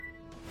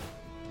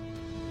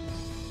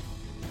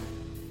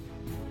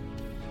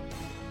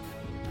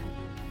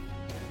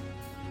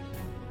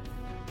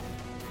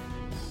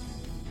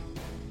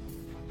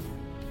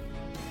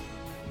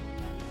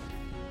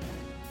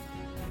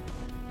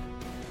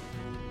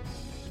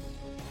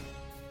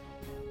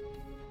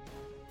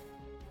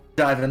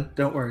Diving,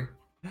 don't worry.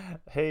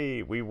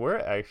 Hey, we were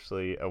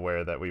actually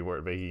aware that we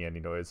weren't making any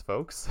noise,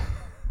 folks.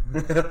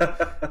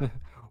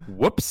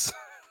 Whoops.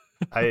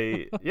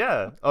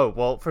 Yeah. Oh,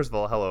 well, first of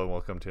all, hello and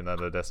welcome to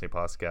another Destiny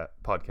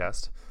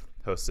podcast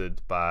hosted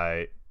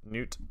by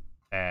Newt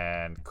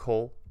and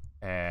Cole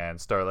and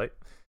Starlight.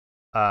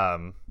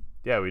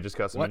 Yeah, we just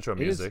got some What intro is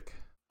music.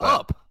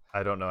 Up.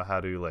 I don't know how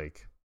to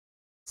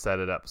set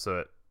it up so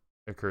it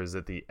occurs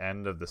at the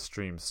end of the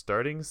stream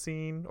starting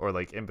scene or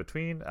in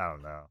between. I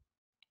don't know.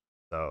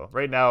 So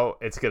right now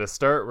it's gonna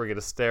start. We're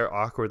gonna stare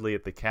awkwardly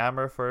at the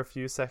camera for a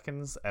few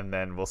seconds, and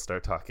then we'll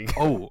start talking.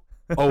 Oh,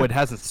 it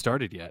hasn't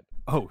started yet.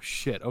 Oh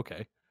shit.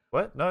 Okay.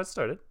 What? No, it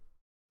started.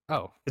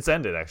 Oh, It's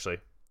ended actually.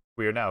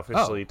 We are now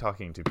officially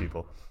talking to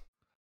people.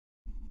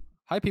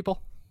 hi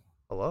people.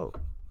 Hello.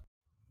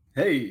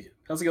 Hey,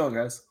 how's it going,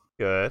 guys?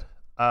 Good.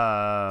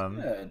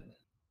 Good.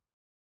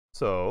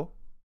 So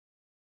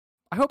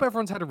I hope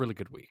everyone's had a really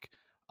good week.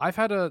 I've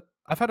had a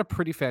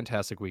pretty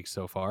fantastic week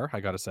so far, I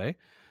gotta say.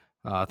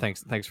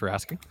 Thanks for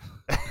asking.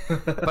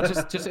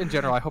 But just in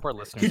general, I hope our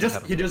listeners.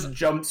 He just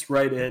jumps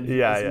right in.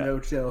 Yeah, There's yeah. No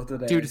chill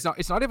today, Dude,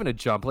 it's not even a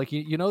jump. Like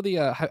you know the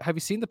have you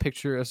seen the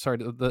picture? Sorry,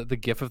 the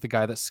gif of the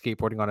guy that's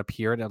skateboarding on a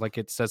pier and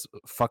it says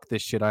 "fuck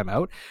this shit, I'm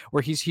out."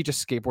 Where he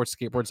just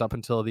skateboards up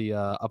until the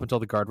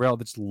guardrail,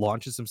 that just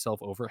launches himself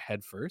over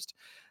head first.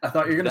 I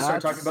thought you were gonna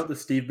start That's- talking about the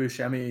Steve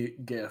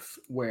Buscemi gif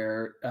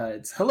where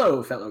it's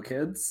 "Hello, fellow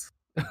kids."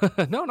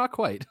 No, not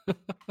quite.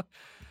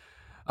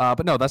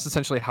 But no, that's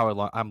essentially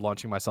how I'm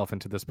launching myself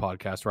into this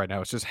podcast right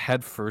now. It's just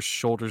head first,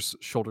 shoulders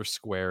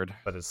squared.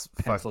 but it's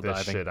Pencil fuck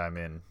this diving. shit I'm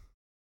in.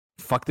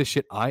 Fuck this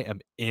shit, I am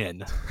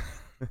in.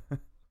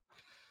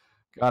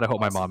 God, I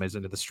hope my mom is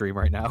into the stream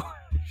right now.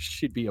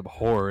 She'd be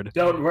abhorred.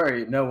 Don't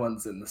worry, no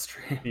one's in the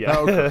stream. Yeah.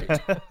 Oh, great.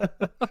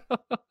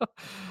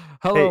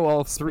 Hello, Hey,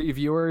 all three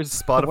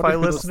viewers. I wonder Spotify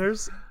who those-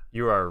 listeners,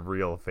 you are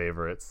real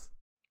favorites.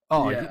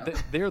 Oh, Yeah.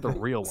 they're the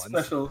real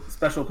ones.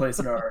 Special place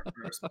in our heart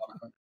for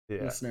Spotify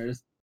Yeah.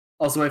 listeners.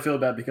 Also, I feel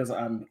bad because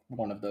I'm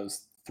one of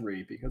those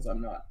three because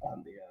I'm not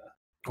on the.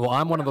 Well,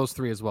 I'm one of those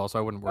three as well, so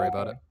I wouldn't worry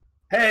about it.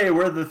 Hey,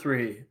 we're the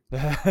three.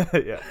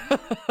 Yeah.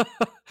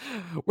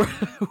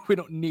 We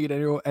don't need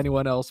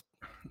anyone else.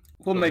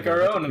 We'll make Yeah, our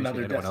we own appreciate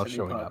another anyone else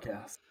Destiny showing up.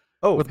 podcast.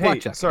 Oh, With hey,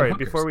 blackjack and sorry.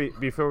 hookers.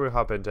 Before we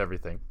hop into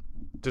everything,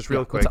 just Yeah,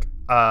 real what's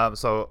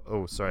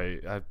quick.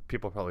 Sorry.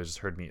 People probably just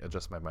heard me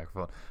adjust my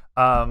microphone.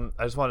 I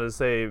just wanted to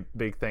say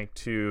big thank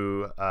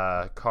to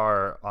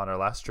Carr on our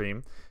last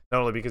stream. Not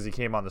only because he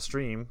came on the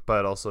stream,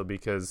 but also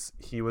because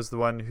he was the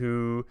one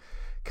who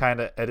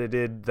kind of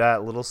edited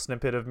that little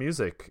snippet of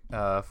music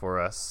for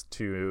us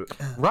to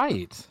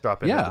Right.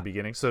 drop in at Yeah. the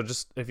beginning. So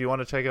just if you want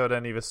to check out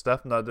any of his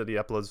stuff, not that he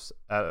uploads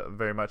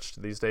very much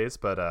these days,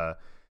 but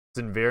it's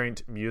in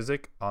Variant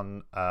Music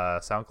on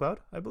SoundCloud,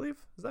 I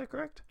believe. Is that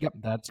correct? Yep,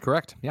 that's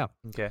correct. Yeah.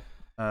 Okay.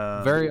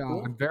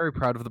 cool. I'm very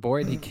proud of the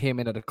boy, and he came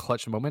in at a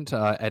clutch moment,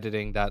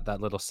 editing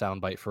that little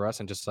soundbite for us,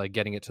 and just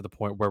getting it to the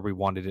point where we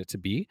wanted it to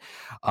be.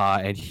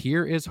 And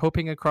here is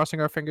hoping and crossing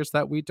our fingers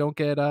that we don't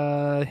get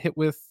hit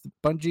with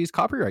Bungie's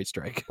copyright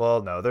strike.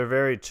 Well, no, they're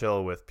very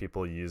chill with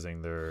people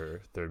using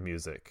their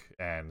music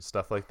and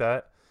stuff like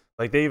that.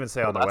 Like they even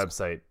say on Well, their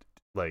website,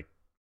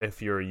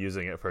 if you're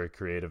using it for a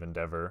creative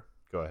endeavor,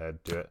 go ahead,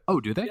 do it. Oh,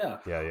 do they? Yeah,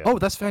 Yeah. Oh,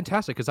 that's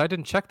fantastic, because I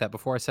didn't check that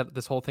before I set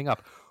this whole thing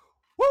up.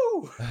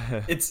 Woo!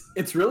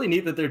 it's really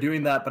neat that they're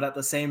doing that, but at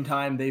the same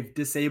time, they've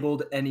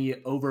disabled any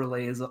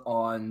overlays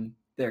on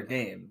their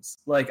games.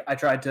 Like I was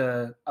trying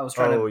to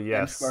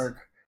benchmark.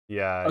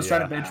 Yeah. I was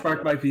trying to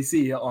benchmark my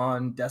PC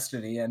on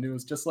Destiny, and it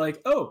was just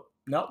like, oh,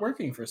 not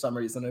working for some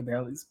reason.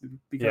 Apparently,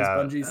 because Yeah.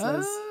 Bungie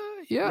says,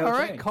 Yeah, no all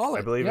right, thanks. call it.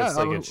 I believe Yeah, it's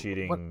like oh, a what-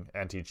 cheating,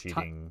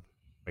 anti-cheating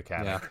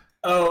mechanic. Yeah.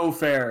 "Oh,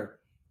 fair.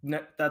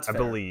 No, that's I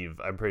fair. believe.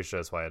 I'm pretty sure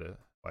that's why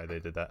they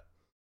did that.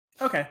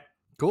 Okay,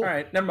 Cool. all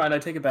right, never mind. I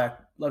take it back.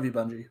 Love you,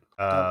 Bungie.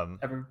 Don't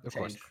ever of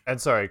course. change. And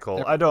sorry, Cole.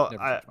 Never- I don't.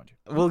 never I, touch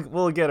Bungie.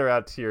 we'll get her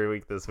out to your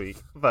week this week,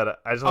 but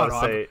I just Oh, want to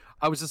no, say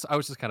I was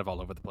just kind of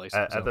all over the place.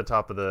 at so. the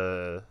top of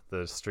the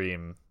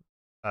stream,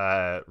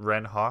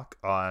 Ren Hawk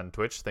on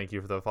Twitch. Thank you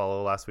for the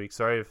follow last week.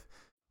 Sorry if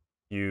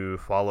you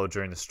followed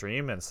during the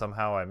stream and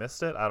somehow I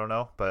missed it. I don't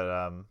know,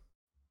 but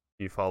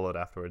you followed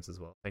afterwards as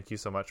well. Thank you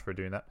so much for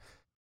doing that.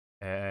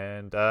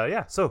 And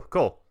yeah, so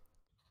Cole.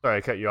 Sorry,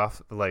 I cut you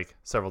off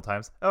several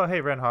times. Oh, hey,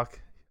 Ren Hawk.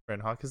 Ren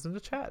Hawk is in the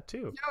chat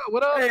too. Yeah,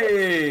 what up?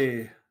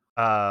 Hey,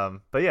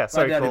 But yeah,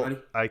 sorry, daddy, Cole. buddy.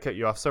 I cut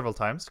you off several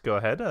times. Go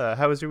ahead.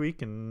 How was your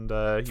week and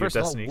your First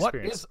of all, Destiny what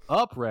experience? is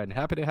up, Ren?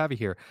 Happy to have you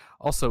here.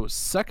 Also,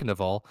 second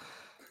of all,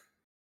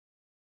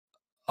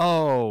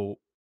 oh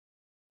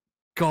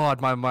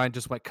God, my mind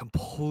just went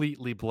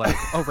completely blank.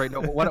 Oh, right. No,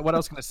 what I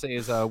was going to say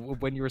is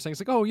when you were saying,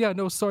 it's like, oh, yeah,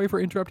 no, sorry for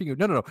interrupting you.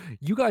 No.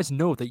 You guys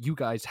know that you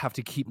guys have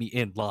to keep me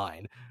in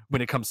line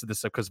when it comes to this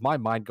stuff, because my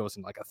mind goes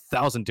in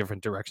 1,000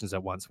 different directions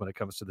at once when it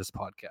comes to this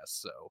podcast.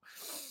 So,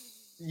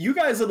 you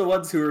guys are the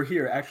ones who are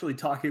here actually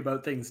talking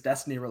about things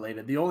Destiny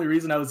related. The only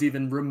reason I was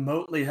even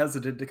remotely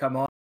hesitant to come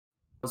on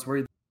was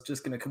worried that I was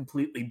just going to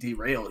completely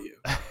derail you.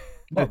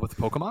 oh, with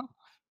Pokemon?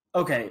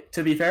 Okay,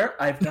 to be fair,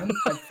 I've finished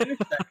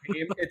that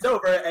game. It's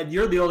over, and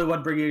you're the only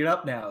one bringing it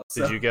up now.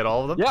 So. Did you get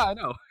all of them? Yeah, I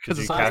know. Did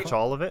you catch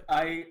all of it?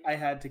 I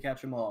had to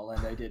catch them all,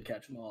 and I did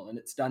catch them all, and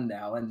it's done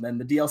now. And then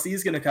the DLC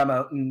is going to come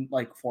out in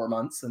like 4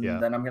 months, and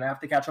then I'm going to have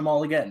to catch them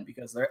all again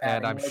because they're.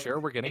 And I'm sure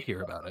we're going to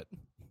hear about it.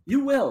 You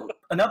will.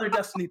 Another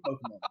Destiny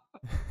Pokemon.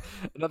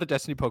 Another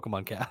Destiny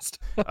Pokemon cast.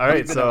 All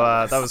right, so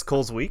that was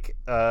Cole's week.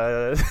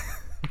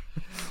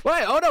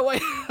 Wait! Oh no!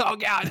 Wait! Oh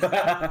god!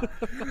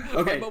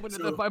 Okay,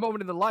 my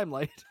moment in the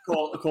limelight.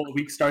 Cole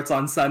week starts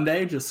on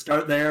Sunday. Just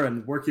start there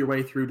and work your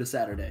way through to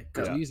Saturday.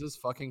 Jesus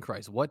fucking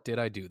Christ! What did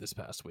I do this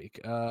past week?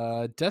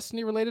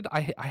 Destiny related.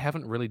 I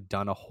haven't really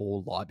done a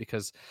whole lot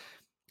because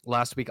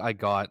last week I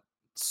got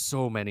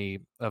so many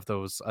of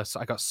those.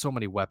 I got so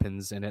many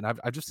weapons in it. And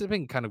I've just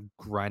been kind of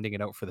grinding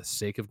it out for the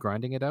sake of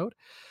grinding it out.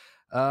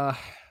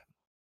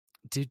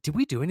 Did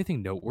we do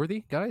anything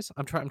noteworthy, guys?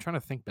 I'm trying to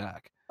think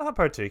back. Not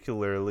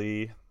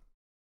particularly.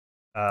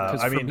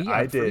 I mean,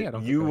 I did.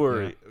 You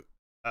were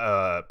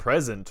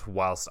present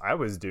whilst I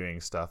was doing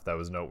stuff that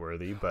was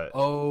noteworthy, but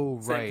oh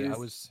right, I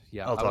was.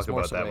 Yeah, I'll talk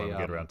about that when we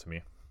get around to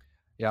me.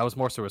 Yeah, I was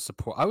more so a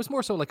support. I was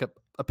more so like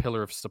a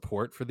pillar of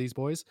support for these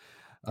boys.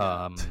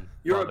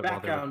 You're a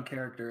background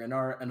character in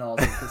our and all.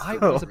 I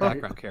was a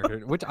background character,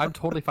 which I'm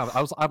totally fine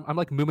with. I'm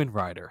like Moomin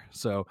Rider,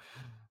 so.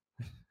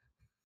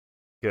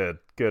 Good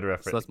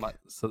reference.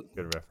 So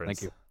good reference.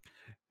 Thank you.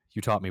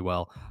 You taught me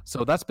well.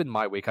 So that's been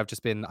my week. I've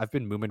been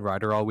Moomin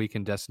Rider all week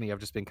in Destiny. I've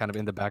just been kind of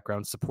in the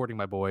background supporting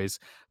my boys,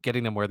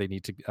 getting them where they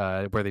need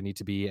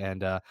to be,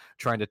 and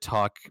trying to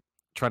talk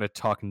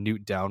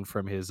Newt down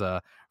from his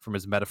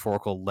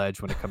metaphorical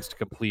ledge when it comes to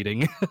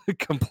completing.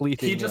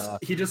 He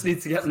just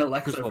needs to get an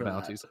Alexa Crucible for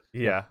bounties. That.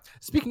 Yeah.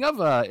 Speaking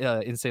of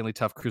insanely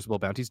tough Crucible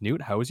bounties,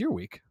 Newt, how was your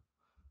week?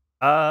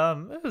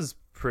 It was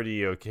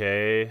pretty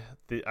okay.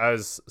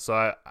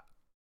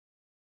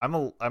 I'm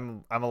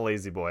a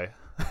lazy boy.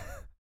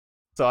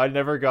 So I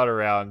never got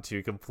around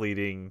to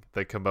completing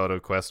the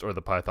Komodo quest or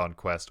the Python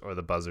quest or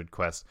the Buzzard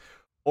quest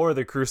or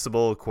the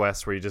Crucible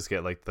quest where you just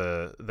get like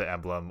the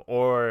emblem,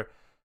 or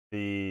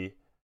the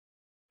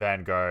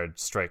Vanguard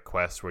Strike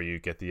quest where you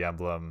get the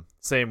emblem.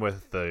 Same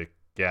with the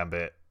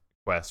Gambit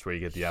quest where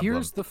you get the emblem.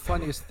 Here's the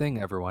funniest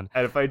thing, everyone.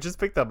 And if I just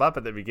picked them up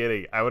at the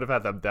beginning, I would have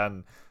had them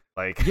done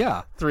like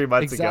 3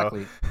 months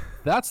ago.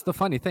 That's the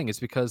funny thing, is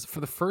because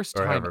for the first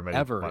time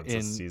ever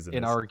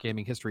in our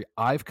gaming history,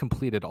 I've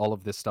completed all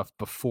of this stuff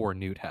before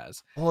Newt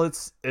has. Well,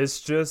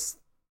 it's just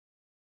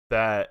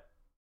that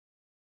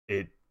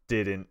it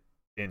didn't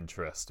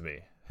interest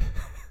me.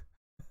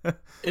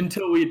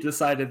 Until we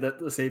decided that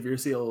the Savior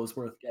Seal was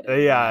worth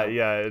getting. Yeah,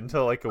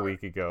 until like a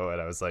week ago,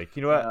 and I was like,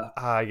 you know what?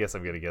 I guess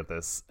I'm gonna get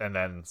this. And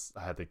then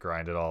I had to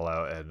grind it all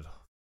out, and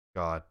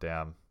god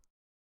damn.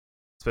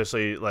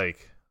 Especially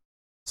like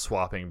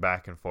swapping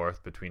back and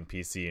forth between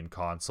PC and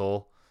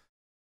console.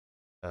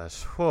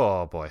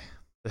 Oh boy.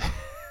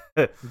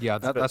 Yeah,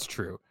 that's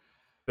true.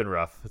 It's been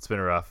rough.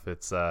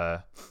 It's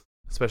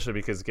especially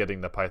because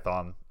getting the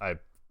Python, I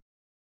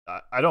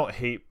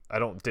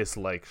don't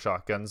dislike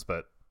shotguns,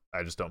 but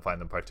I just don't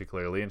find them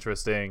particularly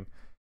interesting.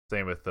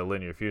 Same with the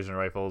linear fusion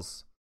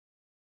rifles.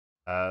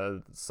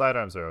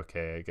 Sidearms are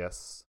okay, I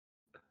guess.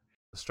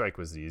 The strike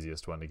was the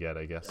easiest one to get,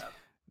 I guess.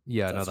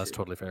 Yeah, that's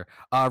totally fair.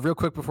 Real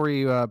quick before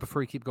you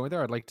keep going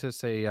there, I'd like to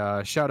say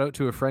shout out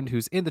to a friend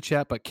who's in the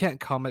chat but can't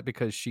comment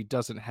because she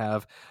doesn't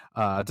have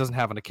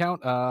an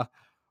account.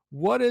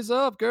 What is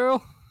up,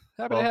 girl?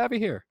 Happy to have you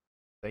here.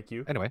 Thank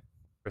you. Anyway,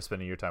 for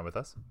spending your time with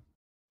us.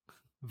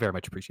 Very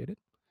much appreciated.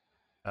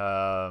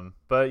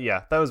 But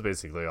yeah, that was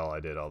basically all I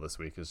did all this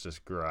week, is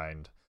just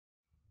grind.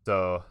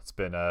 So it's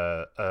been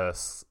a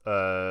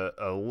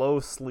low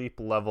sleep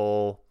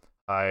level,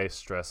 high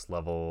stress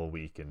level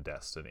week in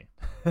Destiny.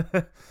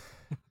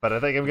 But I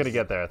think I'm gonna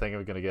get there. I think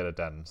I'm gonna get it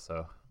done.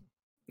 So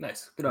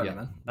nice, good on you,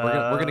 man.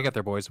 We're gonna get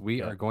there, boys.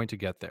 We are going to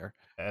get there.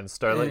 And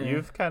Starlet,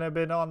 you've kind of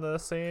been on the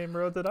same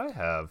road that I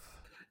have.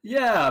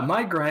 Yeah,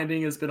 my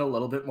grinding has been a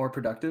little bit more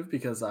productive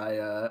because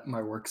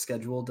my work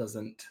schedule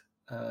doesn't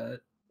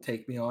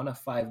take me on a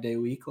 5-day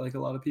week like a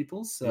lot of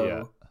people.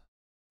 So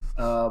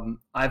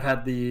I've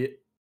had the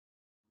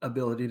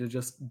ability to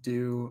just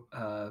do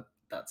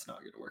that's not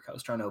going to work. I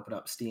was trying to open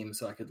up Steam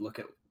so I could look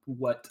at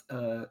what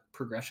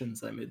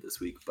progressions I made this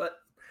week, but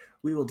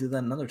we will do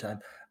that another time.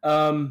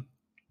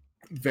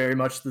 Very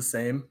much the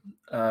same.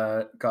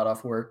 Got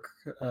off work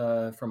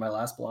for my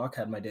last block,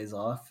 had my days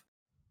off.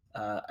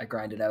 I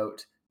grinded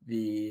out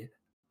the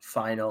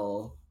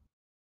final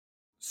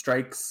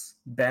Strikes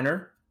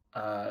banner,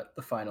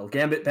 the final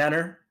Gambit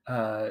banner,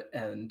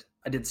 and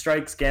I did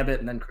Strikes, Gambit,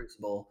 and then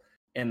Crucible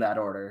in that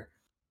order.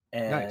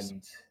 And nice.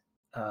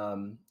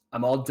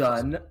 I'm all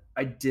done.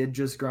 I did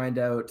just grind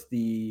out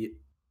the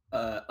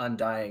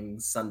Undying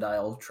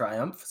Sundial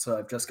Triumph, so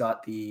I've just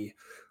got the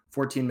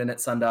 14-minute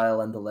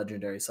Sundial and the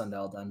Legendary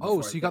Sundial done.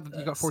 Oh, so you got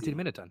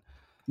 14-minute done?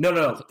 No,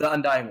 the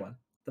Undying one,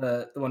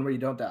 the one where you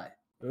don't die.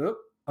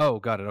 Oh,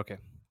 got it. Okay.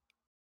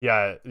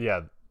 Yeah.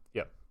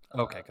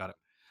 Okay, got it.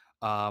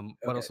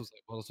 What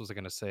else was I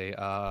gonna say?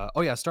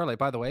 Oh yeah, Starlight.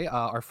 By the way,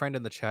 our friend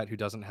in the chat who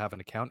doesn't have an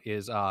account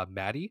is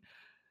Maddie.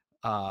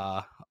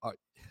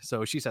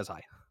 So she says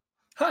hi.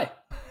 Hi.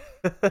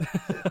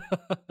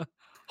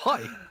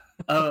 Hi.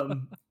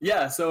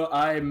 Yeah, so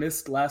I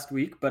missed last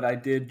week, but I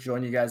did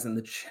join you guys in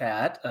the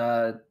chat.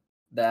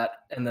 That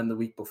and then the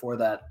week before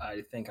that,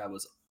 I think I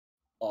was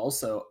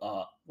also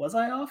was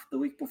I off the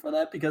week before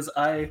that because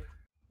I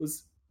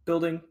was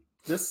building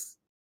this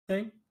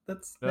thing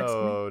that's next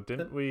to me?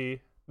 Didn't we?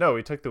 No,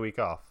 we took the week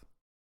off,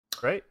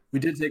 right? We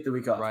did take the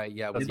week off. Right,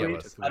 yeah, That's we what it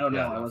took was. the I don't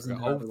week know. off. I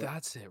wasn't. Oh,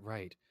 that's it.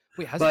 Right.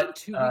 Wait, has But,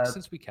 it been 2 weeks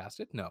since we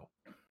casted? No.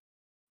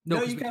 No,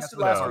 'cause you we casted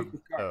last last week.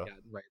 week. Oh. Yeah,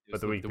 right. It But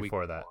was the week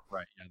before that.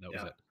 Right, yeah, that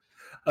was Yeah.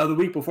 it. The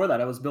week before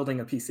that, I was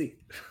building a PC.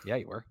 Yeah,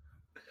 you were.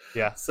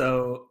 Yeah.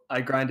 So I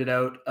grinded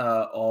out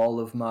all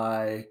of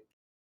my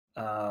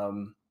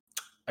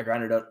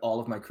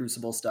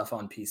Crucible stuff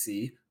on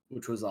PC,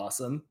 which was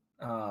awesome.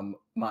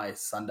 My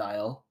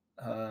sundial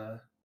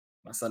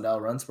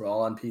runs were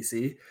all on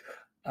PC.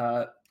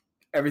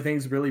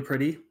 Everything's really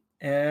pretty,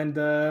 and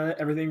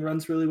everything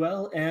runs really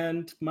well.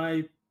 And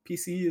my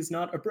PC is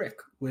not a brick,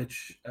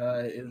 which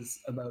is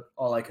about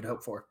all I could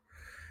hope for.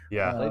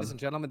 Yeah. Ladies and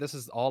gentlemen, this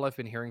is all I've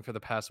been hearing for the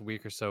past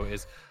week or so.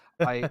 Is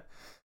I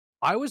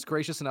was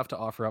gracious enough to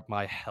offer up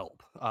my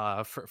help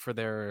for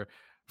their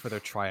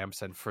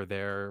triumphs and for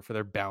their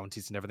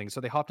bounties and everything.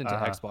 So they hopped into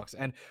Xbox,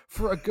 and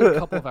for a good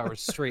couple of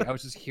hours straight, I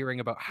was just hearing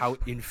about how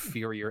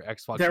inferior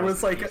Xbox There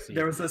was.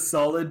 There was a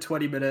solid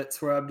 20 minutes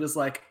where I'm just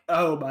like,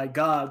 oh my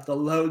god, the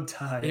load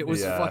time. It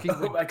was fucking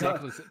oh my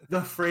god, ridiculous.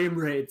 the frame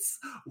rates.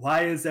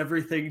 Why is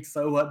everything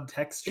so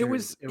untextured? It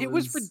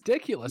was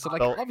ridiculous. And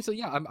like, obviously,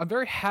 yeah, I'm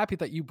very happy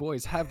that you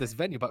boys have this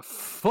venue, but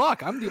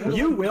fuck, I'm the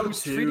only one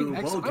who's treating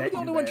I'm the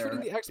only one treating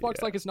the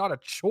Xbox like it's not a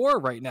chore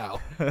right now.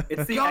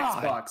 It's the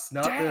God, Xbox,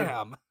 not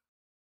damn.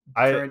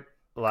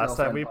 Last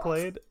time we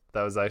played,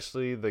 that was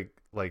actually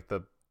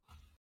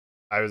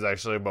I was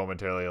actually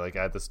momentarily like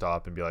I had to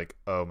stop and be like,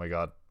 oh my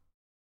god,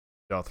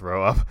 don't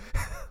throw up.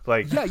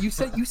 Like, yeah, you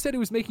said it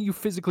was making you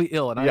physically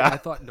ill, and I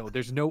thought, no,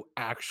 there's no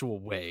actual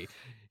way.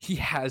 He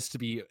has to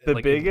be I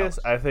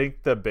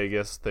think the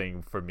biggest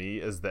thing for me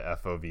is the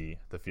FOV,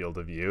 the field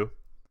of view.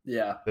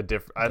 Yeah.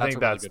 I think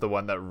that's the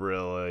one that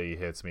really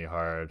hits me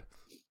hard.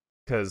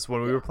 Because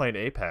when we were playing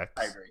Apex,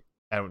 I agree.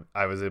 And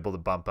I was able to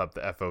bump up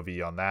the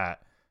FOV on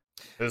that,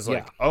 it was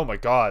like, oh my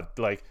god,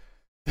 like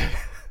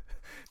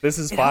this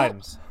is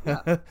fine.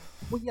 Yeah.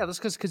 Well, yeah, that's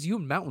because you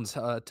and Mountains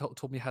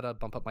told me how to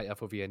bump up my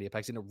FOV and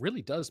Apex, and it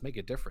really does make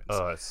a difference.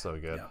 Oh, it's so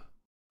good.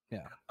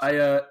 Yeah.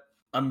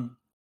 I'm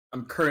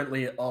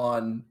currently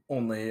on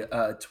only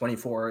a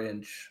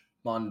 24-inch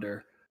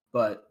monitor,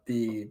 but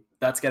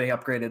that's getting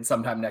upgraded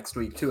sometime next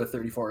week to a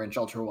 34-inch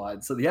ultra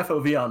wide. So the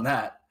FOV on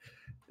that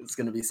is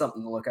going to be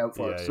something to look out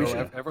for. Yeah,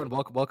 so everyone,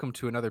 welcome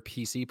to another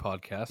PC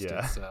podcast.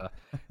 Yeah.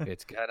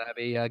 It's gonna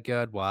be a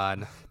good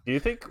one. Do you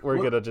think we're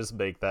gonna just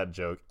make that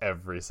joke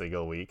every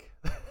single week?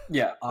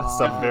 Yeah,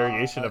 some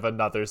variation of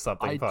another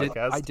something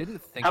podcast. I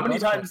didn't think. How many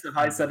times have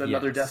I said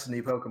another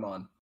Destiny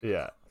Pokemon?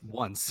 Yeah,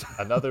 once.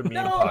 Another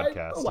meme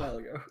podcast. A while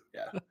ago.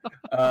 Yeah,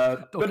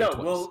 but no.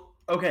 Well,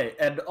 okay,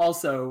 and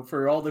also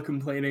for all the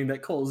complaining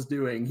that Cole's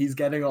doing, he's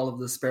getting all of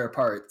the spare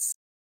parts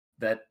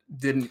that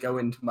didn't go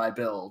into my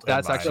build.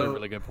 That's actually a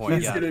really good point.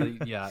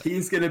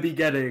 He's gonna be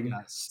getting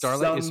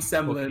Starlight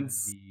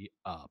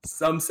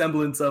some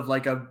semblance of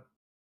like I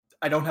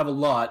don't have a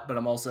lot, but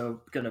I'm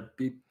also gonna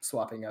be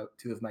swapping out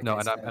two of my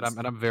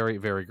and I'm very,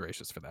 very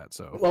gracious for that.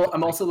 So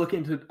I'm also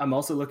looking to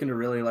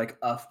really like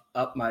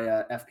up my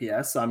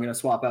FPS. So I'm gonna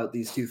swap out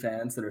these two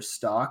fans that are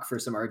stock for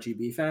some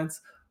RGB fans.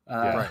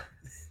 Right.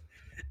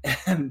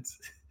 And so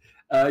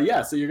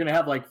you're gonna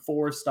have like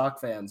 4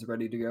 stock fans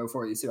ready to go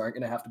for you, so you aren't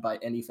gonna have to buy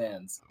any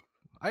fans.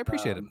 I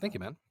appreciate it. Thank you,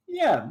 man.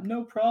 Yeah,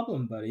 no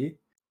problem, buddy.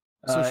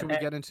 So should we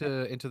get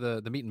into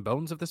the meat and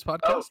bones of this podcast?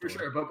 Oh, for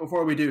sure. But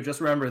before we do,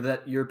 just remember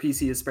that your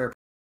PC is spare.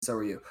 So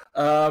are you.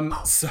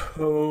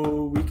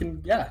 So we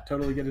can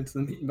totally get into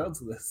the meat and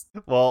bones of this.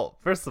 Well,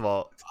 first of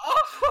all,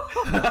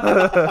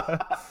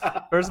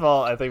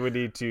 I think we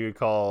need to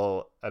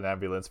call an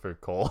ambulance for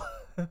Cole.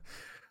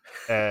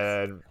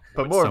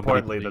 But more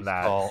importantly than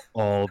that, call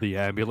all the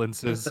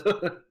ambulances.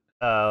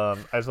 I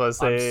just want to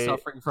say, I'm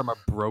suffering from a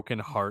broken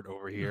heart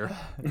over here.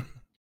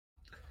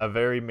 A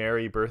very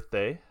merry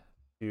birthday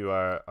to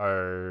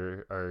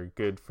our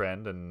good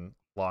friend and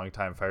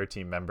longtime fire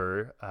team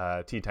member,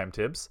 Tea Time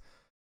Tibbs.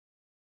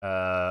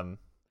 The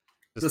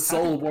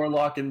sole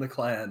warlock in the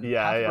clan.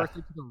 Happy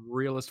birthday to the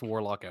realest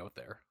warlock out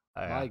there.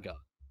 My God.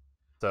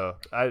 So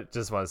I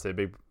just want to say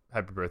big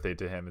happy birthday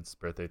to him. It's his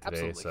birthday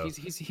today. Absolutely.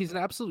 So he's an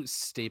absolute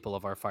staple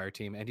of our fire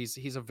team, and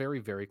he's a very,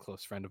 very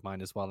close friend of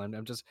mine as well. And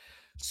I'm just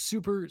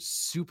super,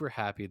 super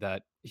happy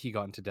that he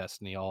got into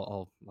Destiny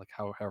all like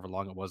however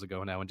long it was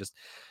ago now. And just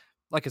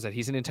like I said,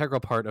 he's an integral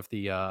part of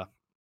the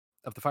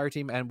fire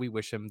team, and we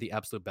wish him the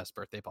absolute best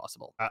birthday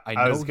possible.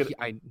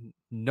 I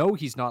know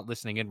he's not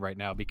listening in right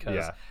now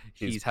because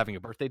he's having a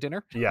birthday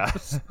dinner. Yeah.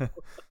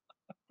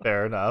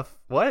 Fair enough.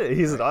 What?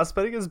 He's not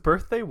spending his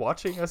birthday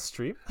watching us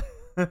stream?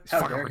 It's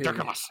fucking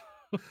ridiculous.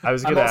 I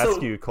was going to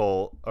ask you,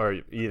 Cole, or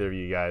either of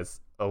you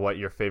guys, what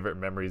your favorite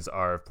memories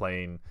are of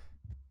playing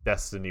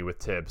Destiny with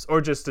Tibbs,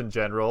 or just in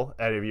general,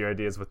 any of your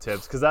ideas with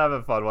Tibbs, because I have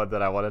a fun one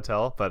that I want to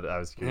tell, but I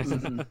was curious.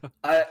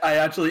 I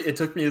actually, it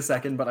took me a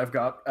second, but I've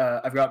got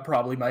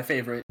probably my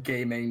favorite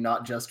gaming,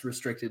 not just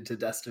restricted to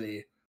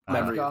Destiny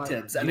memory of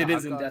Tibbs, and it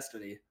is in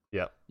Destiny.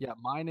 Yeah,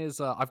 mine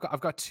is I've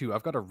got two.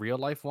 I've got a real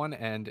life one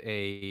and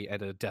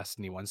a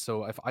Destiny one.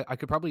 So if I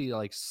could probably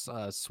like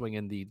swing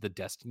in the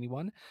Destiny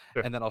one,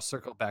 sure. And then I'll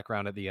circle back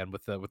around at the end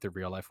with the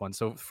real life one.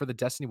 So for the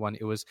Destiny one,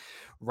 it was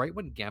right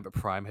when Gambit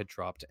Prime had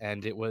dropped,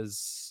 and it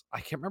was, I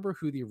can't remember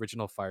who the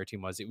original fire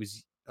team was. It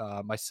was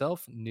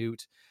myself,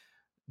 Newt,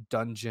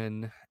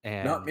 Dungeon,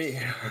 and Not me.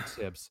 and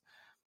Tibbs.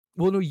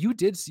 Well, no, you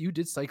did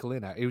cycle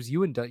in. It was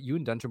you and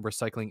Dungeon were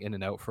cycling in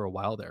and out for a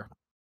while there.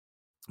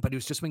 But it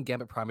was just when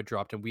Gambit Prime had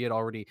dropped, and we had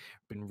already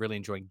been really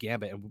enjoying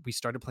Gambit, and we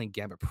started playing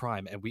Gambit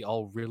Prime, and we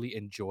all really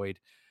enjoyed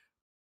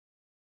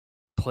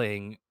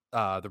playing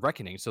the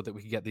Reckoning, so that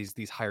we could get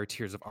these higher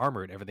tiers of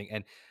armor and everything.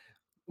 And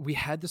we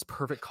had this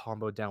perfect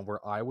combo down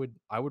where I would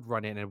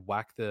run in and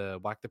whack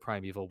the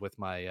Primeval with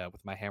my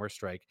Hammer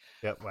Strike.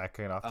 Yep,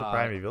 whacking off the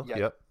Primeval. Yeah,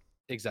 yep,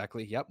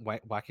 exactly. Yep,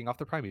 whacking off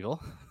the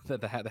Primeval.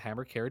 the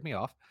hammer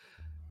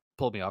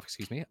pulled me off.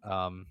 Excuse me.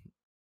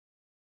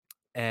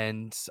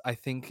 And I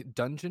think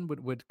Dungeon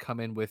would come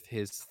in with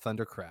his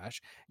Thunder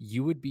Crash.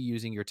 You would be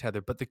using your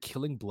Tether, but the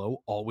killing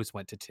blow always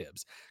went to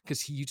Tibbs,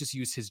 because you just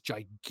used his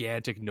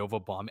gigantic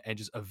Nova Bomb and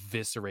just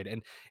eviscerate.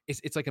 And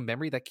it's like a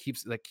memory that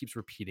keeps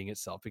repeating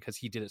itself, because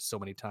he did it so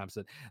many times.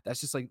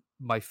 That's just like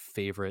my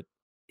favorite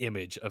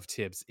image of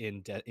Tibbs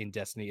in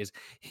Destiny, is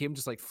him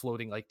just like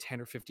floating like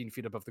 10 or 15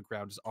 feet above the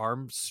ground, his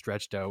arms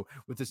stretched out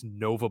with this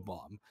Nova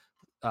Bomb.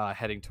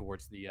 Heading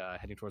towards the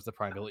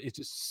Primeval. It's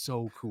just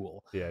so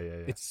cool. Yeah.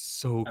 It's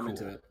so cool. I'm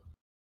into it.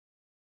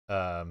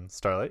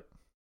 Starlight?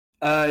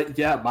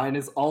 Yeah, mine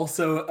is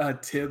also a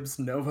Tibbs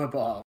Nova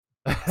Bomb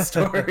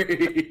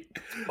story.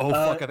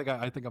 Fuck!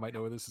 I think I might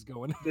know where this is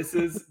going. This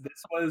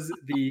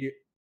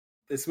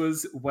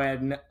was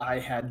when I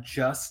had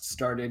just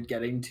started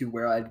getting to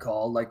where I'd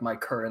call like my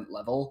current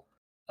level,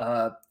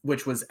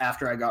 which was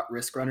after I got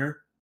Risk Runner.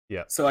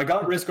 Yeah. So I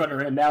got Risk Runner,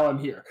 and now I'm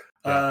here.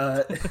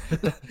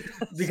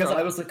 Because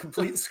I was a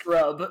complete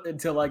scrub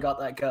until I got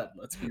that gun.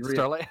 Let's be real.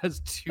 Starlight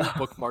has 2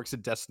 bookmarks in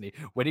Destiny: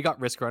 when he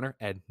got Risk Runner,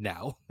 and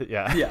now.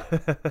 Yeah.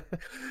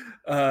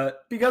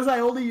 Because I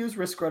only use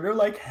Risk Runner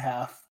like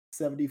 80%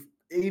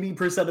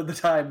 of the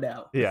time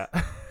now. Yeah.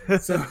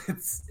 So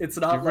it's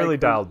not You've really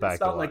dialed back.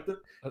 It's not like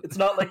it's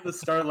not like the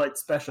Starlight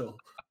special.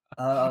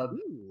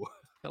 Ooh,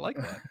 I like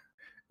that.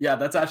 Yeah,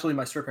 that's actually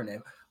my stripper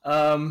name.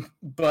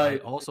 But I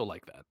also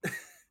like that.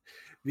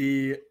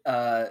 The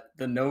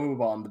Nova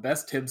Bomb, the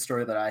best Tibbs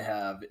story that I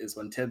have is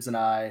when Tibbs and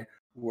I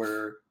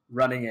were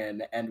running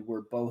in, and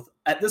we're both,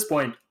 at this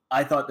point,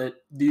 I thought that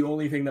the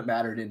only thing that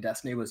mattered in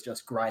Destiny was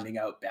just grinding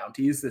out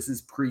bounties. This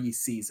is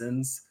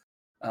pre-seasons,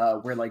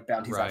 where like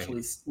bounties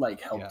actually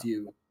like helped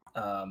you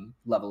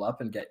level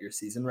up and get your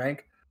season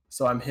rank.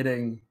 So I'm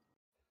hitting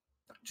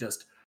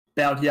just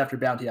bounty after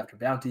bounty after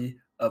bounty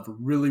of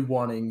really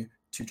wanting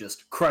to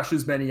just crush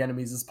as many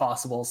enemies as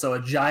possible. So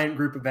a giant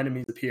group of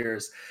enemies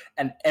appears,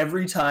 and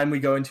every time we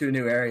go into a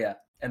new area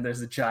and there's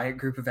a giant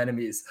group of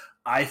enemies,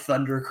 I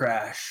Thunder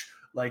Crash.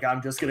 Like,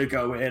 I'm just going to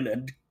go in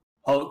and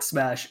Hulk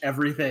smash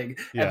everything.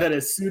 Yeah. And then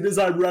as soon as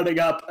I'm running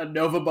up, a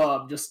Nova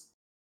Bomb just...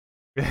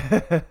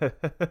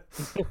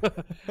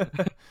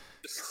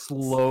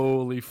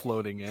 slowly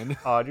floating in.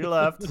 On your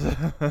left.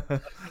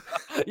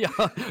 Yeah,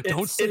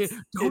 don't say it.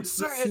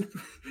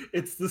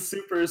 It's the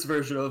Supers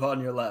version of On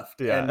Your Left.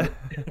 Yeah. And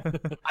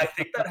I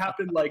think that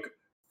happened like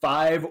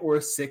 5 or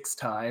 6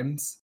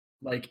 times,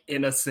 like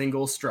in a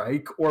single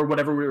strike, or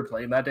whatever we were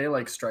playing that day,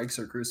 like strikes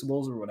or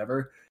crucibles or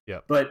whatever. Yeah.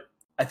 But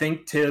I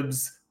think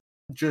Tibbs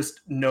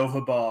just Nova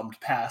bombed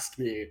past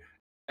me,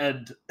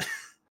 and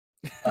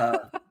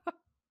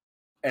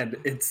and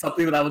it's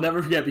something that I will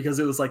never forget, because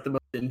it was like the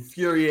most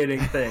infuriating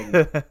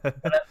thing.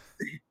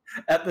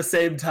 At the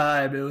same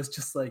time, it was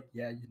just like,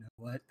 yeah, you know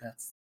what?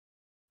 It's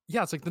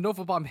like the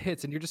Nova Bomb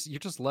hits, and you're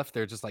just left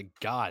there, just like,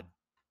 God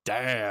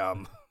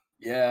damn.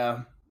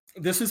 Yeah,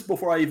 this is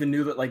before I even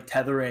knew that like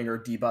tethering or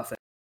debuffing,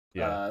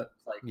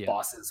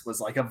 bosses was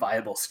like a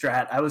viable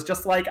strat. I was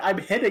just like, I'm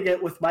hitting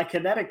it with my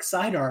kinetic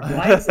sidearm.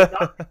 Why is it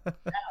not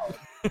now?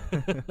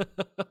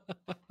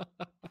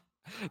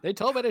 They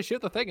told me to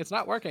shoot the thing. It's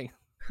not working.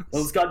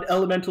 Well, it's got an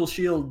elemental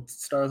shield,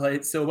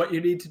 Starlight, so what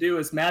you need to do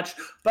is match,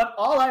 but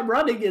all I'm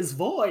running is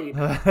Void.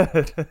 Oh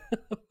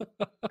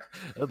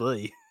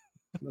boy.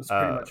 That's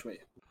pretty much me.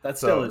 That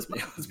still is me,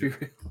 let's be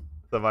real.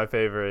 So my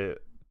favorite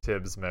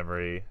Tibbs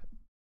memory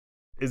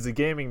is a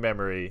gaming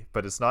memory,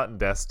 but it's not in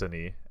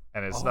Destiny,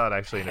 and it's not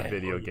actually in a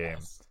video game.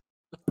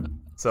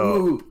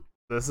 So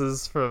this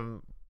is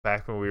from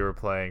back when we were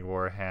playing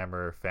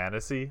Warhammer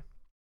Fantasy.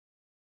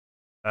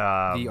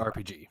 The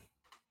RPG.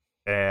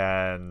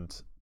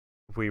 And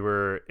we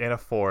were in a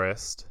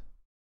forest,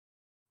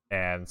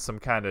 and some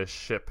kind of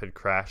ship had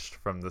crashed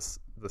from the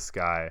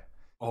sky,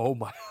 Oh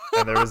my!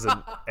 And there was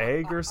an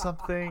egg or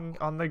something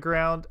on the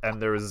ground,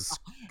 and there was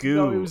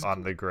goo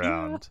on the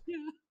ground. Yeah.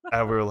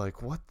 And we were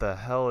like, what the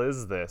hell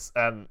is this?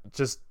 And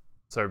just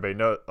so everybody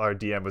know, our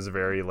DM was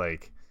very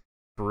like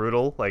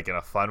brutal, like in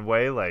a fun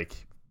way.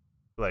 Like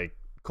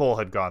Cole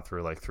had gone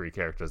through like 3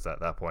 characters at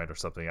that point or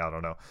something. I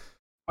don't know.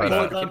 But,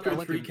 I gone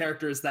through 3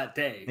 characters that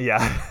day.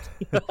 Yeah.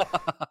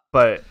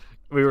 But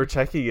we were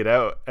checking it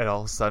out, and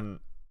all of a sudden,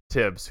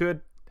 Tibbs, who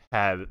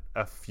had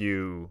a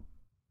few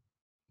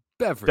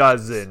Beverages.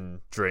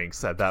 dozen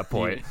drinks at that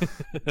point,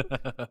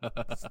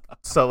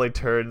 suddenly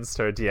turns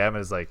to our DM and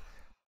is like,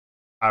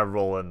 I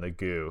roll in the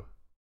goo.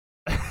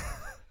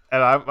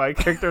 And my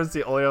character was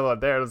the only one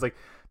there, and I was like,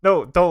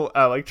 no, don't.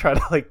 I like try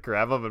to like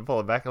grab him and pull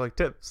him back. I'm like,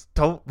 Tibbs,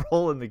 don't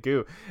roll in the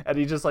goo. And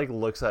he just like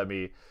looks at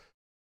me,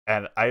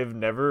 and I've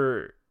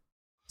never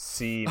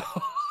seen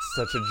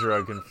such a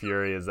drunken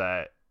fury as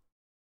that,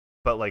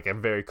 but like a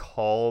very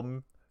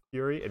calm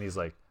fury. And he's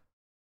like,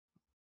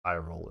 I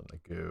roll in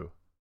the goo.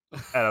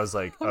 And I was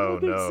like, oh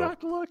no,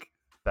 exact look.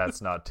 That's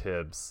not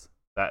Tibbs.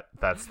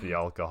 That's the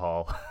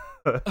alcohol.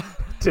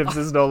 Tibbs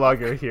is no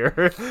longer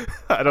here.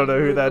 I don't know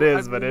who that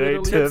is, but it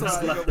ain't Tibbs.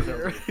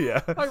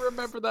 Yeah, I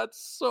remember that.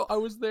 So I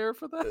was there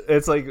for that.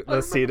 It's like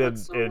the scene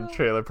in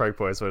Trailer Park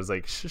Boys where it's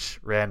like, shh,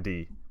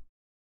 Randy,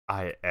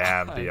 I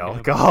am the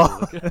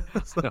alcohol.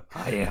 No,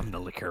 I am the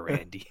liquor,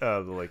 Randy.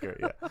 Oh, the liquor,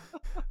 yeah.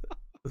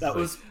 That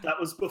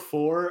was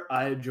before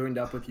I had joined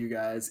up with you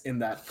guys in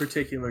that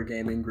particular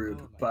gaming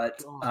group,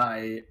 but God.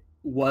 I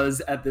was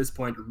at this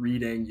point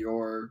reading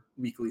your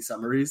weekly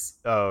summaries.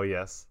 Oh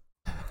yes.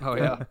 Oh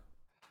yeah.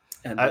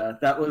 And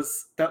that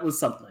was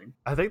something.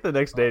 I think the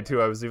next day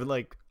too, I was even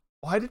like,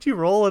 "Why did you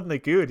roll in the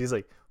goo?" And he's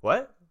like,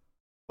 "What?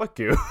 What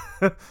goo?"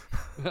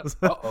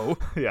 Uh-oh.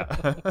 Yeah.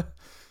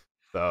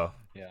 So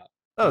yeah,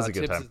 that was a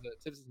good time.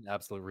 Tibbs is an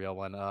absolute real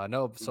one.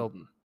 No, so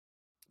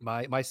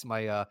my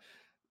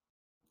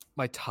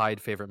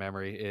tied favorite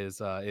memory is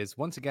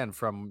once again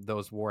from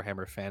those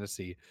Warhammer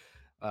Fantasy,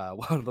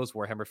 one of those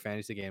Warhammer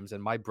Fantasy games,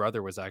 and my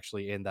brother was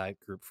actually in that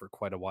group for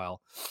quite a while.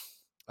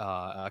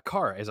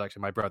 Carr is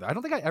actually my brother. I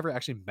don't think I ever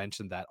actually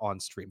mentioned that on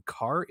stream.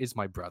 Carr is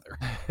my brother.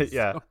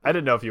 Yeah, so. I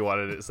didn't know if you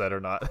wanted it said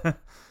or not.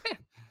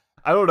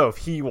 I don't know if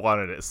he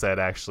wanted it said,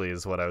 actually,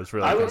 is what I was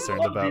really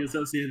concerned about. I would be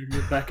associated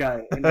with that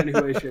guy in any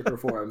way, shape, or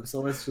form,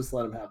 so let's just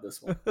let him have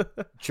this one.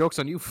 Joke's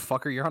on you,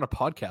 fucker. You're on a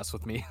podcast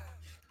with me.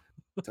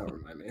 Don't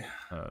remind me.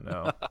 Oh,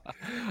 no.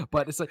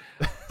 But it's like...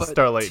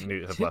 Starlight and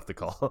Newt have left the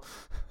call.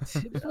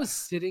 Tibbs was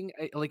sitting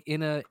like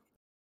in a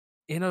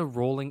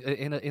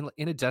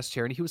desk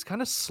chair, and he was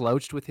kind of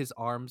slouched with his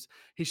arms.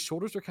 His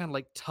shoulders were kind of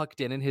like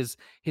tucked in, and his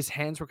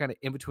hands were kind of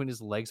in between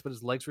his legs, but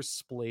his legs were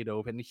splayed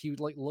open. And he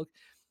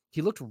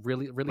looked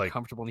really like,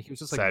 comfortable, and he was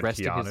just like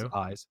resting Keanu? his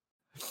eyes.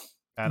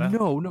 Anna?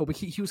 No, but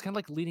he was kind of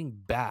like leaning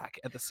back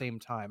at the same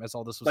time as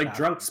all this was like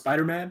happening. Drunk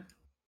Spider-Man.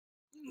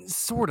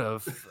 Sort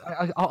of.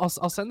 I'll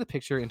send the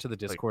picture into the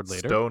Discord like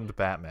later. Stoned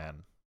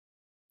Batman.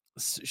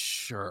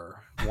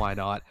 Sure, why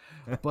not?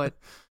 But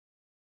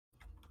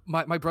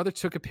my brother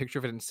took a picture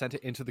of it and sent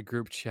it into the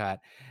group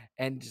chat.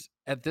 And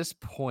at this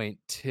point,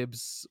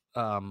 Tibbs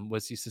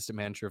was the assistant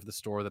manager of the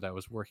store that I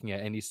was working at,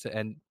 and he said,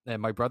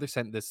 and my brother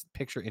sent this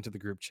picture into the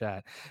group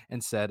chat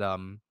and said,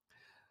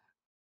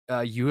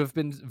 "You have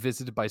been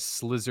visited by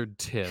Slizzard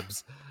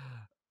Tibbs.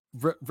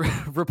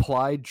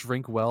 Reply,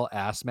 drink well,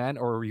 ass man,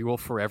 or you will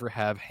forever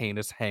have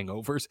heinous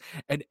hangovers."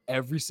 And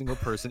every single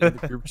person in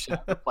the group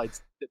chat replied,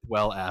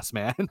 well, ass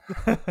man.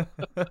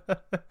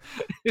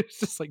 It's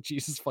just like,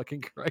 Jesus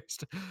fucking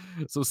Christ.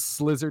 So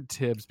Slizzard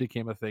Tibbs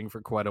became a thing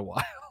for quite a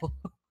while.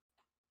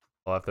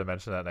 I'll have to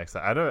mention that next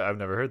time. I've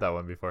never heard that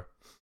one before.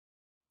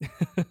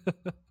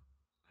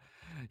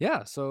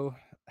 Yeah, so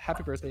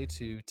happy birthday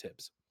to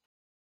Tibbs.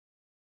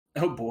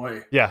 Oh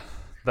boy. Yeah.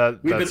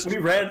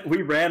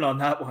 We ran on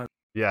that one.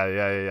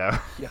 Yeah.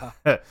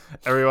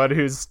 Everyone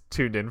who's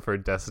tuned in for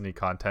Destiny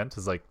content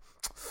is like,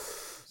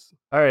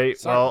 all right,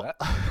 well,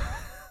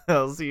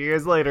 I'll see you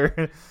guys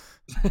later.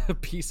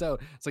 Peace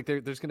out. It's like they're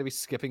just going to be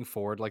skipping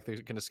forward. Like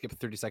they're going to skip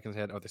 30 seconds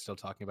ahead. Oh, they're still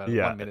talking about it.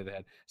 Yeah. 1 minute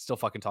ahead. Still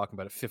fucking talking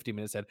about it. 50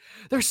 minutes ahead.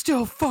 They're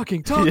still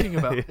fucking talking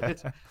about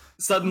it.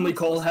 Suddenly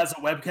Cole has a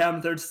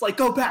webcam. They're just like,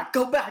 go back.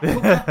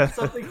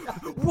 Something.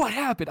 What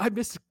happened? I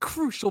missed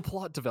crucial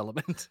plot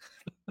development.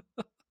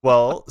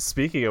 Well,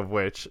 speaking of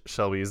which,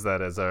 shall we use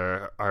that as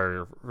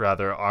our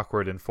rather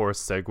awkward and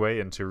forced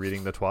segue into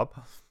reading the TWAB?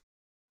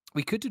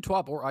 We could do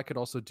TWAB, or I could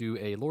also do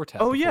a lore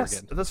tab. Oh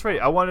yes, that's right.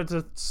 I wanted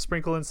to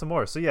sprinkle in some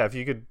more. So yeah, if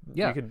you could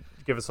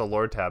give us a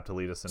lore tab to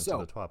lead us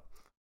into the TWAB.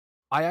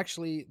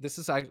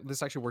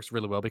 This actually works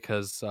really well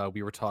because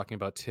we were talking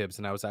about Tibbs,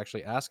 and I was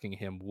actually asking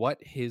him what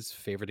his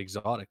favorite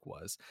exotic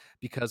was,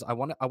 because I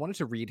wanted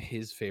to read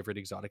his favorite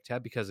exotic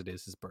tab because it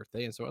is his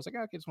birthday, and so I was like,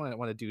 okay, I just want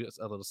to do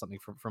a little something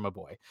from a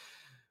boy.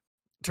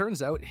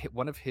 Turns out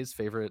one of his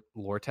favorite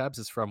lore tabs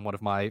is from one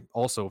of my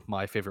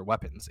favorite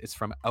weapons. It's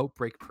from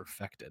Outbreak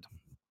Perfected.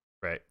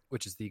 Right.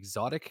 Which is the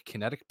exotic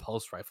kinetic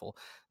pulse rifle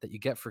that you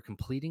get for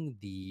completing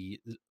the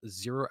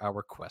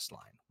 0-hour quest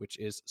line, which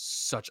is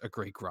such a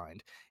great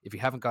grind. If you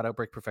haven't got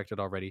Outbreak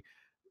Perfected already,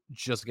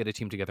 just get a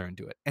team together and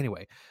do it.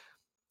 Anyway,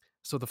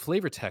 so the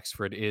flavor text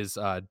for it is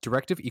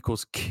directive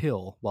equals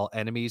kill while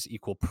enemies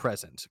equal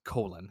present,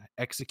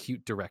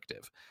 execute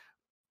directive.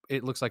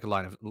 It looks like a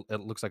line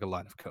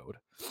of code.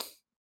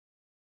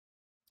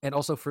 And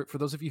also, for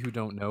those of you who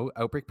don't know,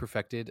 Outbreak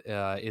Perfected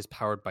is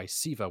powered by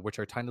SIVA, which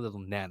are tiny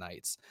little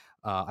nanites.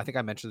 I think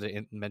I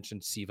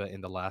mentioned SIVA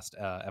in the last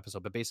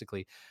episode, but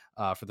basically,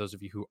 for those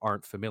of you who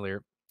aren't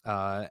familiar,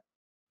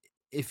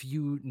 if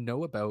you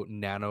know about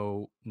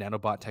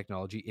nanobot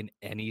technology in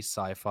any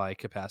sci-fi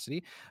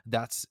capacity,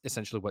 that's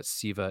essentially what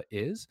SIVA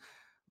is.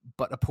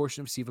 But a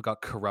portion of SIVA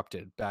got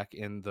corrupted back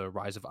in the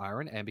Rise of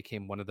Iron and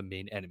became one of the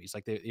main enemies.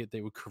 Like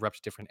they would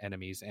corrupt different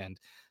enemies and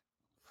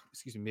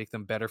make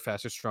them better,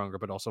 faster, stronger,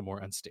 but also more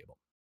unstable.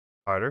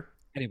 Harder?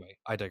 Anyway,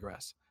 I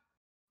digress.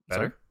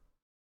 Better?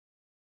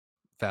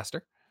 Sorry?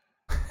 Faster?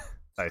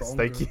 Nice,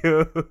 Stronger. thank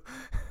you.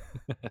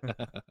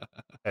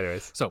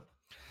 Anyways. So,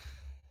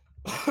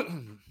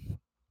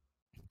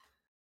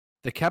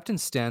 the captain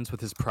stands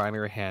with his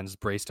primary hands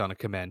braced on a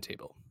command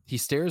table. He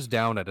stares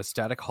down at a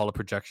static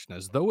holoprojection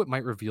as though it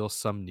might reveal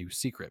some new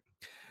secret.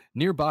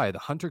 Nearby, the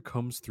hunter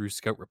combs through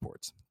scout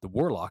reports. The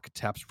warlock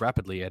taps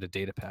rapidly at a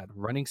datapad,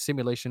 running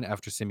simulation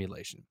after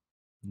simulation.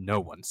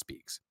 No one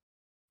speaks.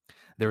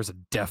 There is a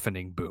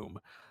deafening boom.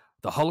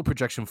 The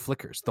holoprojection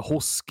flickers. The whole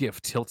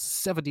skiff tilts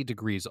 70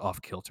 degrees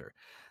off kilter.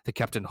 The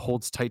captain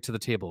holds tight to the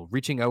table,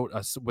 reaching out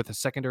with a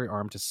secondary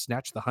arm to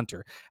snatch the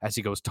hunter as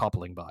he goes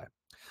toppling by.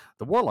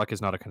 The warlock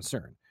is not a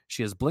concern.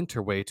 She has blinked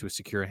her way to a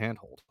secure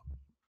handhold.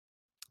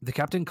 The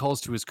captain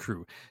calls to his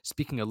crew,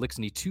 speaking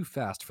Elixir too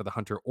fast for the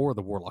hunter or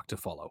the warlock to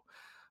follow.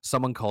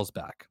 Someone calls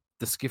back.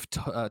 The skiff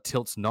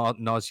tilts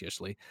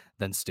nauseously,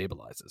 then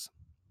stabilizes.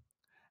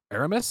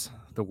 Aramis?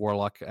 The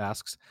warlock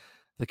asks.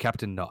 The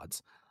captain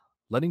nods.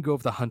 Letting go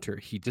of the hunter,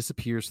 he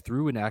disappears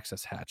through an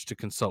access hatch to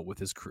consult with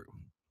his crew.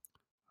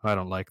 I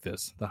don't like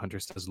this, the hunter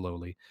says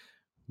lowly.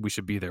 We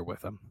should be there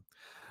with him.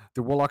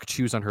 The warlock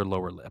chews on her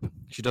lower lip.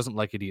 She doesn't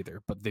like it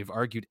either, but they've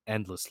argued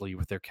endlessly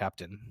with their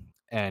captain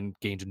and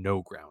gained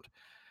no ground.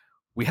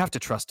 We have to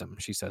trust him,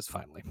 she says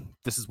finally.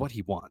 This is what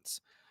he wants.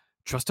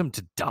 Trust him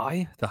to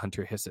die? The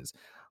hunter hisses.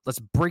 Let's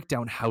break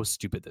down how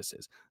stupid this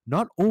is.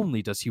 Not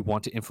only does he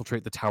want to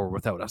infiltrate the tower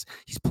without us,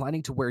 he's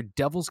planning to wear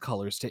devil's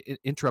colors to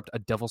interrupt a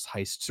devil's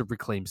heist to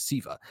reclaim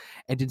Siva.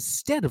 And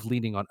instead of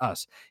leaning on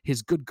us,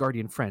 his good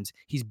guardian friends,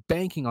 he's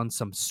banking on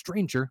some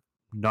stranger,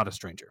 not a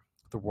stranger.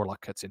 The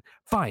warlock cuts in.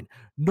 Fine,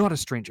 not a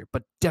stranger,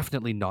 but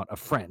definitely not a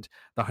friend.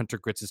 The hunter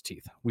grits his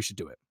teeth. We should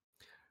do it.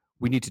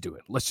 We need to do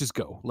it. Let's just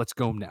go. Let's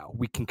go now.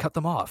 We can cut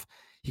them off.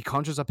 He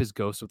conjures up his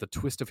ghost with a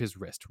twist of his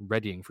wrist,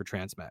 readying for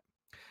transmat.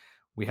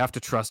 We have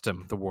to trust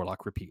him, the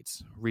warlock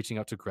repeats, reaching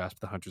out to grasp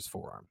the hunter's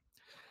forearm.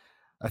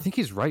 I think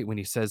he's right when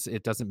he says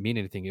it doesn't mean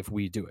anything if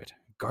we do it.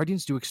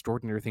 Guardians do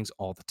extraordinary things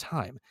all the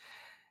time,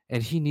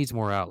 and he needs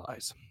more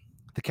allies.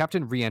 The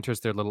captain re-enters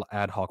their little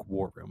ad hoc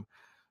war room.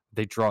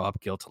 They draw up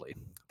guiltily.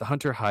 The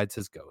hunter hides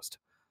his ghost.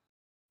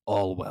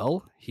 All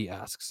well? He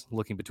asks,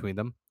 looking between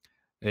them.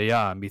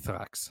 Yeah,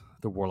 Mithrax,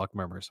 the warlock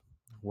murmurs.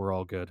 We're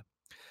all good.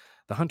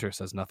 The hunter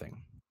says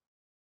nothing.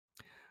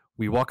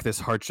 We walk this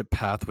hardship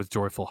path with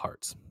joyful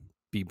hearts.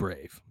 Be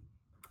brave.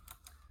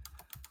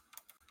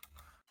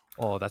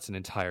 Oh, that's an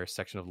entire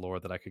section of lore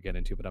that I could get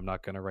into, but I'm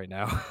not going to right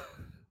now.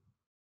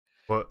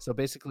 What? So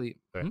basically...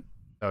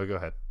 Oh, go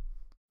ahead.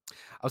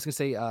 I was going to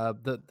say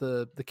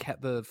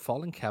the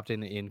fallen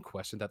captain in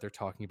question that they're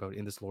talking about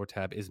in this lore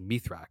tab is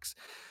Mithrax,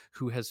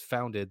 who has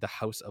founded the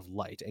House of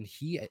Light, and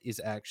he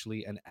is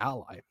actually an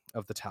ally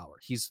of the tower.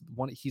 He's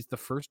the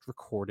first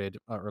recorded,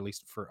 or at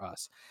least for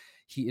us,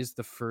 he is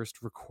the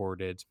first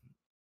recorded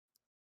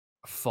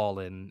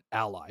fallen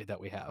ally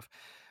that we have.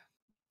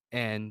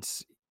 And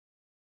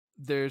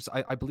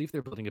I believe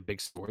they're building a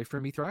big story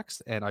for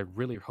Mithrax, and I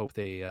really hope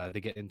they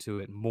get into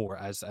it more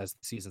as the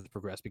seasons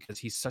progress, because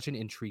he's such an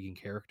intriguing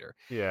character.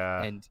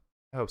 Yeah, and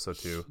I hope so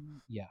too.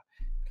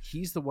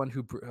 He's the one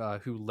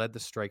who led the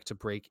strike to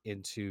break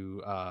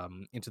into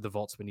the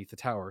vaults beneath the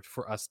tower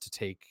for us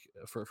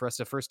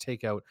to first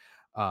take out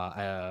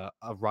a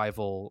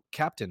rival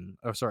captain,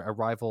 a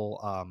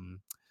rival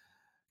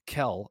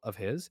Kel of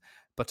his,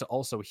 but to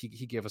also he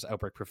gave us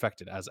Outbreak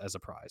Perfected as a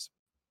prize.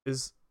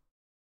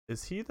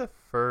 Is he the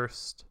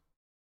first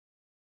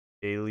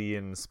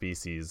alien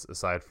species,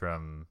 aside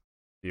from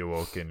the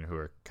Awoken, who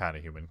are kind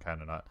of human,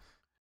 kind of not,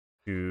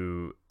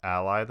 to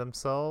ally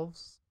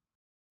themselves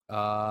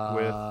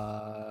with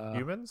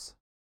humans?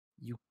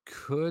 You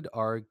could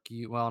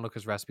argue, well, no,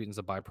 because Rasputin's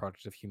a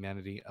byproduct of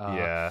humanity.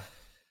 Yeah.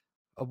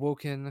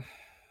 Awoken.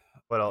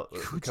 What else?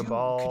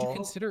 Cabal? Could you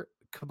consider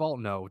Cabal?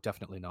 No,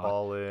 definitely not.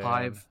 Fallen,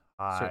 Hive,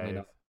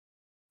 certainly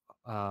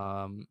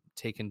not.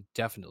 Taken,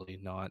 definitely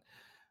not.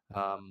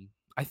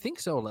 I think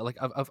so. Like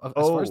as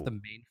far as the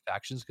main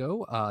factions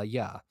go,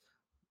 yeah.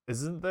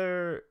 Isn't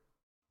there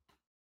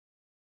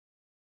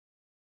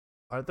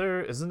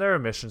a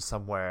mission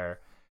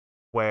somewhere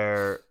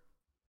where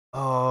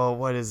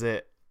what is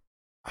it?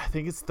 I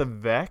think it's the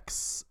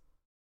Vex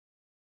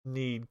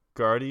need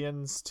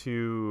Guardians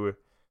to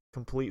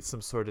complete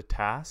some sort of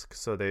task,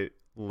 so they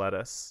let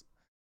us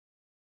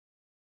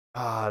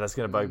That's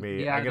gonna bug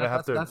me. Yeah, I'm gonna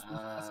have to. That's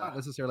not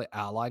necessarily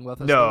allying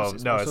with us. No,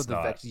 it's no, also it's the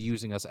not. Vex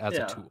using us as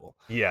a tool.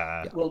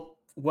 Yeah. Well,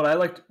 what I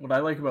like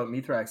about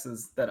Mithrax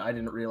is that I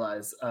didn't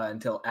realize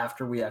until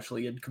after we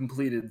actually had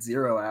completed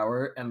 0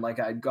 hour and like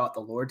I got the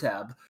lore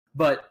tab,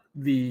 but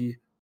the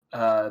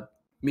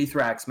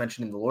Mithrax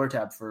mentioned in the lore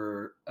tab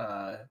for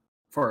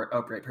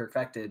Outbreak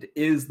Perfected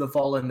is the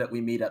Fallen that we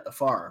meet at the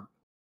farm.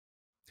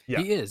 Yeah.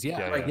 He is,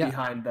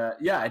 behind that.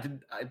 Yeah,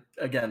 I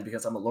again,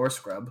 because I'm a lore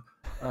scrub.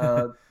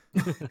 That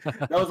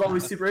was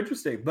always super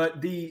interesting.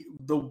 But the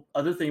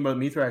other thing about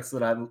Mithrax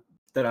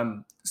that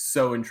I'm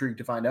so intrigued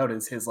to find out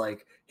is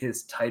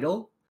his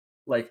title,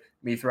 like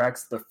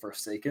Mithrax the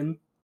Forsaken.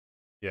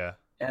 Yeah.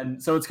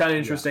 And so it's kind of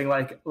interesting,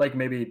 like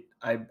maybe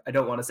I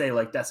don't want to say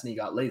like Destiny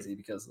got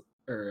lazy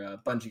or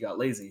Bungie got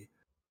lazy,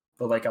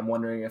 but like I'm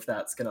wondering if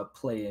that's gonna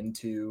play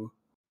into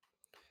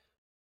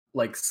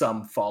like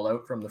some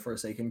fallout from the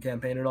Forsaken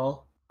campaign at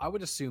all. I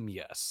would assume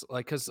yes.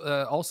 Like, because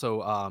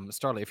also,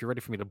 Starlight, if you're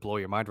ready for me to blow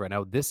your mind right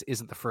now, this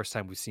isn't the first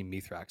time we've seen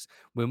Mithrax.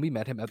 When we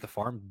met him at the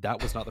farm,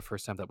 that was not the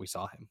first time that we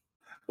saw him.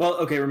 Well,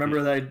 okay,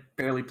 remember that I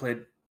barely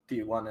played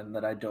D1 and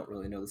that I don't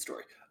really know the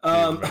story.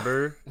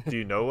 Do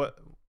you know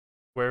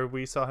where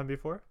we saw him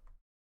before?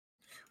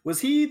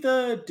 Was he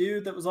the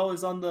dude that was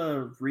always on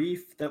the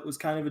reef that was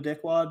kind of a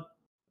dickwad?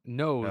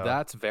 No,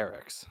 that's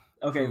Varix.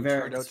 Okay, who Varix,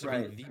 turned out to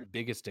right. be the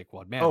biggest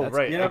dickwad. Man, Oh, that's,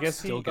 right. yeah, I guess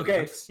still he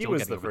getting, okay. he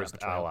was the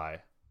first ally.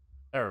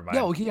 Never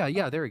mind.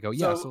 Yeah, there we go.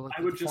 Yeah, So like,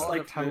 I would just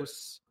like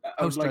House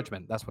House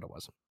Judgment. That's what it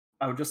was.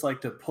 I would just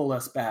like to pull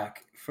us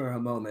back for a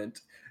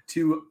moment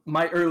to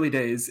my early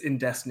days in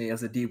Destiny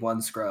as a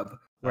D1 scrub,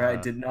 where I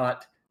did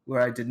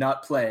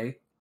not play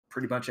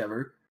pretty much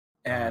ever,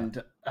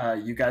 and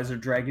you guys are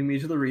dragging me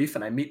to the reef,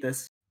 and I meet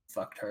this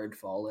fucktard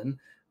Fallen,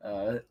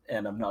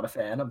 and I'm not a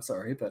fan. I'm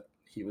sorry, but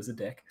he was a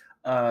dick,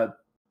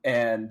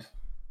 and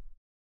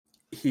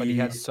but he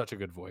had such a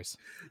good voice.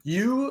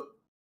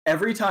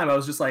 Every time I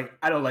was just like,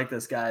 I don't like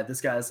this guy.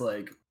 This guy's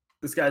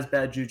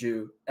bad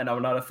juju, and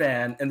I'm not a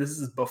fan. And this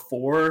is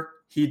before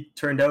he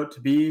turned out to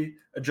be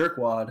a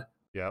jerkwad.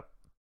 Yep.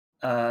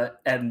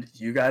 And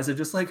you guys are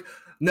just like,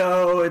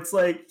 no, it's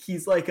like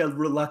he's like a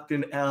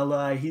reluctant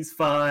ally. He's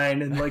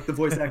fine, and like the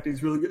voice acting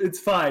is really good. It's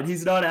fine.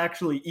 He's not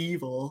actually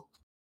evil.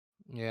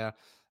 Yeah,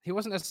 he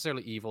wasn't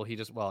necessarily evil. He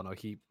just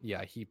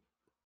he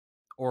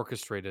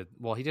orchestrated.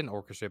 Well, he didn't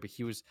orchestrate, but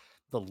he was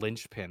the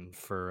linchpin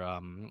for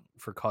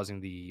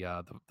causing the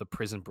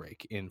prison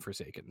break in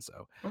Forsaken.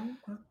 So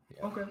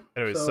Okay.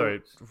 Anyways,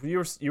 sorry, you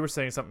were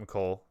saying something,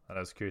 Cole, and I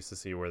was curious to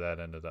see where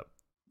that ended up.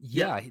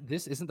 Yeah,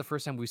 this isn't the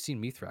first time we've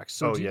seen Mithrax.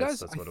 So do you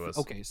guys? That's what it was.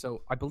 Okay,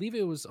 so I believe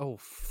it was. Oh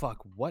fuck!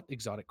 What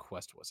exotic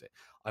quest was it?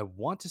 I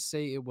want to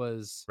say it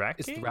was.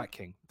 It's the Rat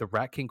King. The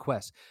Rat King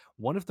quest.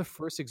 One of the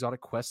first exotic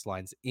quest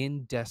lines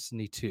in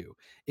Destiny 2.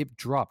 It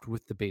dropped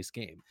with the base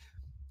game.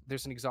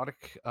 There's an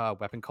exotic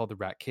weapon called the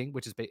Rat King,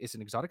 which is it's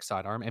an exotic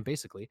sidearm, and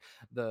basically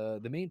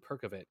the main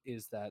perk of it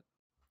is that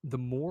the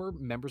more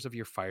members of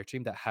your fire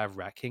team that have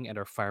Rat King and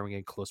are firing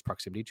in close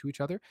proximity to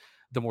each other,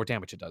 the more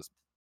damage it does.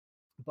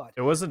 But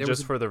it wasn't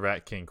just for the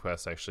Rat King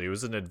quest, actually. It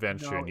was an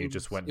adventure, and you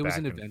just went back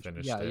and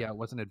finished it. Yeah, it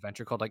was an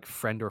adventure called like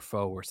Friend or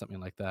Foe or something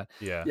like that.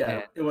 Yeah,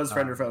 and, it was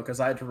Friend or Foe because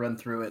I had to run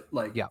through it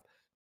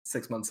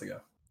 6 months ago.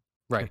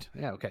 Right.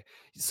 Yeah. Okay.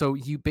 So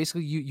you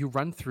basically you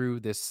run through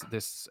this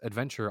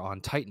adventure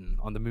on Titan,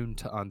 on the moon,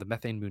 on the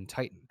methane moon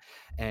Titan,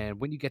 and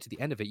when you get to the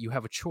end of it, you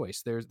have a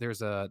choice.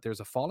 There's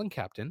a fallen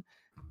captain,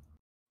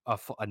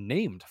 a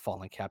named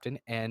fallen captain,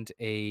 and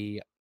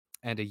a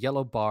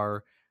yellow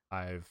bar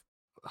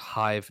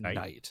Hive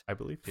Knight, I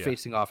believe,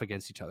 facing off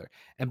against each other.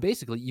 And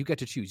basically, you get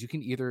to choose. You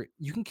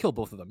can kill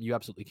both of them. You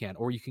absolutely can,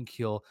 or you can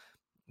kill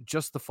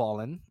just the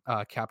fallen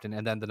captain,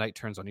 and then the Knight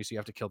turns on you, so you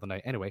have to kill the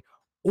Knight anyway,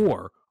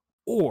 or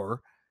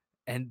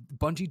and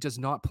Bungie does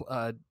not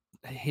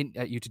hint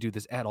at you to do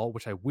this at all,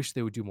 which I wish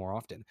they would do more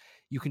often.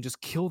 You can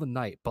just kill the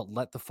Knight, but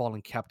let the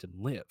fallen captain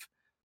live.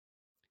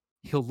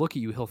 He'll look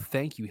at you, he'll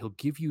thank you, he'll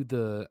give you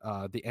the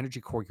energy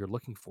core you're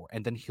looking for,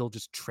 and then he'll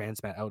just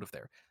transmat out of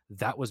there.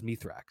 That was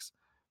Mithrax.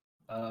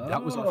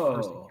 That was our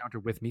first encounter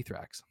with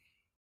Mithrax.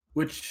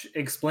 Which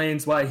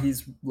explains why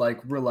he's like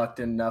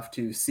reluctant enough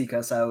to seek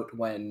us out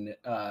when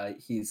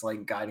he's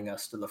like guiding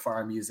us to the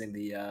farm using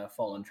the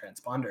fallen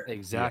transponder.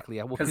 Exactly.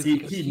 Yeah. Because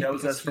he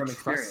knows us from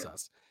experience.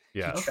 Us.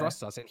 Yeah. He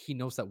trusts us, and he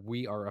knows that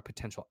we are a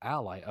potential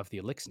ally of the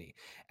Eliksni.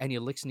 And the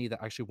Eliksni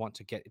that actually want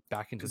to get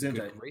back into the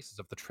good graces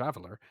of the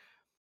Traveler,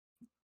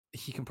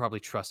 he can probably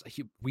trust.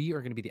 We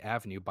are going to be the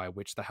avenue by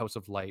which the House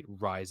of Light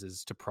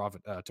rises to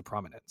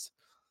prominence.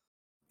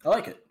 I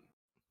like it.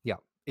 Yeah.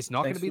 It's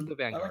not going to be the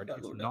Vanguard.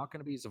 It's not going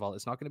to be Zavala.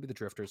 It's not going to be the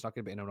Drifter. It's not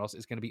going to be anyone else.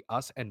 It's going to be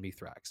us and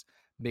Mithrax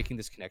making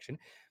this connection,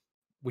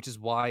 which is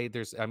why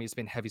it's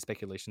been heavy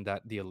speculation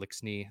that the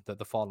Eliksni, that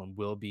the Fallen,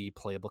 will be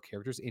playable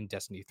characters in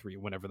Destiny 3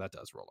 whenever that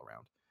does roll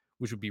around,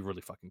 which would be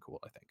really fucking cool,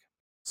 I think.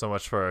 So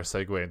much for our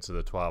segue into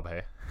the TWAB,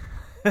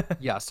 hey?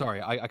 Yeah,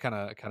 sorry. I kind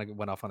of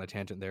went off on a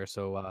tangent there.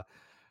 So,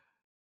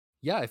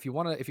 yeah, if you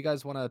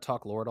guys want to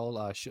talk lore at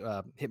all,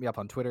 hit me up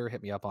on Twitter,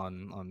 hit me up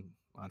on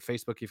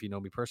Facebook if you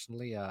know me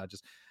personally.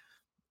 Just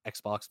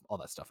Xbox, all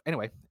that stuff.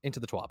 Anyway, into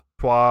the TWAB.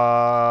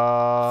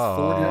 TWAB.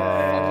 40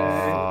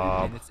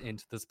 minutes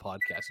into this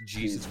podcast.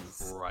 Jesus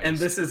Christ. And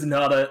this is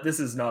not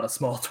a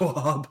small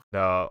TWAB.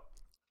 No.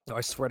 No,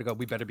 I swear to God,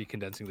 we better be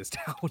condensing this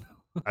down.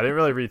 I didn't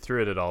really read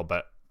through it at all,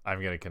 but I'm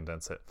going to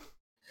condense it.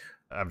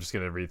 I'm just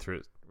going to read through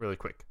it really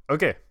quick.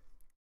 Okay.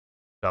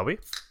 Shall we?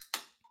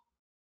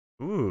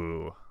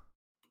 Ooh,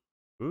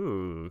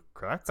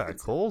 crack that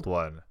cold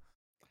one.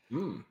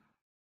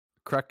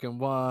 Cracking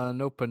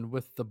one open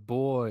with the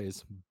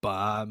boys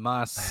by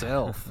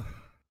myself.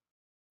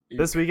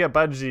 This week at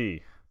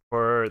Bungie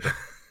for the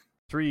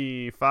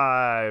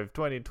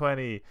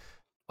 3/5/2020.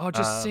 Oh,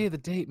 just say the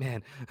date,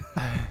 man.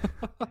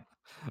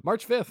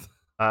 March 5th.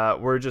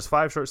 We're just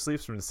 5 short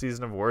sleeps from the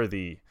season of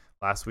Worthy.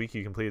 Last week,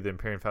 you completed the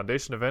Empyrean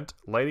Foundation event,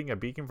 lighting a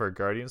beacon for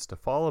Guardians to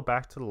follow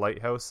back to the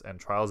Lighthouse and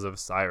Trials of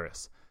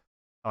Cyrus.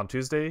 On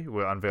Tuesday,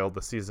 we unveiled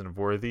the season of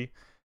Worthy.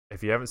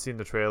 If you haven't seen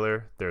the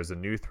trailer, there's a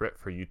new threat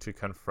for you to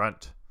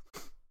confront.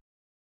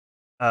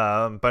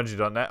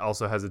 Bungie.net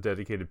also has a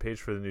dedicated page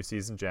for the new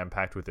season,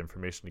 jam-packed with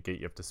information to get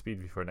you up to speed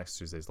before next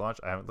Tuesday's launch.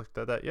 I haven't looked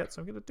at that yet,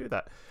 so I'm going to do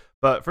that.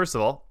 But first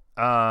of all,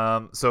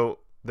 so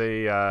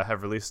they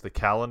have released the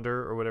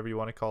calendar, or whatever you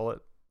want to call it,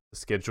 the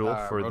schedule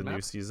for the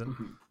new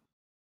season.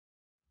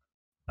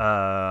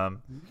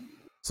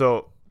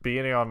 So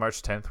beginning on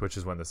March 10th, which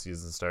is when the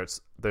season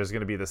starts, there's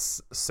going to be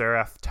this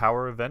Seraph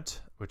Tower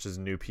event, which is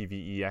a new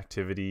PvE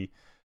activity.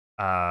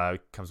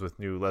 Comes with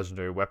new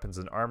legendary weapons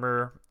and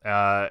armor,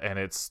 and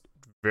it's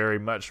very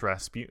much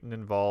Rasputin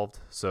involved.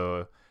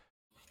 So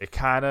it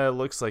kind of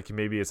looks like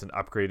maybe it's an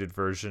upgraded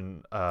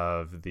version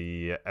of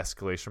the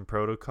escalation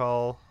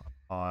protocol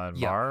on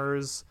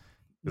Mars.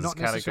 Not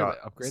necessarily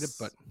upgraded,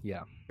 but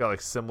yeah. Got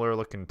like similar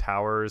looking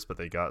towers, but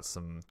they got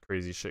some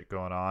crazy shit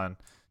going on.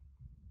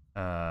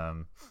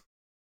 And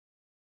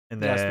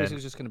then it's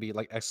basically just going to be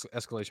like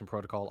escalation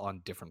protocol on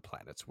different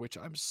planets, which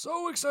I'm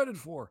so excited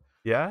for.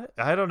 Yeah,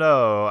 I don't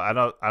know. I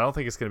don't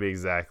think it's going to be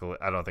exactly.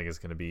 I don't think it's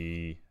going to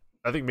be.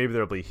 I think maybe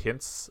there'll be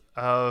hints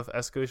of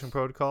escalation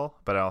protocol,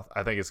 but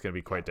I think it's going to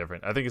be quite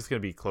different. I think it's going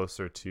to be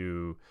closer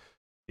to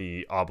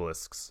the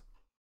obelisks.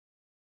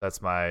 That's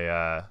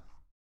my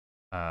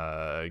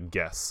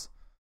guess.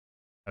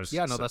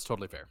 That's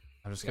totally fair.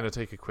 I'm just going to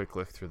take a quick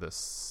look through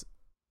this.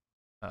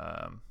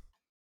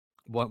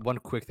 One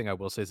quick thing I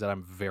will say is that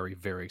I'm very,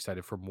 very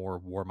excited for more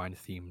Warmind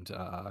themed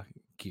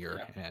gear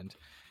and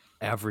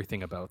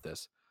everything about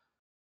this.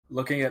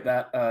 Looking at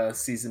that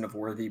season of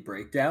Worthy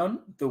breakdown,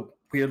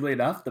 weirdly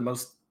enough, the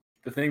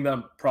thing that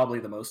I'm probably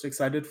the most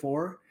excited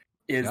for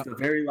is the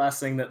very last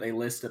thing that they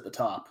list at the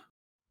top.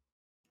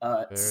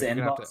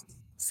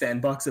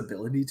 Sandbox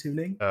ability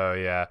tuning. Oh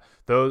yeah,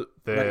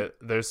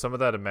 there's some of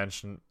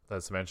that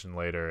that's mentioned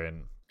later,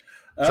 and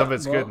some of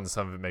it's good and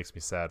some of it makes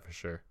me sad for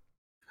sure.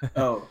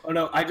 oh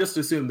no, I just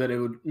assumed that it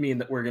would mean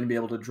that we're going to be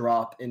able to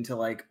drop into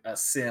like a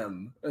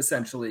sim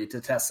essentially to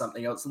test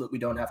something out, so that we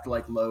don't have to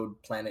like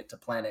load planet to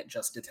planet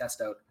just to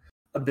test out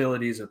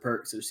abilities or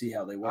perks or see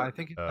how they work. I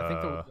think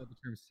the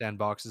term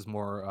sandbox is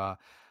more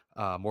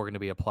going to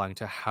be applying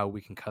to how we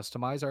can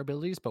customize our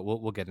abilities, but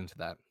we'll get into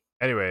that.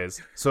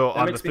 Anyways, so that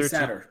on the makes me 13th,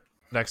 sadder.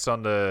 Next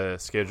on the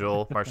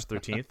schedule, March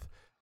 13th,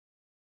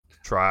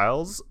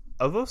 Trials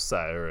of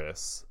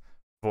Osiris,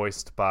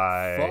 voiced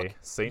by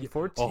Saint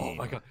 14. Oh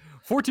my god.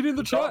 14 in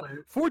the chat.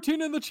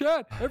 14 in the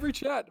chat. Every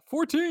chat.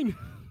 14.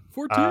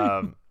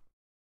 14.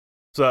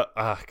 So,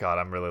 God,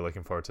 I'm really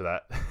looking forward to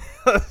that.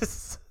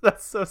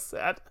 That's so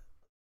sad.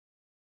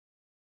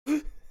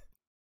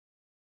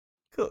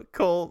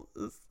 Cole,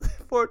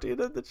 14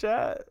 in the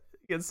chat.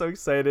 Get so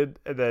excited,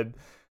 and then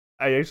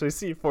I actually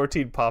see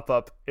 14 pop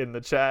up in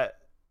the chat,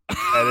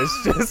 and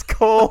it's just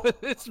Cole.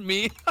 It's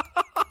me.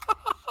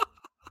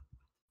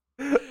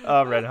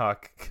 Oh, Red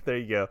Hawk. There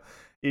you go.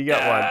 You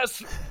got one.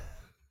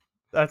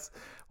 That's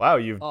wow.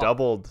 You've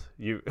doubled.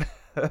 You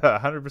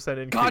 100%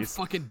 increase. God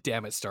fucking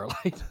damn it,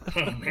 Starlight.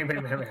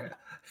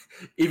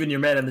 Even your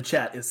man in the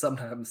chat is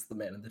sometimes the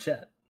man in the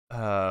chat.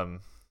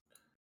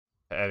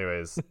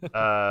 Anyways,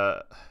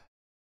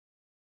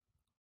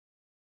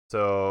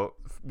 so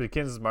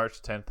begins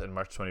March 10th and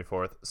March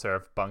 24th.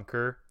 Seraph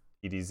Bunker,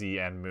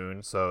 EDZ, and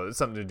Moon. So it's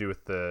something to do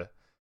with the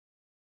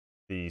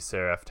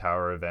Seraph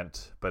Tower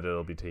event, but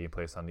it'll be taking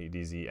place on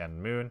EDZ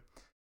and Moon.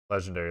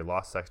 Legendary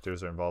Lost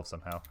Sectors are involved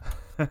somehow.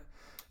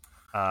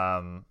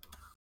 On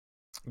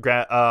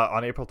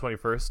April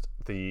 21st,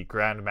 the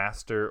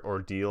Grandmaster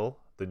Ordeal,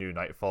 the new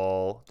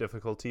Nightfall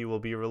difficulty, will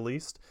be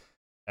released,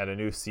 and a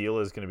new seal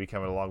is going to be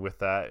coming along with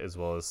that, as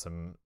well as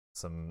some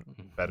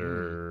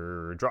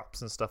better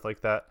drops and stuff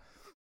like that.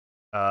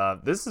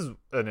 This is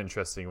an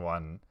interesting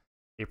one.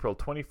 April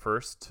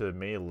 21st to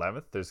May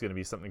 11th, there's going to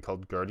be something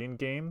called Guardian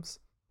Games,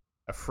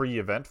 a free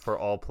event for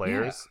all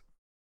players,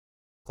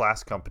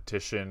 class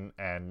competition,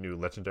 and new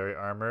legendary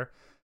armor.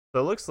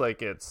 So it looks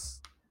like it's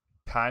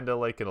kind of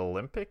like an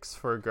Olympics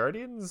for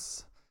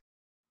Guardians.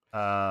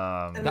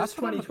 And that's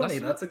 2020.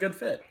 That's a good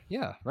fit.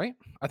 Yeah, right?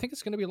 I think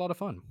it's going to be a lot of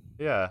fun.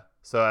 Yeah.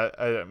 So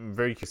I'm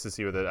very curious to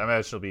see with it. I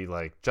imagine it'll be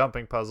like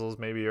jumping puzzles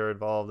maybe are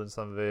involved in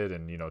some of it,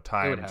 and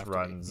timed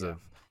runs of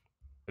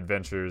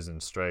adventures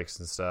and strikes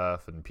and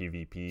stuff and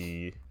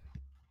PvP.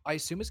 I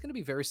assume it's going to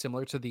be very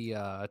similar to the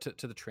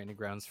to the training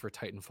grounds for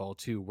Titanfall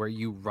 2, where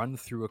you run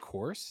through a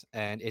course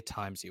and it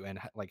times you, and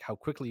like how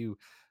quickly you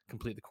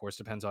complete the course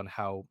depends on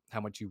how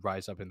much you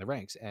rise up in the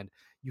ranks, and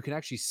you can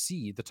actually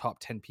see the top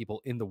 10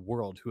 people in the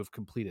world who have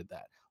completed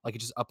that. Like it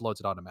just uploads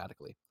it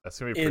automatically. That's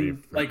gonna be pretty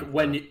like cool.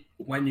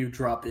 when you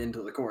drop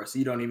into the course,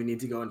 you don't even need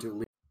to go into a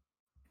league.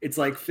 It's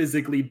like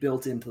physically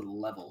built into the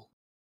level,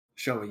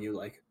 showing you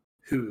like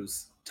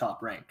who's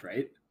top ranked,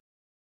 right?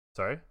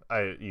 Sorry,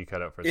 you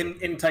cut out for a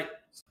second.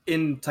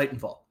 In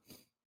Titanfall.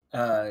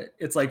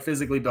 It's like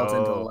physically built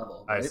into the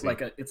level, right? I see.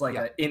 Like it's like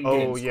a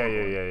in-game. Oh yeah.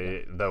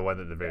 The one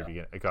at the very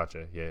beginning. I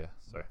gotcha. Yeah.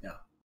 Sorry. Yeah.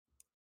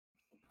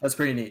 That's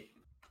pretty neat.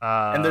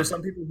 And there's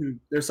some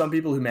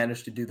people who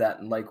manage to do that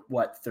in like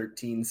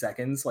 13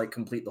 seconds, like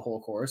complete the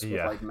whole course with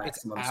like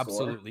maximum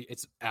score.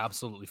 It's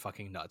absolutely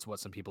fucking nuts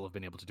what some people have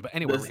been able to do. But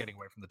anyway, we're getting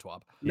away from the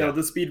TWAB. No,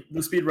 the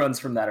speed runs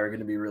from that are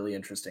going to be really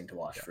interesting to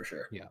watch for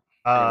sure. Yeah.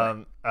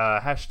 Anyway.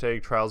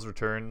 Hashtag Trials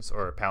Returns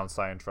or #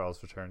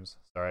 Trials Returns.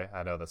 Sorry,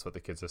 I know that's what the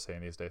kids are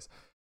saying these days.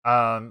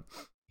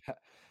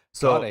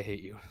 So God, I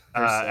hate you.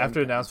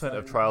 After announcement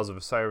of Trials of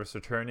Osiris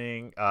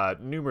returning,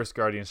 numerous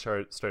Guardians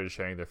started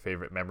sharing their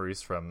favorite memories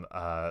from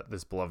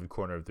this beloved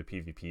corner of the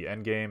PvP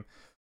endgame.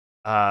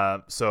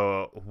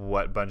 So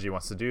what Bungie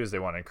wants to do is they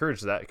want to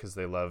encourage that because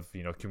they love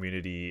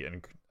community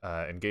and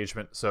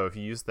engagement. So if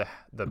you use the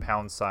 #, the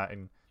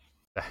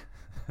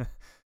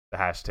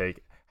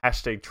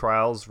hashtag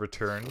Trials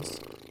Returns,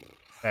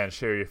 and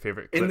share your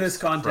favorite clips. In this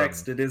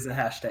context, it is a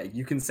hashtag.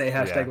 You can say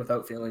hashtag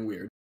without feeling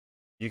weird.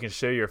 You can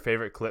share your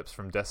favorite clips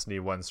from Destiny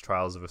 1's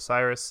Trials of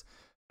Osiris,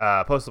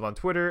 post them on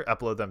Twitter,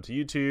 upload them to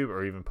YouTube,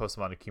 or even post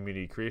them on a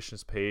community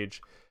creations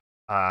page.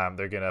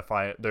 They're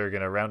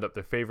gonna round up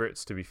their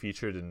favorites to be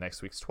featured in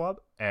next week's TWAB,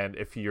 and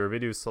if your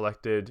video is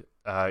selected,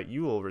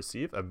 you will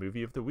receive a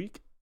Movie of the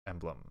Week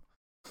emblem.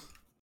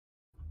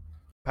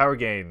 Power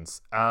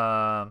gains.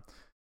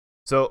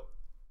 So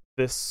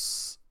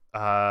this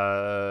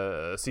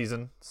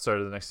season, start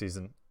of the next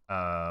season,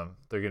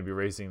 they're going to be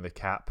raising the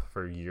cap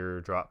for gear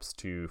drops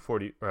to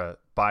 40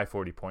 by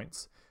 40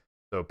 points.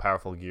 So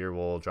powerful gear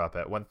will drop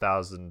at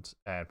 1,000,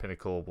 and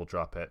pinnacle will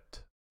drop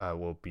at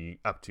will be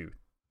up to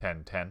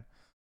 1010.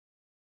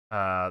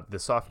 The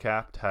soft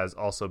cap has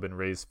also been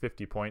raised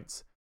 50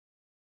 points.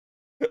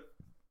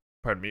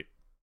 Pardon me.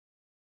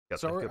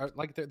 So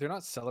like they're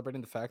not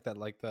celebrating the fact that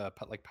like the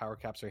power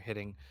caps are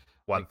hitting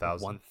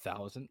 1,000.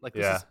 1,000. Like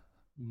this is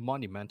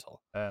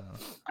monumental. I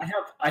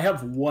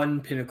have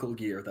one pinnacle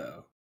gear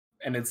though,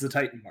 and it's the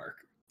Titan mark.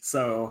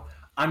 So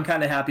I'm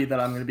kind of happy that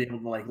I'm going to be able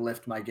to like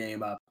lift my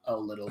game up a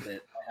little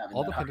bit.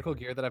 All the pinnacle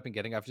gear that I've been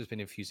getting, I've just been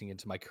infusing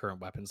into my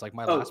current weapons. Like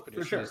my last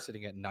prediction is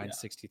sitting at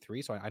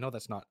 963, so I know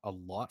that's not a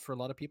lot for a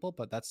lot of people,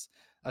 but that's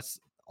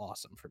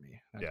awesome for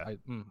me.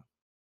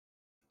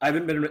 I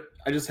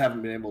just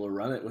haven't been able to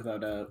run it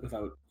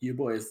without you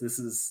boys. This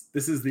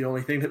is the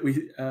only thing that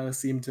we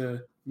seem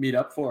to meet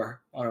up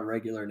for on a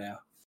regular now.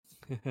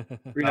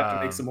 We're gonna have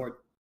to make some more.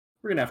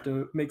 We're gonna have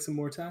to make some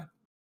more time.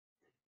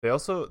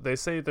 They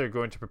say they're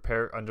going to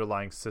prepare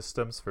underlying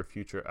systems for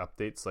future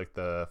updates, like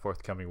the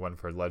forthcoming one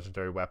for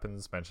legendary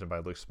weapons mentioned by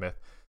Luke Smith.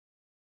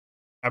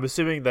 I'm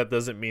assuming that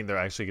doesn't mean they're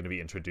actually going to be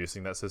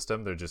introducing that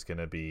system. They're just going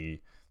to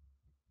be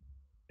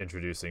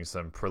introducing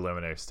some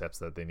preliminary steps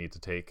that they need to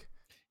take.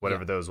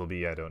 Whatever those will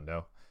be, I don't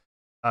know.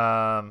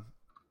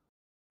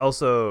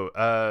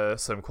 Also,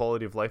 some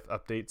quality of life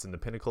updates in the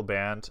Pinnacle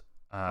band.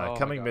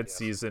 Coming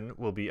mid-season,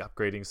 we'll be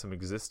upgrading some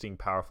existing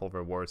powerful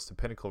rewards to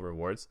Pinnacle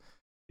rewards.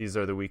 These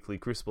are the weekly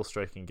Crucible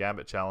Strike and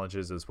Gambit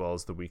challenges, as well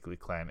as the weekly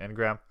Clan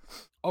Engram.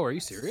 Oh, are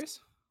you serious?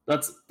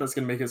 That's going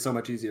to make it so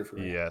much easier for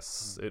me.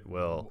 Yes, it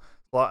will.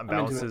 Slot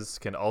imbalances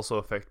can also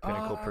affect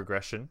Pinnacle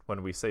progression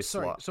when we say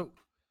slot. So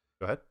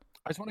go ahead.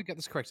 I just want to get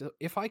this correct.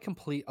 If I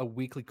complete a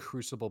weekly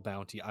Crucible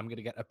bounty, I'm going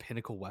to get a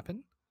Pinnacle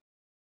weapon?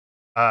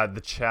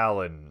 The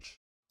challenge.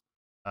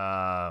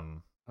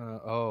 So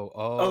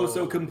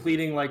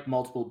completing like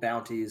multiple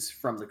bounties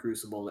from the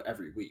Crucible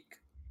every week.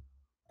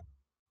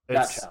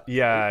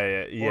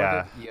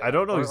 Yeah. I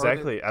don't know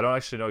exactly. I don't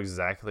actually know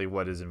exactly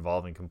what is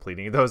involved in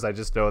completing those. I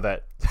just know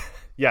that.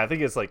 I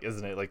think it's like,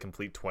 isn't it like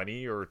complete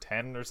 20 or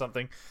 10 or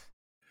something?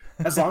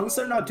 As long as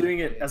they're not doing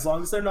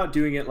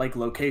it like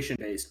location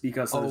based,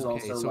 because there's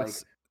also so like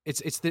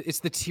it's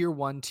the tier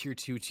 1, tier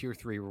 2, tier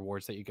 3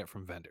 rewards that you get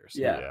from vendors.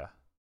 Yeah.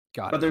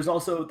 Got it. But there's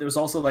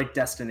also like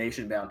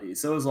destination bounties.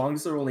 So as long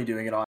as they're only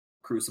doing it on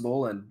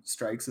Crucible and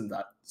strikes and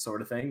that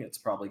sort of thing, it's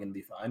probably going to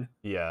be fine.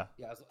 Yeah.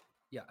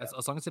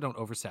 As long as they don't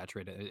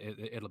oversaturate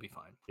it, it'll be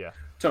fine. Yeah.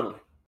 Totally.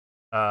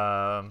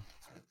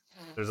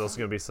 There's also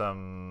going to be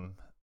some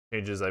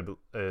changes.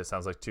 It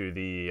sounds like to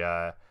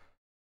the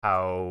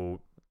how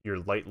your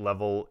light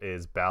level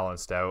is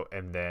balanced out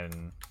and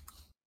then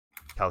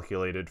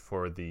calculated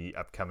for the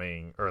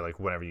upcoming, or like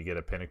whenever you get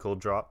a pinnacle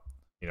drop,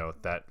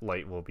 that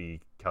light will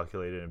be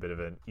calculated in a bit of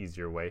an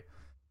easier way.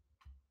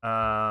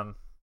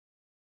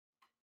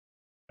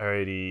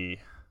 Alrighty.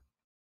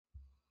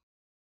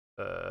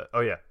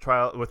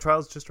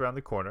 trials just around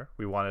the corner,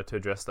 we wanted to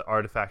address the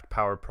artifact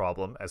power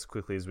problem as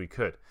quickly as we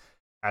could.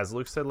 As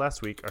Luke said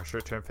last week, our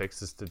short-term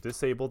fix is to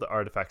disable the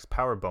artifact's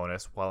power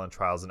bonus while in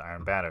Trials and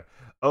Iron Banner.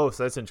 Oh,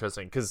 so that's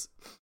interesting, because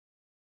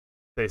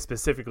they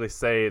specifically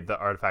say the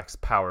artifact's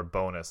power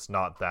bonus,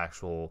 not the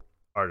actual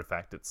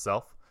artifact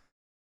itself.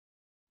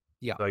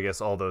 Yeah. So I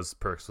guess all those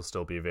perks will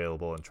still be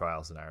available in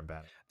Trials and Iron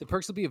Banner. The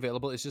perks will be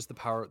available. It's just the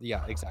power.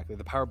 Yeah, exactly.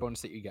 The power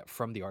bonus that you get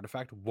from the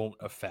artifact won't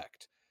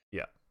affect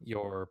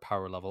your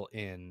power level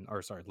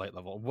light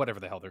level,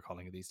 whatever the hell they're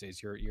calling it these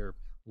days. Your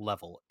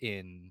level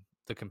in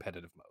the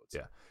competitive modes.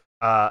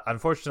 Yeah.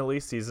 Unfortunately,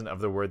 Season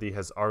of the Worthy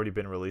has already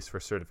been released for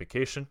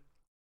certification,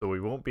 so we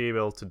won't be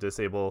able to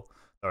disable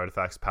the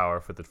artifact's power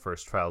for the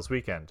first Trials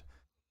weekend.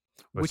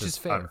 Which is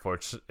fair.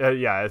 Unfortunate.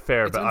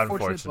 Fair, it's but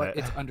unfortunate. But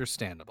it's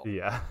understandable.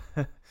 Yeah.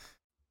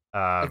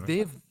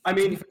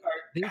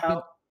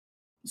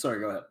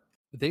 Sorry, go ahead.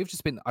 They've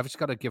just been. I've just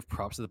got to give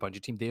props to the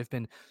Bungie team. They have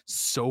been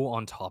so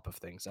on top of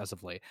things as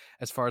of late,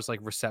 as far as like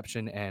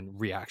reception and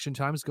reaction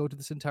times go to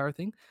this entire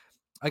thing.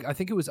 I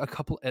think it was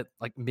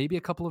maybe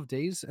a couple of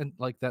days, and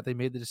like that they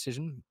made the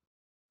decision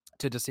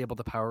to disable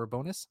the power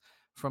bonus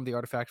from the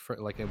artifact for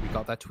we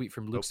got that tweet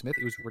from Luke Smith.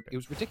 It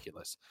was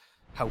ridiculous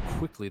how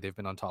quickly they've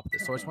been on top of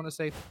this. So I just want to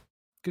say,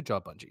 good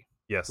job, Bungie.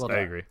 Yes, well, I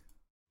agree.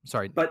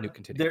 Sorry, but Nuke,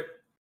 continue.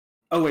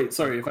 Oh wait,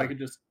 sorry. If I could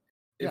just.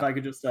 Sorry, if you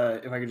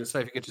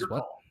could just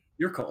what?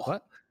 You're cool.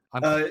 What?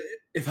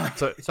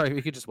 Sorry, if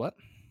you could just what?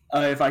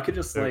 If I could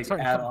just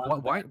add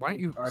on. Why aren't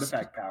you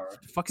artifact power?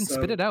 Fucking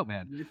spit it out,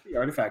 man. With the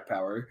artifact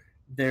power,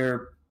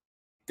 they're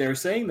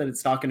saying that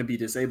it's not going to be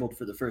disabled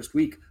for the first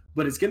week,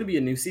 but it's going to be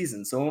a new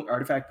season, so won't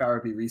artifact power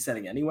be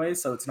resetting anyway?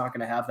 So it's not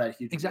going to have that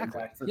huge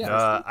impact for the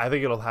first week. I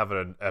think it'll have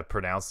a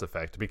pronounced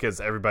effect because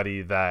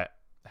everybody that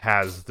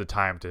has the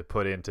time to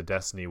put into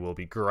Destiny will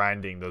be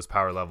grinding those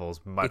power levels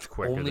much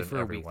quicker than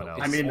everyone else.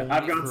 I mean,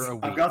 I've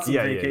got some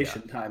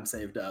vacation time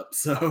saved up,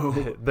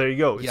 so there you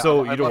go. Yeah,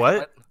 so you know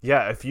what?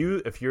 Yeah,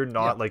 if you're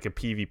not like a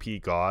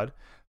PvP god,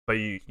 but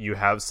you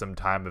have some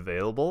time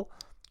available,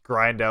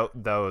 grind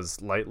out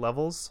those light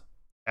levels,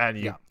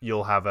 and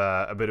you'll have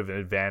a bit of an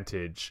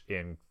advantage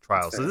in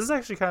Trials. So this is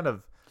actually kind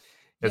of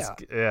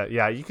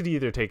you could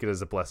either take it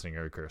as a blessing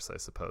or a curse, I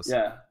suppose.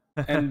 Yeah.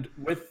 And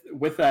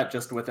with that,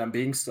 just with them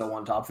being so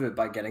on top of it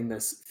by getting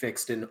this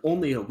fixed in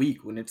only a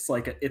week, when it's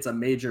it's a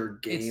major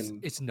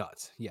game, it's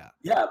nuts. Yeah,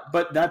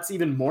 but that's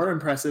even more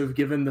impressive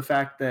given the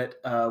fact that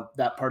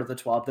that part of the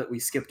TWAB that we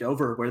skipped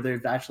over, where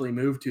they've actually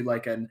moved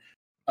to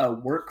a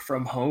work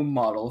from home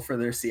model for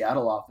their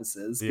Seattle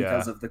offices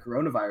because of the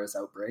coronavirus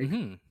outbreak.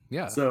 Mm-hmm.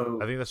 Yeah, so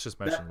I think that's just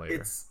mentioned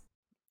later.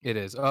 It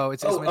is. Oh,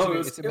 it's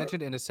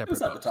mentioned in a separate. It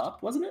was at the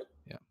top, wasn't it?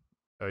 Yeah.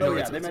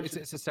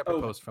 It's a separate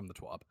post from the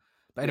TWAB.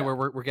 But anyway,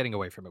 we're getting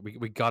away from it.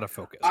 We gotta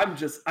focus. I'm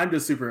just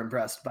super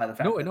impressed by the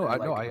fact that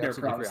they're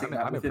promising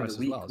that within the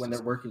week when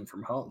they're working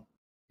from home.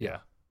 Yeah,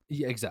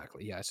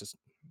 exactly. Yeah, it's just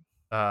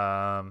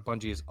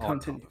Bungie is on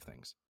top of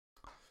things.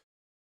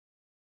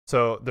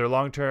 So their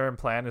long-term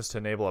plan is to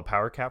enable a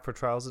power cap for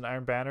Trials in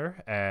Iron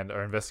Banner, and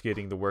are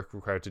investigating the work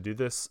required to do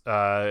this.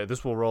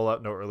 This will roll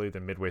out no earlier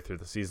than midway through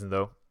the season,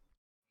 though.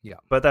 Yeah,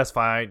 but that's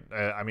fine.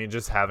 I mean,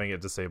 just having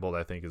it disabled,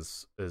 I think,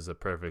 is a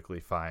perfectly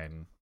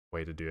fine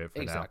way to do it for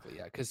now. Exactly,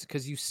 yeah,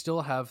 because you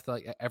still have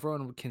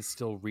everyone can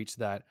still reach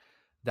that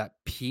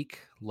peak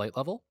light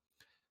level,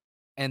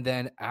 and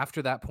then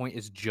after that point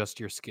is just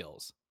your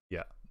skills.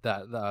 Yeah,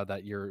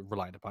 that you're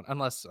reliant upon,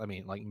 unless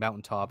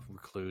Mountaintop,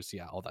 Recluse,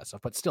 all that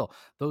stuff. But still,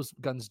 those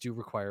guns do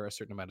require a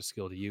certain amount of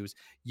skill to use.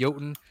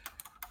 Jotun,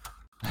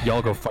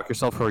 y'all go fuck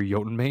yourself for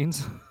Jotun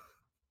mains.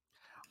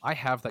 I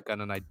have that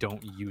gun and I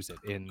don't use it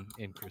in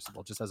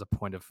Crucible, just as a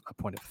point of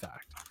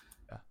fact.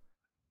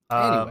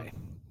 Anyway,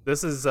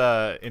 this is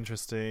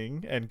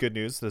interesting and good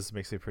news. This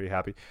makes me pretty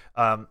happy.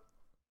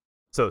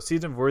 So,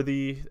 Season of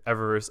Worthy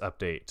Eververse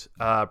update.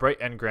 Bright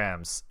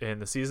Engrams. In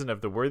the Season of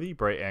the Worthy,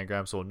 Bright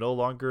Engrams will no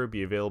longer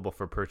be available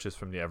for purchase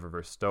from the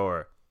Eververse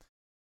store.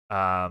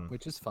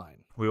 Which is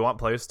fine. We want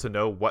players to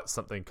know what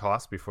something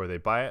costs before they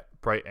buy it.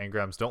 Bright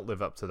Engrams don't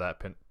live up to that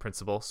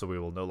principle, so we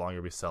will no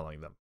longer be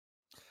selling them.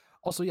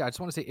 Also, I just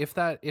want to say, if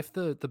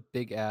the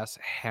big ass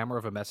hammer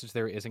of a message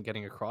there isn't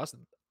getting across,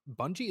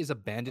 Bungie is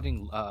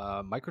abandoning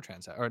loot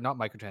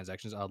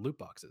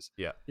boxes.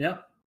 Yeah.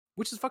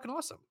 Which is fucking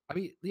awesome. I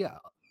mean,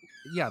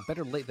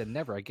 better late than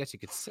never, I guess you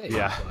could say.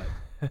 Yeah.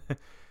 But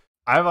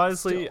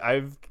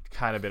I've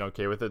kind of been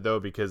okay with it though,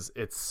 because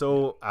it's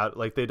so out.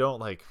 They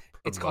don't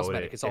it's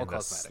cosmetic. It's all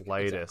cosmetic.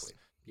 Slightest. Exactly.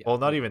 Yeah. Well,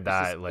 not even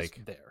that.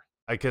 There.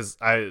 Because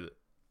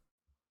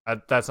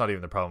that's not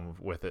even the problem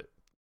with it.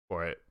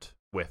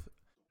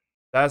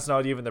 That's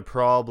not even the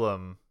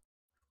problem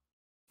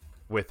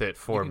with it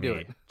for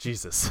me.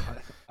 Jesus.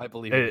 I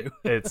believe in you.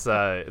 It's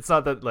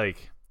not that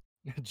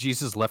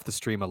Jesus left the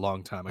stream a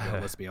long time ago,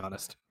 let's be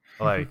honest.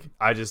 I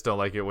just don't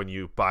like it when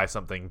you buy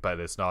something but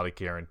it's not a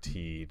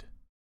guaranteed.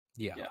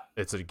 Yeah.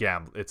 It's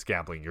it's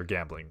gambling. You're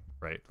gambling,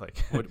 right?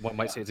 One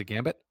might say it's a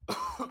gambit.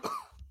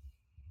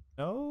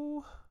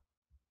 No.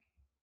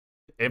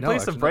 In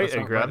place of Bright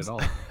Engrams,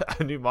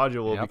 a new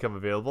module will become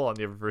available on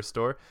the Eververse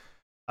store.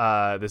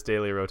 This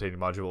daily rotating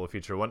module will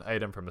feature one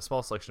item from a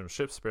small selection of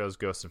ships, sparrows,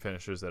 ghosts, and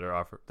finishers that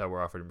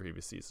were offered in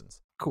previous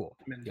seasons. Cool.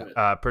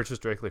 Yeah.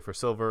 Purchased directly for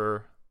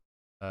silver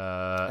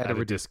at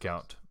a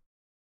discount.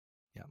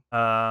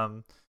 Yeah.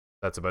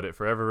 That's about it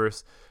for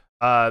Eververse.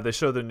 They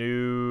show the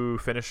new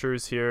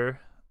finishers here.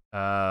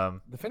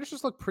 The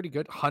finishers look pretty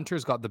good.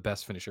 Hunter's got the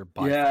best finisher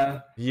by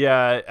Yeah.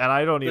 Yeah, and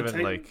I don't The even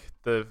Titan-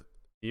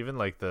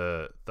 like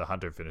the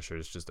Hunter finisher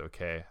is just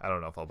okay. I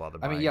don't know if I'll bother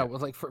I buying mean, yeah, it. well,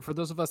 like for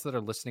those of us that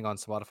are listening on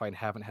Spotify and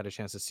haven't had a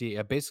chance to see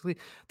it, basically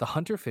the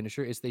Hunter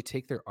finisher is they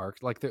take their arc,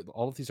 like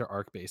all of these are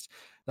arc based.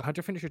 The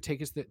Hunter finisher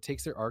takes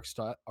their arc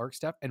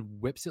staff and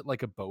whips it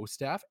like a bow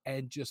staff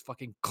and just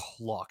fucking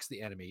clocks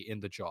the enemy in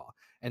the jaw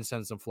and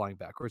sends them flying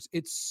backwards.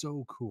 It's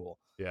so cool.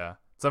 Yeah,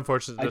 it's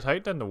unfortunate. The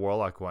Titan and the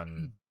Warlock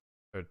one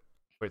are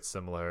quite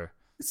similar.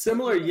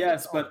 Similar,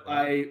 yes, but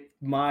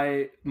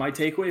my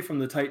takeaway from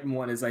the Titan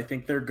one is I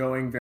think they're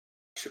going very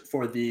much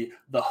for the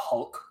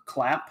Hulk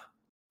clap.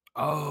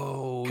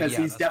 Oh, because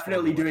he's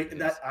definitely doing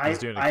that. I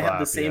have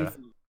the same. Yeah.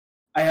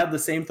 I have the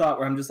same thought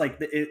where I'm just like,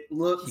 it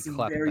looks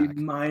clapped very back.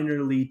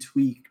 minorly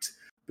tweaked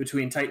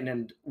between Titan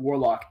and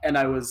Warlock, and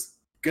I was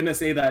gonna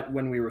say that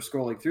when we were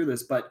scrolling through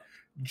this, but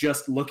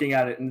just looking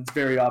at it, and it's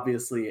very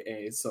obviously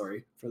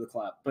sorry for the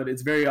clap, but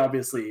it's very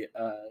obviously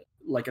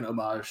like an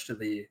homage to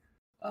the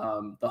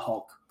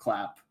Hulk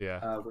clap,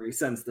 where he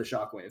sends the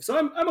shockwave. So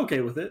I'm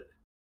okay with it.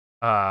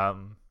 I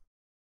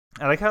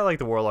kind of like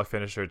the Warlock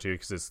finisher too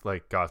because it's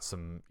like got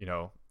some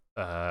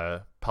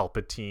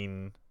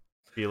Palpatine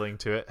feeling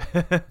to it.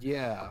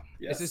 Yeah,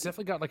 Yes. it's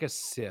definitely got like a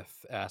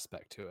Sith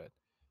aspect to it.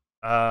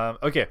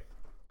 Okay,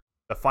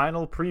 the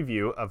final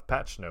preview of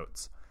patch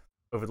notes.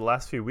 Over the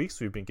last few weeks,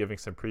 we've been giving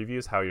some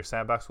previews how your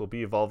sandbox will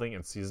be evolving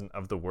in Season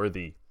of the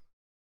Worthy.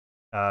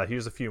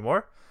 Here's a few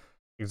more.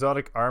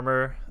 Exotic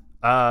armor.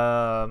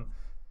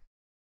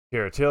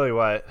 Here, tell you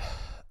what.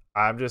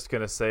 I'm just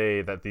gonna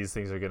say that these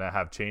things are gonna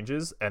have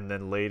changes, and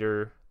then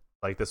later,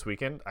 like this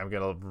weekend, I'm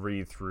gonna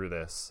read through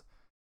this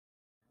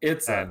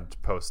and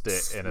post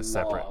it in a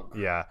separate.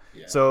 Yeah.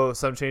 So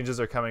some changes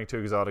are coming to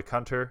exotic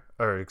hunter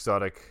or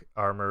exotic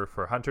armor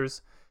for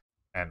hunters,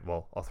 and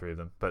well, all three of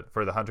them. But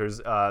for the hunters,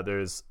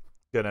 there's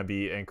gonna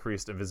be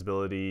increased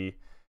invisibility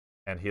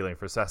and healing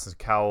for Assassin's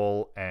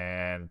Cowl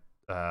and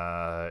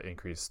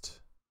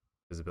increased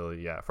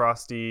visibility. Yeah,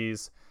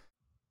 Frosties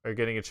are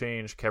getting a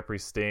change.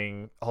 Khepri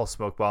Sting. All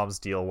smoke bombs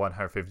deal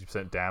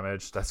 150%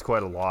 damage. That's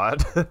quite a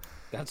lot.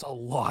 That's a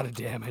lot of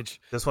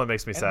damage. This one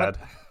makes me sad.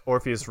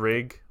 Orpheus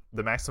Rig.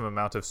 The maximum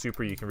amount of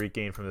super you can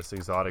regain from this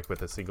exotic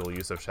with a single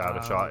use of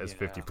Shadow Shot is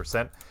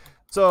 50%.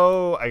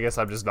 So I guess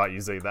I'm just not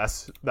using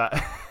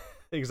that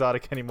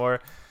exotic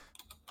anymore,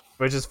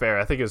 which is fair.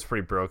 I think it was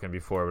pretty broken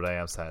before, but I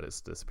am sad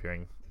it's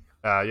disappearing.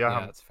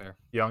 Yeah, that's fair.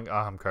 Young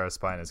Ahamkara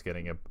Spine is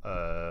getting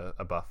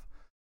a buff.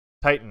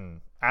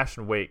 Titan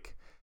Ashen Wake.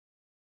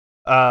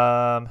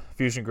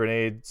 Fusion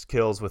grenades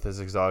kills with his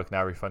exotic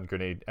now refund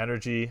grenade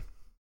energy.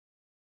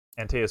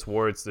 Antaeus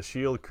wards. The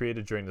shield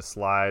created during the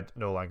slide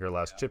no longer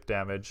allows chip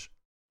damage.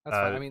 That's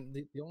fine. I mean,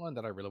 the only one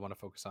that I really want to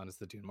focus on is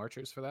the Dune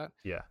Marchers for that.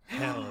 Yeah.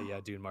 Hell yeah,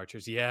 Dune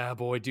Marchers. Yeah,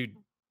 boy, dude.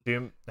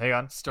 Doom. Hang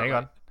on.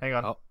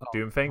 Oh,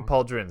 Doomfang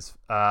Pauldrons.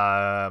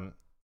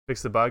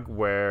 Fix the bug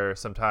where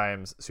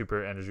sometimes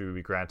super energy will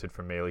be granted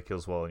from melee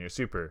kills while in your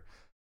super.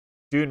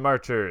 Dune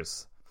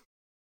Marchers.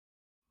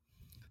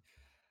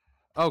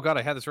 Oh god,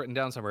 I had this written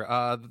down somewhere.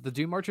 The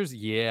Dune Marchers,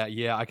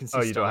 yeah, I can see.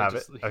 Oh, you don't have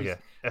it? Okay,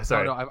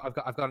 sorry.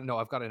 No,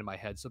 I've got it in my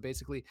head. So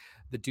basically,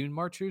 the Dune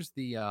Marchers,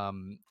 the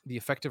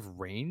effective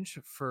range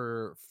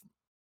for.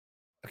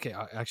 Okay,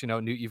 actually no,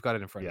 you've got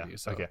it in front of you.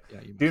 So okay, yeah,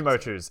 Dune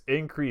Marchers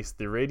increase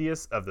the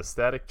radius of the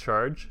static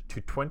charge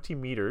to 20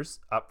 meters,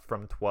 up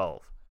from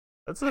 12.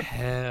 That's a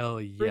hell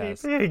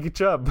yes, big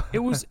jump. It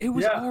was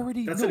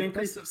already. That's an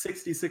increase of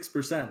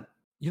 66%.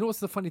 You know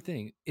what's the funny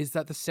thing is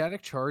that the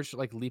static charge,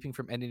 like leaping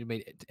from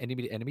enemy to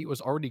enemy,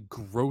 was already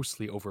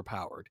grossly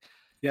overpowered.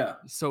 Yeah.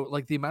 So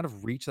like the amount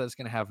of reach that it's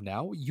going to have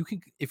now, you can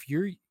if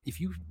you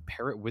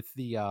pair it with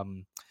the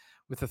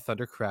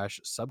Thunder Crash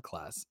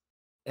subclass,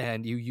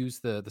 and you use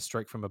the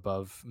strike from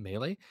above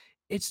melee,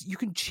 you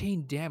can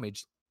chain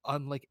damage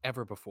unlike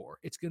ever before.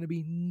 It's going to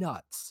be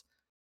nuts.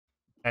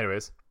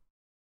 Anyways,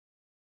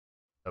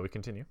 shall we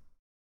continue?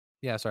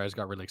 Yeah, sorry, I just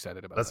got really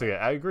excited about That's that. okay.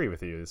 I agree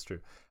with you. It's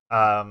true.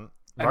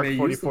 Mark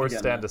 44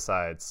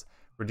 stand-asides.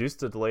 Reduce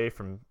the delay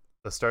from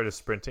the start of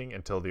sprinting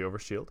until the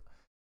overshield.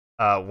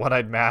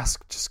 One-Eyed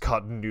Mask just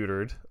got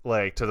neutered,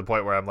 like to the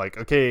point where I'm like,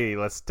 okay,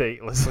 let's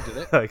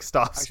like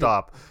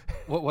stop.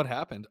 What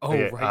happened? Oh,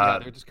 okay, right, yeah,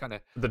 they're just kind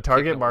of. The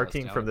target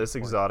marking from this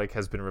exotic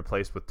has been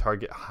replaced with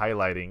target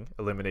highlighting,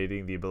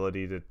 eliminating the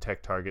ability to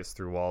detect targets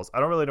through walls. I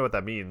don't really know what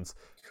that means.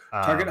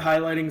 Target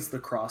highlighting's the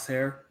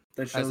crosshair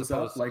that shows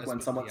up, like when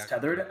someone's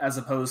tethered, as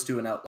opposed to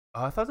an outline.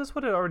 Oh, I thought that's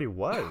what it already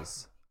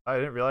was. I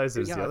didn't realize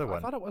it was the other one.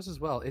 I thought it was as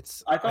well.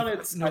 I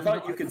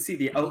thought you could see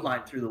the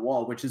outline through the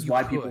wall, which is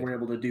why people were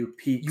able to do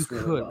peaks. You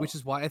really could, well. which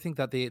is why I think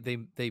that they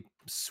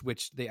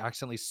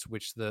accidentally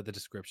switched the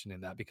description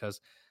in that, because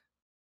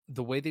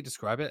the way they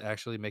describe it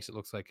actually makes it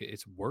look like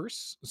it's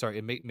worse. Sorry,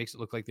 it makes it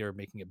look like they're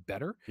making it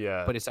better.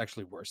 Yeah, but it's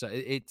actually worse.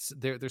 It's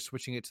they're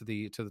switching it to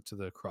the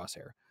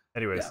crosshair.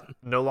 Anyways,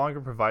 no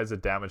longer provides a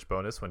damage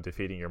bonus when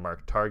defeating your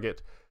marked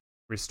target.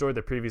 Restore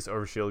the previous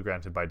overshield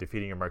granted by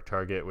defeating your marked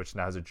target, which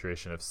now has a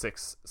duration of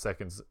 6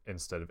 seconds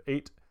instead of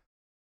 8.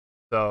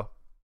 So,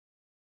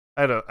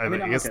 I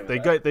guess they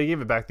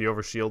gave it back the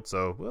overshield,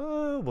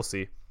 so we'll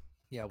see.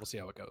 Yeah, we'll see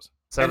how it goes.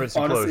 Severance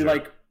and honestly,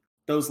 like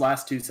those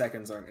last 2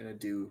 seconds aren't going to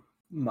do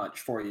much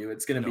for you.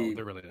 It's going to be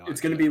really not.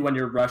 It's going to be when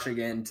you're rushing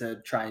in to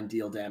try and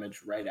deal damage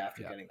right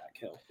after getting that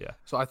kill. Yeah.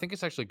 So I think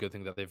it's actually a good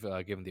thing that they've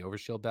given the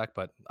overshield back,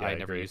 but I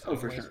never used it.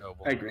 For sure. So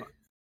I agree.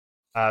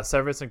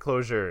 Severance and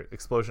Closure.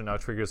 Explosion now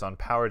triggers on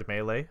powered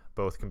melee,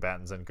 both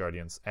combatants and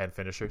guardians and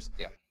finishers.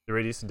 Yeah. The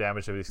radius and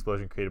damage of the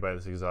explosion created by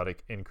this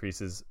exotic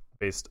increases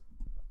based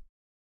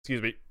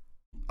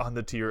on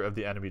the tier of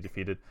the enemy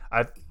defeated.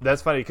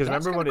 That's funny because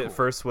remember when it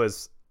first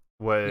was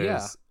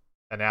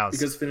announced,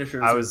 because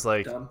finishers I was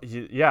like, dumb.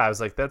 I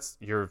was like,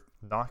 you're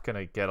not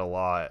gonna get a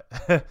lot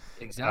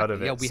out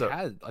of it. Yeah, we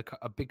had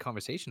a big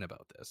conversation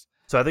about this.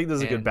 So I think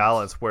there's a good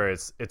balance where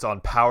it's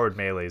on powered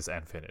melees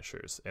and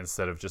finishers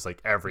instead of just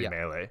like every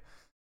melee.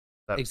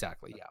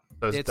 Exactly. Yeah.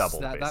 So it's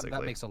double basically.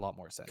 That makes a lot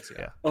more sense.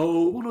 Yeah.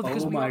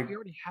 Because we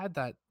already had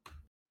that.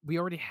 We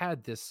already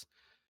had this.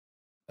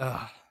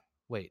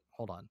 Wait,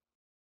 hold on.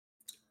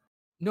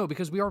 No,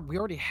 because we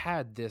already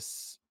had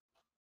this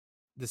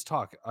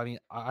talk. I mean,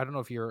 I don't know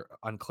if you're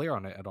unclear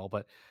on it at all,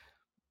 but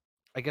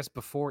I guess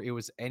before it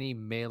was any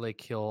melee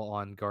kill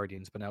on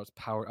guardians, but now it's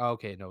power. Oh,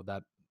 okay, no,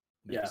 that.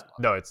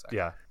 No, it's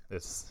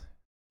it's.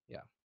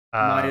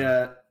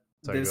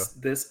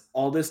 This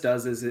all this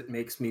does is it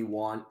makes me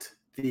want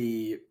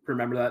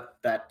remember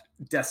that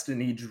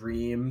Destiny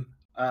Dream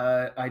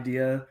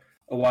idea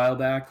a while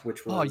back,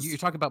 which was you're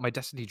talking about my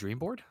Destiny Dream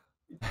board?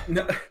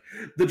 No,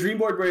 the Dream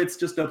board where it's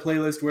just a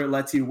playlist where it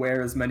lets you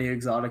wear as many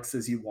exotics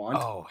as you want.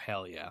 Oh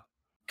hell yeah!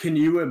 Can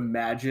you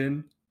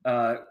imagine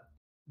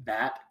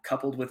that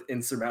coupled with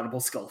Insurmountable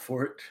Skull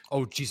Fort?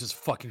 Oh Jesus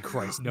fucking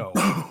Christ! No.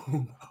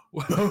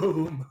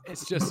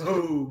 It's just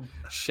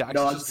Shaq's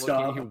just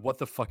looking at you. What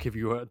the fuck have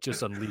you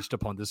just unleashed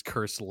upon this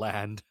cursed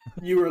land?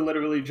 You are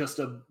literally just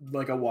a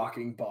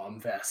walking bomb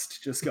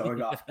vest, just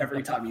going off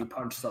every time you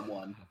punch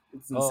someone.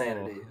 It's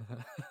insanity.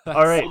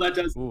 All right,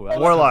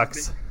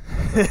 Warlocks.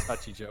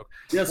 Touchy joke.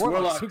 Yes,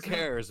 Warlocks. Who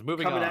cares?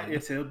 Moving Coming on. At you,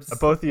 Tibbs.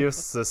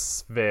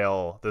 Apotheosis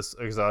Veil. This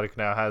exotic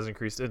now has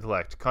increased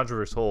intellect.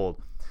 Controverse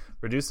Hold.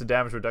 Reduce the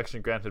damage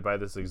reduction granted by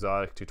this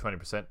exotic to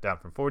 20%, down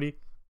from 40.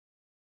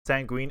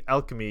 Sanguine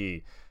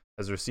Alchemy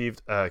has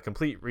received a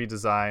complete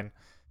redesign.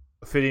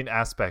 Fitting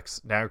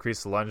aspects now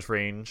increase the lunge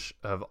range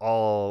of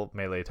all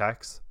melee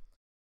attacks.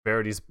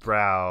 Verity's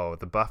Brow.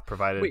 The buff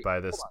provided by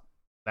this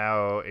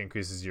now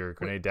increases your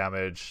grenade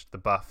damage. The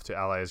buff to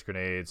allies'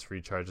 grenades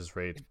recharges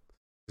rate.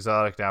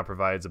 Exotic now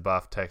provides a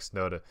buff text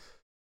node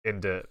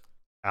into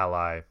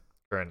ally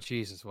current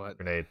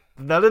grenade.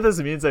 None of this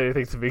means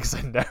anything to me because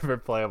I never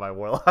play on my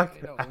Warlock.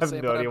 I have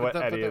no idea what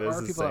any of this is saying. There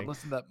are people that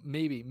listen that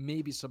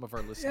maybe some of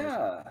our listeners.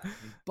 Yeah,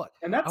 but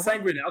and that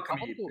Sanguine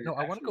Alchemy.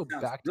 I want to go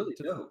back really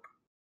to dope.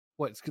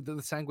 What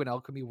the Sanguine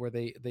Alchemy where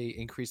they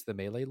increase the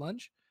melee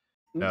lunge?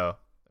 No,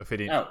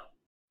 fitting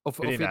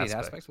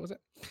aspects was it?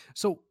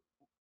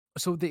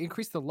 So they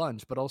increased the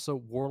lunge, but also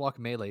Warlock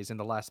melees in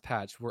the last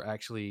patch were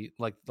actually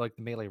like the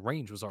melee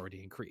range was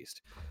already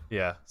increased.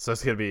 Yeah, so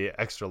it's gonna be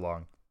extra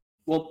long.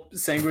 Well,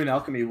 Sanguine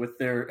Alchemy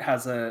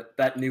has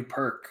that new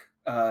perk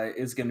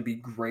is going to be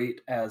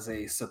great as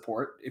a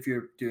support if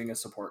you're doing a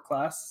support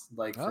class.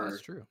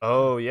 That's true.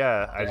 Oh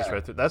yeah, I just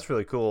read through. That's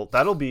really cool.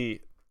 That'll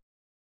be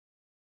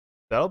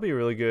a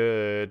really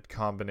good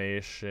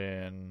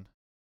combination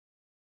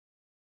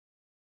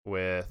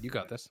with. You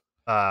got this.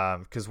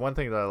 Because one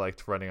thing that I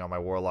liked running on my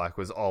Warlock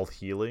was all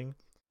healing,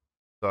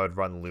 so I'd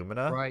run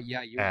Lumina, right?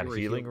 Yeah, and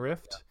Healing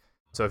Rift. Yeah.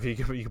 So if you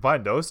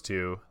combine those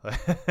two,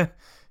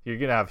 you're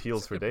gonna have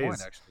heals for days.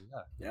 Point, actually.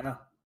 Yeah.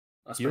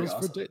 That's heals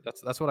awesome. for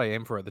days. That's what I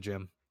aim for at the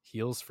gym.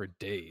 Heals for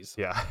days.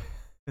 Yeah.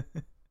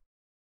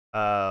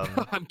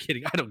 I'm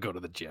kidding. I don't go to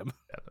the gym.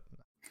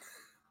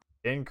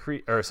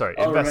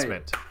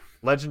 Investment. Right.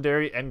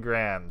 Legendary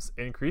engrams.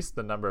 Increase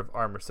the number of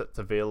armor sets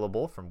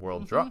available from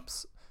world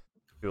drops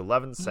to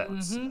 11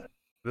 sets.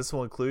 This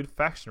will include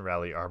faction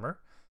rally armor.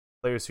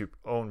 Players who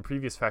own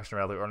previous faction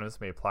rally ornaments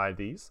may apply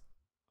these.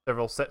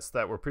 Several sets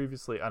that were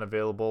previously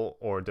unavailable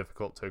or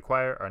difficult to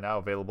acquire are now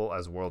available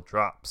as world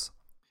drops.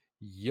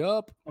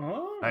 Yup.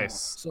 Oh. Nice.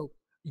 So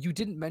you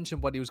didn't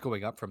mention what it was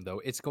going up from, though.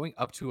 It's going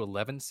up to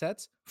 11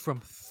 sets from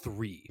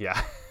 3.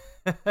 Yeah.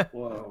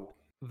 Whoa.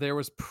 There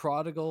was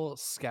Prodigal,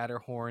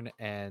 Scatterhorn,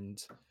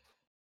 and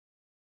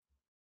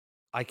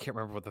I can't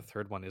remember what the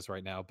third one is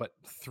right now, but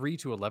 3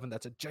 to 11,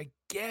 that's a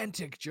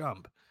gigantic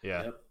jump.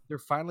 Yeah. Yep. They're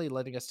finally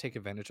letting us take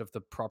advantage of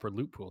the proper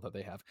loot pool that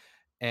they have.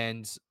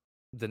 And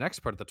the next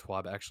part of the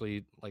TWAB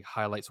actually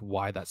highlights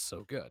why that's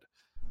so good.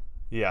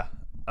 Yeah.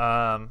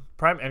 Prime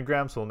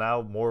engrams will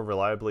now more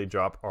reliably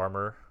drop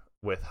armor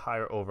with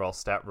higher overall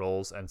stat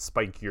rolls and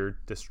spike gear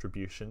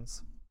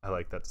distributions. I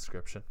like that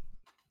description.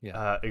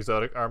 Yeah.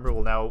 Exotic armor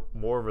will now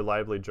more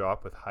reliably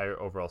drop with higher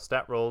overall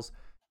stat rolls,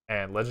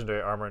 and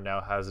legendary armor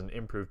now has an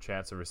improved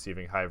chance of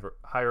receiving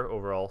higher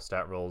overall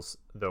stat rolls,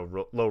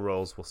 though low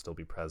rolls will still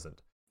be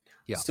present.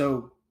 Yeah.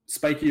 So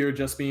spikier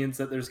just means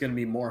that there's going to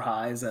be more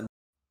highs and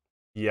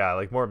yeah,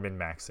 like more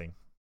min-maxing.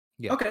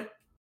 Yeah. Okay.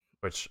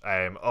 Which I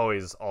am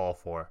always all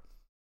for.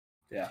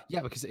 Yeah.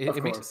 Yeah, because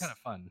it makes it kind of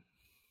fun.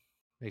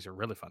 Makes it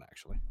really fun,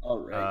 actually. All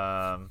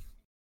right.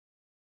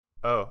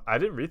 Oh, I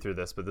didn't read through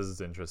this, but this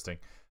is interesting.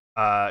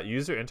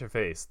 User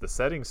interface. The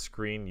settings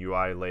screen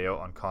UI layout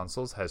on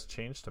consoles has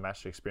changed to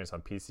match the experience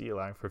on PC,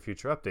 allowing for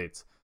future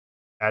updates.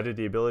 Added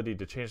the ability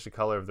to change the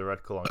color of the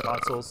reticle on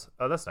consoles.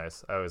 Oh, that's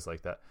nice. I always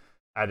like that.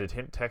 Added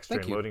hint text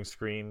during loading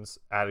screens.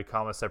 Added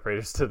comma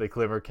separators to the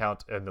glimmer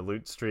count and the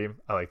loot stream.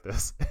 I like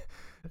this.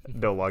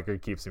 No longer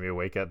keeps me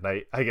awake at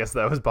night. I guess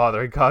that was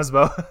bothering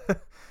Cosmo.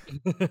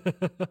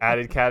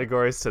 Added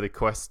categories to the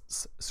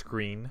quests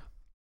screen.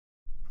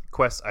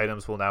 Quest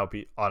items will now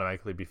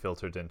automatically be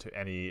filtered into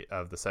any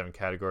of the 7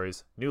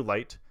 categories. New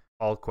light,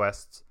 all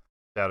quests,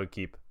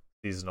 Shadowkeep,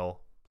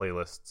 seasonal,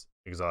 playlists,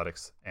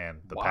 exotics, and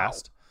the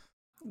past.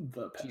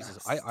 The past.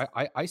 Jesus,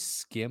 I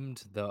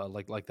skimmed the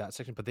like that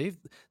section, but the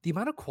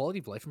amount of quality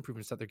of life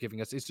improvements that they're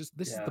giving us is just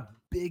is the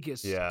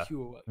biggest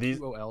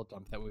QOL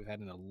dump that we've had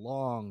in a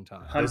long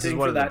time. This is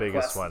one of the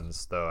biggest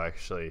ones, though.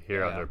 Actually,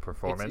 here under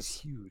performance,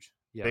 it's huge.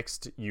 Yeah.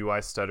 Fixed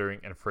UI stuttering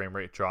and frame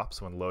rate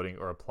drops when loading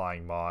or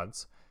applying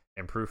mods.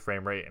 Improved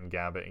frame rate in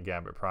Gambit and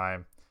Gambit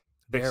Prime.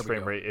 Fixed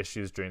frame rate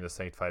issues during the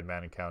Sanctified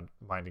Mind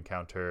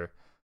encounter.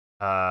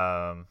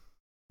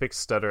 Fixed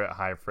stutter at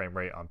high frame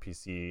rate on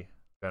PC.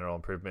 General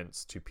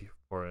improvements to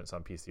performance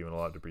on PC when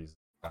allowed to breathe.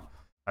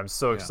 I'm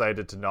so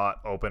excited to not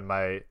open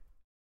my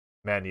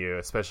menu,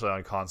 especially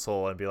on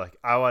console, and be like,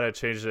 I want to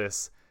change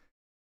this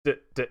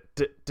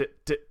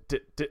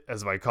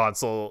as my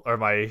console or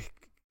my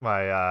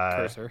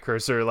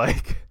cursor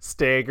like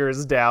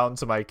staggers down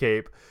to my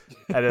cape,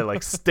 and it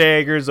like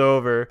staggers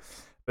over,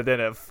 but then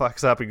it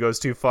fucks up and goes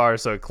too far,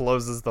 so it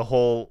closes the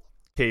whole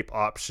cape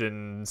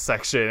option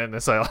section,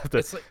 and so I'll have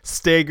to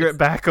stagger it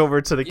back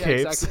over to the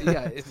capes. Exactly.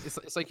 Yeah,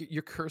 it's like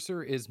your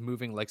cursor is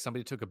moving like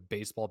somebody took a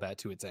baseball bat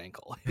to its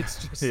ankle.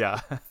 It's just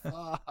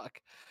fuck.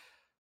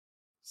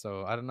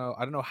 So I don't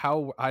know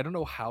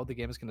how the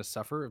game is going to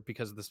suffer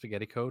because of the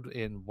spaghetti code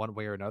in one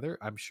way or another.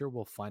 I'm sure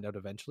we'll find out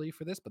eventually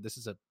for this, but this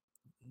is a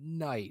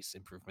nice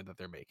improvement that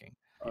they're making.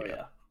 Oh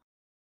yeah.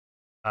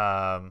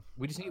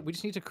 We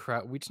just need to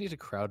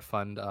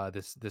crowdfund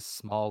this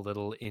small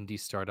little indie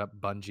startup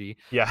Bungie,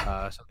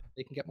 so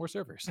they can get more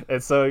servers.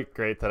 It's so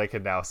great that I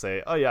can now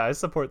say, oh yeah, I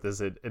support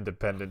this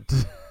independent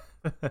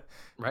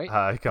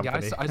right company.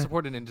 Yeah, I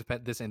support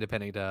this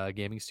independent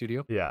gaming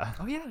studio. Yeah.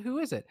 Oh yeah, who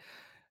is it?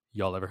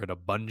 Y'all ever heard of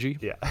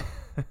Bungie? Yeah.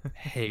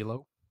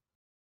 Halo.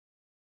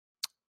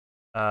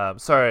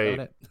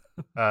 Sorry,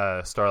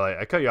 Starlight,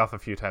 I cut you off a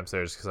few times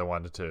there just because I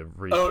wanted to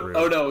read through.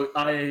 Oh no,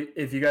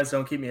 if you guys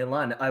don't keep me in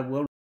line, I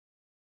will.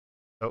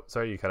 Oh,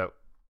 sorry, you cut out.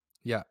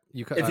 Yeah,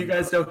 you cut. If you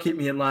guys don't keep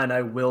me in line,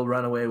 I will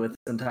run away with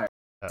this entire.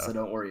 So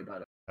don't worry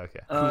about it.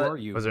 Okay. Who are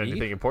you? Was there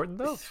anything important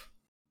though?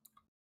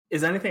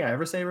 Is anything I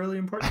ever say really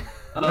important?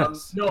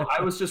 No,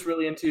 I was just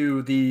really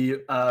into the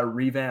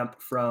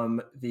revamp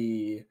from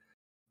the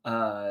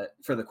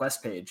for the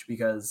quest page,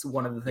 because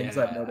one of the things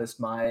I've noticed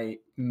my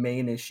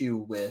main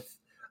issue with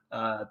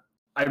I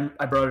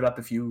brought it up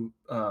a few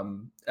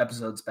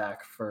episodes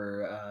back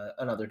for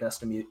another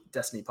Destiny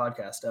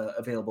podcast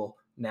available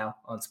now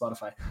on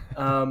Spotify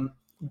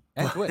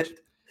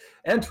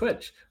and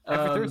Twitch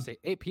every Thursday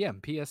 8 p.m.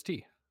 PST,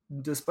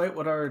 despite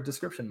what our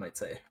description might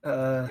say.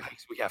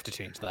 Yikes, we have to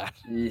change that.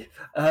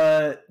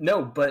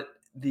 No, but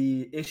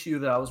the issue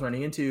that I was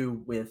running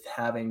into with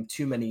having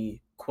too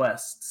many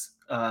quests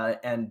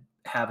and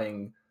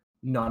having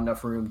not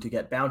enough room to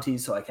get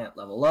bounties, so I can't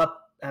level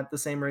up at the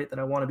same rate that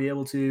I want to be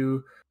able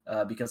to,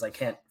 because I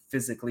can't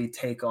physically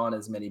take on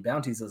as many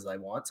bounties as I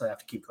want, so I have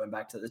to keep going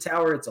back to the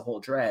tower. It's a whole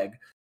drag.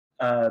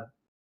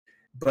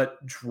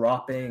 But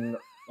dropping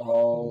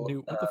all...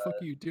 Dude, what the fuck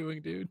are you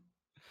doing, dude?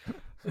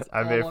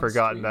 I may have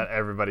forgotten that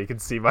everybody can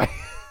see my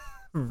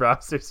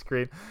browser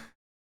screen.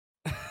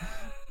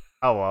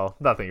 Oh well,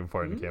 nothing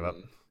important came up.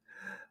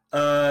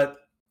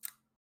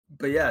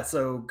 But yeah,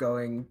 so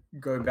going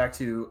back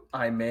to,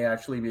 I may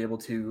actually be able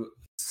to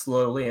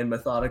slowly and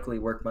methodically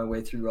work my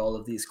way through all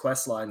of these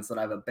quest lines that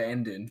I've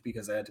abandoned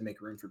because I had to make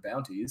room for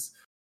bounties.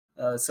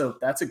 So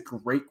that's a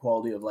great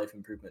quality of life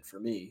improvement for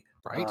me.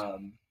 Right.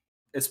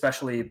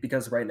 Especially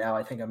because right now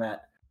I think I'm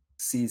at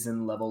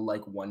season level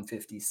like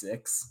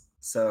 156.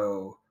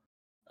 So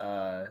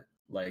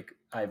like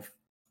I've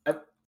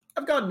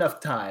got enough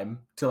time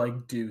to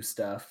like do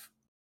stuff.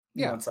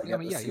 Yeah, once I get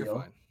the seal. You're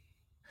fine.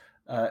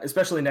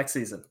 Especially next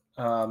season,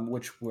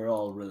 which we're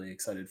all really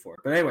excited for.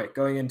 But anyway,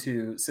 going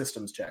into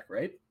systems check,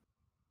 right?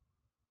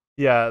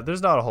 Yeah,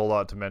 there's not a whole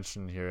lot to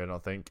mention here, I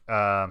don't think.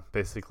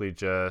 Basically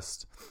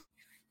just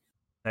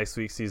next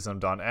week's Season of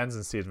Dawn ends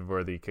and Season of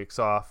Worthy kicks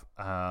off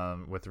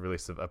with the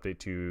release of Update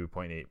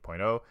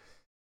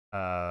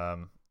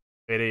 2.8.0.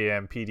 8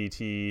 a.m.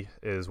 PDT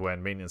is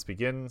when maintenance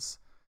begins.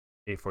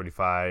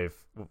 8:45,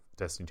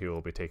 Destiny 2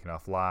 will be taken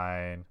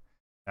offline.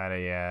 9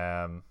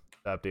 a.m.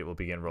 The update will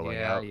begin rolling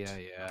out.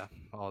 Yeah.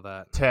 All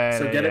that.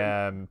 10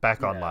 a.m.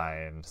 back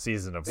online.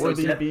 Season of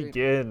Worthy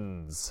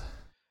begins.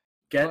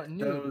 But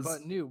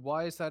Newt,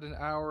 why is that an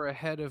hour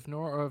ahead of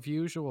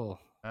usual?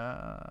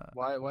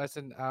 Why is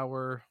it an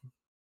hour?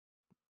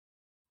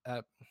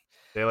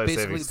 Daylight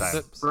savings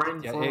time.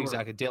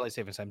 Exactly. Daylight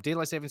savings time.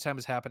 Daylight savings time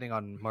is happening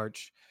on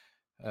March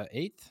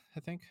 8th, I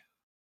think.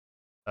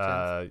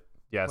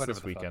 Yes,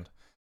 this weekend.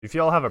 If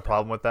you all have a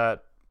problem with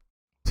that,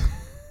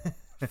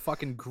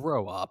 fucking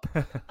grow up.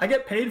 I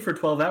get paid for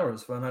 12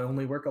 hours when I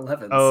only work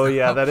 11. Oh,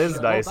 yeah, that is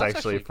nice,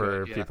 actually,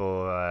 for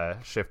people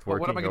shift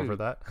working over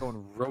that. Go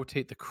and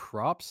rotate the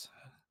crops?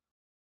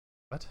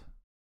 What?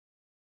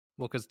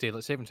 Well, because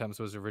daylight saving times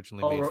was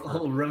originally made for...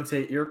 I'll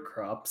rotate your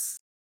crops.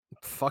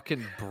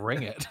 Fucking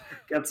bring it.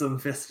 Get some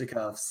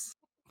fisticuffs.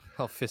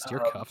 I'll fist your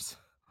cuffs.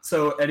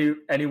 So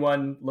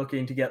anyone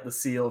looking to get the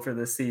seal for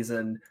this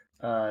season,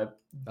 do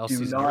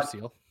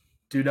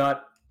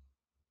not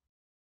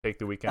take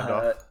the weekend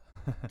off.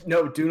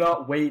 No, do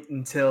not wait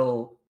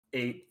until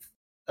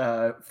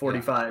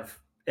 8:45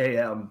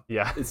 a.m.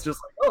 Yeah. It's just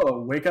like, oh,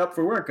 wake up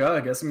for work.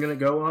 I guess I'm going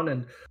to go on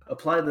and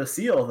apply the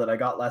seal that I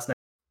got last night.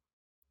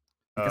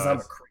 Because I'm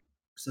a crazy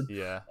person.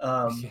 Yeah.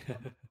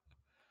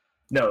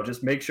 No,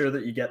 just make sure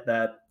that you get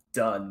that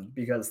done,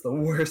 because the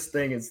worst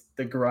thing is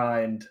the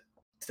grind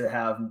to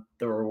have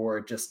the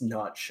reward just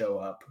not show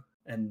up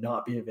and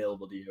not be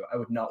available to you. I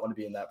would not want to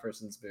be in that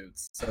person's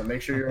boots. So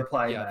make sure you're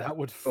applying that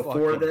would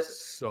before fucking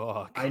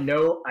suck. I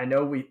know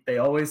they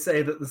always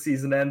say that the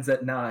season ends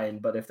at 9,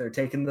 but if they're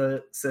taking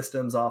the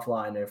systems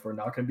offline, if we're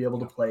not going to be able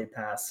to play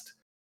past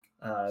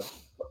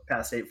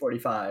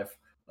 8:45,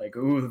 like,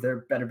 ooh,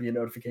 there better be a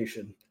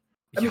notification.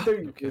 I mean,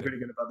 they're pretty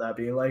good about that,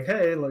 being like,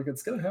 hey, like,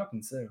 it's going to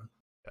happen soon.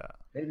 Yeah.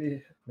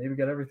 Maybe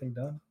get everything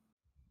done.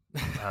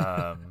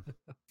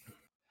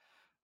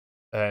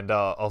 And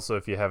also,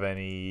 if you have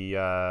any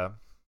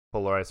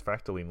polarized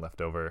fractaline left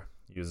over,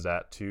 use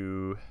that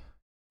to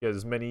get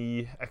as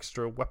many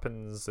extra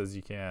weapons as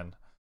you can.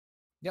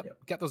 Yep.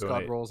 Get those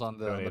god rolls on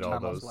the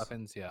channels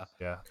weapons. Yeah.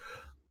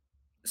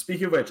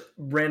 Speaking of which,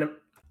 random.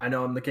 I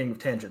know I'm the king of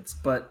tangents,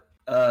 but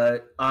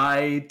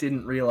I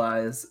didn't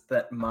realize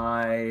that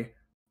my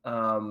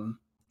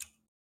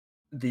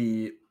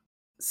the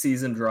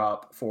season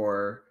drop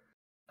for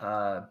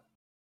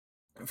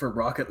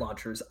rocket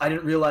launchers, I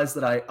didn't realize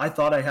that I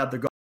thought I had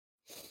the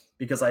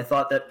because I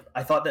thought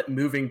that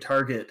moving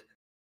target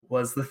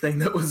was the thing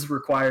that was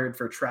required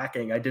for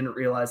tracking. I didn't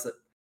realize that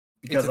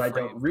because I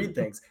don't read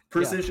things.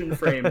 Precision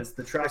frame is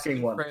the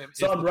tracking one.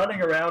 So I'm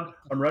running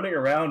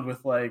around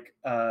with like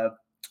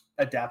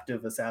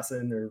adaptive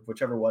assassin or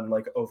whichever one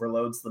like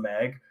overloads the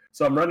mag.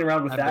 So I'm running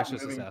around with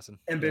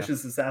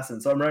ambitious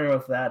assassin. So I'm running around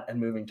with that and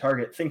moving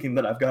target, thinking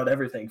that I've got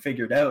everything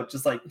figured out.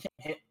 Just like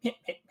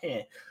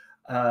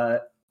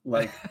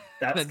like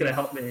that's gonna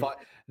help me.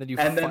 Then you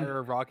fire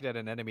a rocket at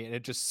an enemy and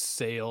it just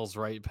sails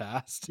right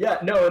past. Yeah,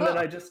 and then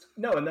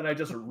I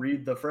just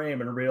read the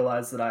frame and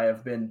realize that I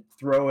have been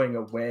throwing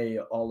away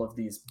all of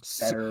these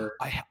better.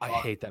 I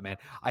hate that, man.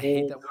 I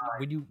hate that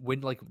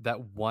when like that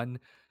one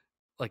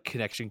like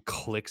connection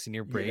clicks in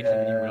your brain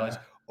and you realize,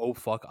 oh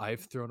fuck, I've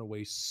thrown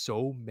away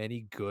so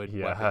many good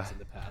weapons in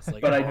the past.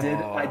 Like, but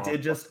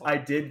I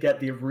did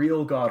get the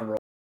real god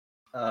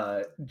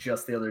roll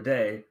just the other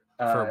day.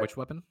 For which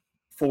weapon?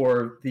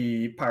 For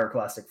the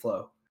pyroclastic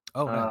flow.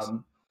 Oh, nice.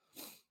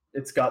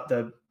 It's got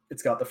the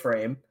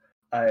frame.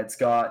 It's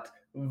got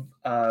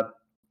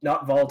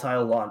not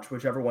volatile launch,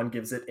 whichever one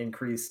gives it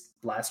increased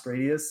blast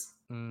radius.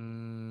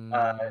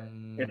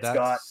 It's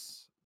got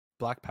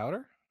black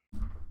powder.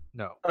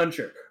 No,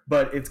 unsure,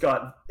 but it's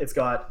got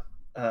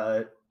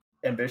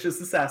ambitious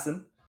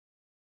assassin,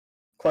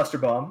 cluster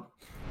bomb.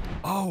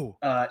 Oh,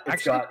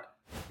 it's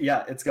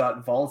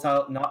got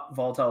volatile, not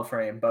volatile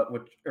frame, but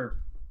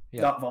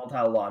not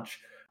volatile launch.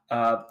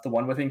 The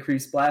one with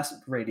increased blast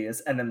radius,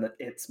 and then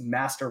it's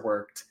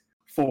masterworked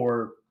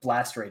for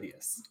blast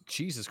radius.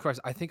 Jesus Christ.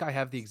 I think I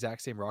have the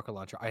exact same rocket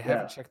launcher. I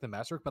haven't checked the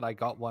masterwork, but I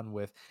got one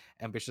with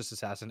ambitious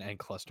assassin and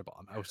cluster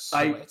bomb. It's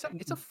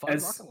a fun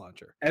rocket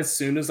launcher. As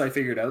soon as I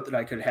figured out that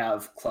I could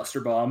have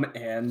cluster bomb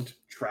and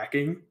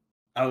tracking,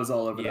 I was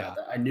all over that.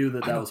 I knew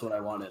that was what I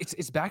wanted.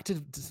 It's back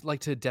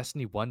to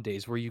Destiny 1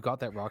 days where you got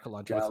that rocket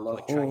launcher with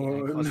like tracking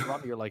and cluster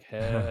bomb. You're like,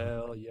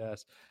 hell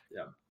yes.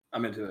 Yeah,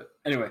 I'm into it.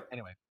 Anyway.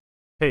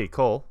 Hey,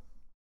 Cole.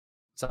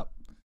 What's up?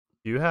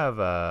 Do you have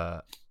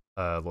a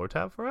lore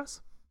tab for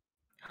us?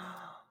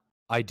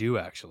 I do,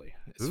 actually.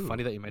 It's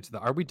funny that you mentioned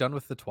that. Are we done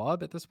with the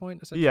TWAB at this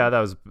point? Yeah,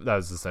 that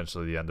was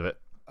essentially the end of it.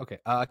 Okay.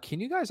 Can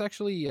you guys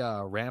actually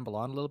ramble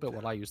on a little bit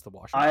while I use the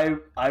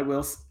washroom? I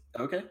will.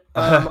 Okay.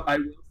 I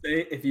will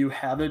say, if you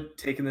haven't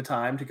taken the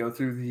time to go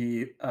through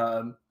the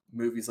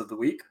movies of the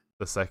week,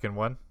 the second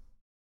one.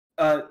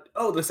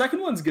 The second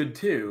one's good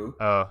too.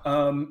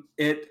 Oh.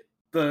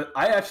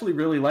 I actually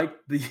really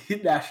liked the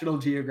National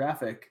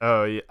Geographic.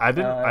 Oh, yeah.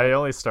 I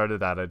only started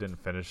that. I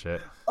didn't finish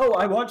it. Oh,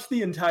 I watched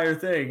the entire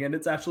thing, and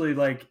it's actually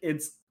like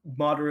it's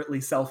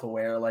moderately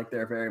self-aware. Like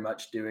they're very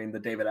much doing the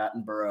David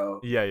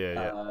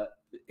Attenborough,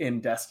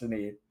 in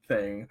Destiny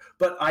thing.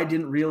 But I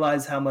didn't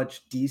realize how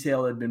much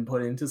detail had been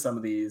put into some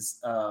of these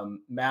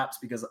maps,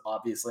 because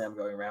obviously I'm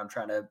going around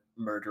trying to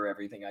murder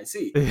everything I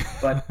see.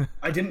 But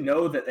I didn't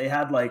know that they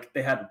had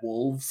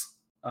wolves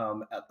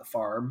at the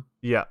farm.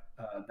 Yeah.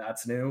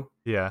 That's new.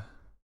 Yeah.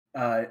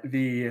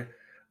 The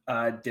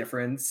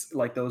difference,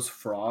 like those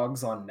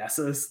frogs on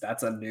Nessus,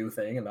 that's a new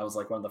thing, and that was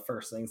like one of the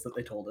first things that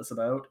they told us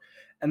about.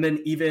 And then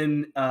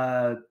even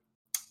on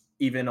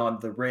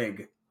the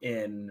rig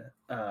in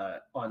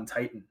on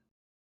Titan,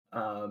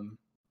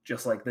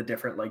 just like the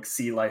different like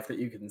sea life that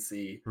you can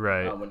see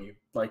when you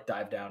like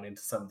dive down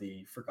into some of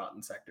the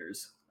forgotten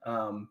sectors,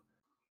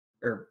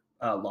 or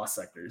lost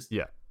sectors.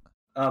 Yeah.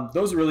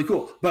 Those are really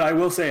cool. But I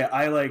will say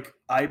I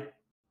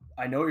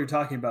know what you're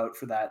talking about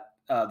for that.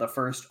 The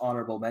first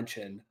honorable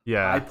mention.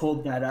 Yeah. I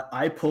pulled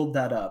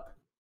that up,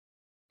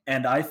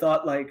 and I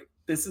thought, like,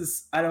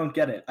 I don't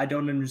get it. I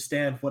don't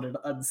understand what an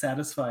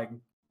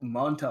unsatisfying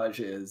montage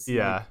is.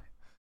 Yeah. Like,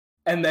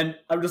 and then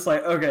I'm just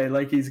like, okay,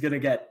 like he's gonna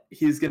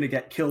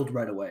get killed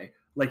right away.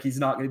 Like he's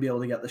not gonna be able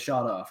to get the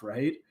shot off,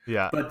 right?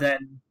 Yeah. But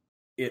then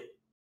it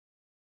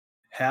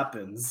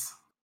happens,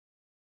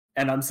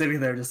 and I'm sitting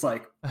there just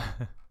like,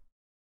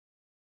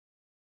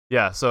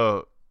 yeah.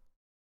 So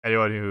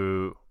anyone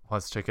who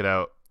wants to check it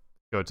out,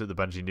 go to the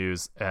Bungie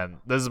News, and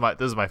this is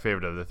my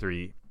favorite of the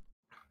three,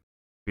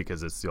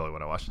 because it's the only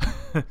one I watched.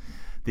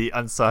 The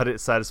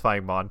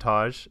unsatisfying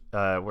montage,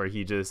 where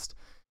he just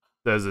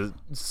does a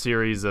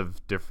series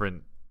of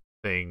different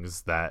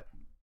things that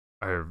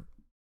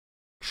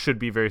should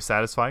be very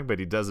satisfying, but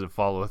he doesn't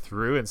follow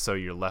through, and so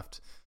you're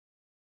left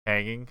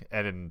hanging.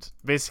 And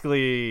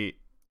basically,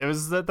 it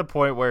was at the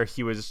point where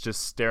he was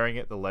just staring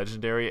at the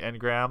legendary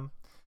engram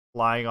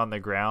lying on the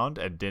ground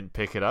and didn't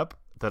pick it up,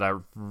 that I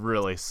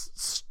really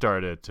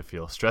started to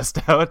feel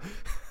stressed out.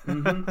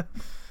 Mm-hmm.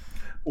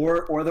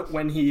 Or that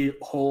when he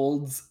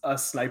holds a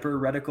sniper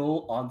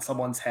reticle on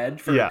someone's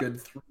head for a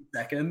good 3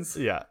 seconds,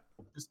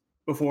 just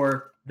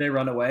before they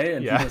run away,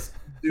 and he just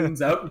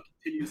zooms out and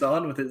continues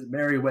on with his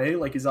merry way,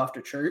 like he's off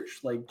to church.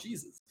 Like,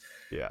 Jesus.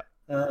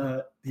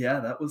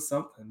 That was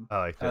something. I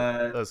liked it.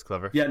 That was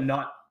clever. Yeah,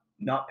 not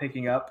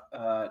picking up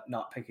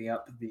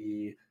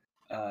the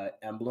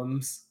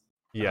emblems.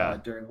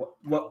 During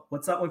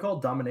what's that one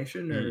called?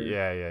 Domination?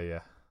 Or...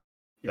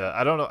 Yeah.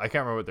 I don't know. I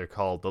can't remember what they're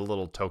called. The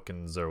little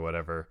tokens or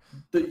whatever.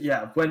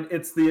 When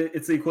it's the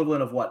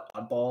equivalent of what,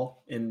 oddball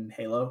in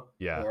Halo.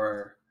 Yeah.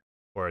 Or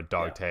a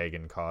dog tag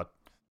in COD.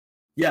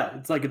 Yeah,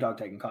 it's like a dog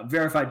tag in COD.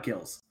 Verified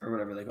kills or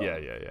whatever they call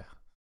it.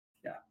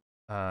 Yeah.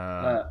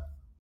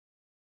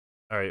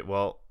 All right.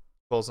 Well,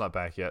 Cole's not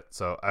back yet,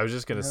 so I was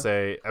just gonna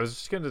say. I was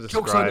just gonna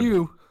describe. Joke's on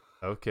you.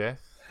 Okay.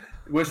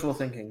 Wishful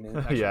thinking, man.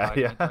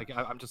 Actually,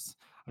 I'm just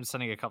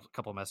sending a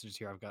couple messages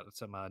here. I've got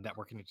some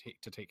networking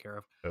to take care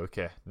of.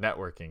 Okay,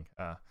 networking.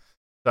 So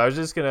I was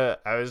just gonna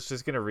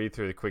read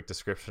through the quick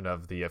description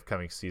of the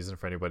upcoming season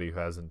for anybody who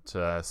hasn't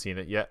seen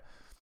it yet.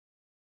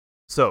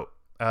 So,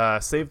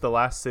 save the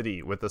last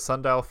city. With the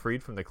Sundial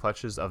freed from the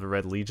clutches of the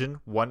Red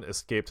Legion, one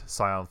escaped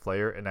Scion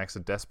Flayer enacts a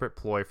desperate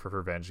ploy for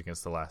revenge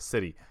against the last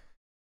city.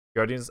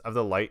 Guardians of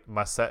the Light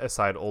must set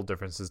aside old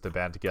differences to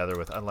band together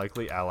with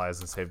unlikely allies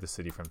and save the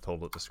city from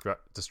total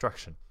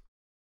destruction.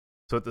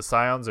 So what the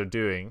Scions are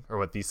doing, or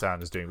what the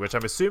Scion is doing, which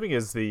I'm assuming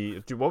is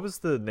what was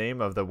the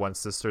name of the one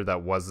sister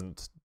that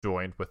wasn't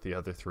joined with the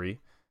other three?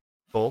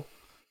 Bull?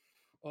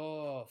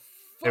 Oh,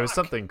 fuck. It was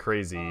something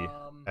crazy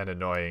and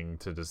annoying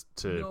to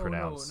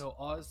pronounce. No.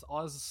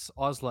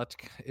 Ozlet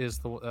is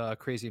the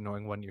crazy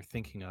annoying one you're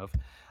thinking of.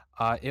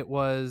 It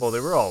was... Well, they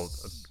were all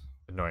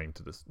annoying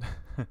to this.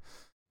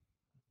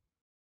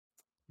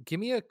 Give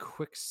me a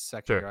quick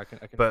second. Sure. Here. I can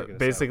but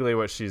basically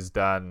what she's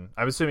done,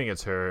 I'm assuming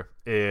it's her,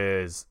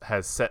 has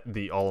set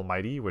the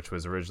Almighty, which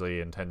was originally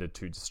intended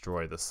to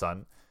destroy the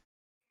sun,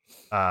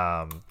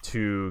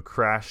 to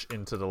crash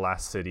into the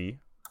last city,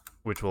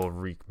 which will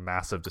wreak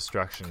massive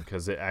destruction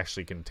because it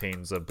actually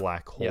contains a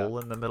black hole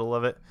in the middle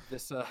of it.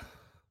 This Scion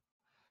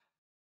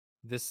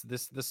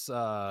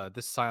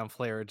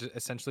Flayer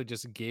essentially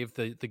just gave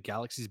the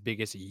galaxy's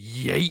biggest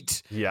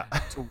yeet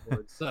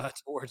towards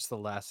the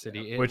last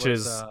city, which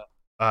is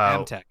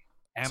Amtek.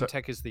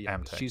 Amtek is the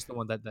Amtek. She's the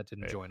one that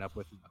didn't join up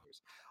with the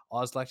others.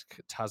 Ozlek,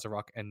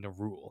 Tazarok, and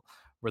Nerul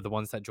were the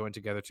ones that joined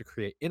together to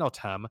create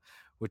Inotam,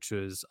 which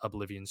was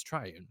Oblivion's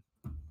Triune.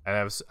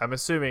 And I'm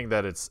assuming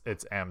that it's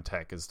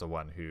Amtek is the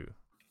one who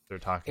they're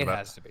talking about. It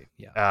has to be,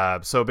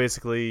 yeah. So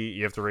basically,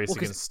 you have to race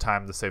against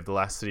time to save the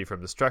last city from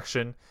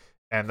destruction.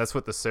 And that's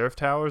what the Seraph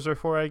Towers are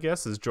for, I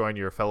guess, is join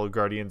your fellow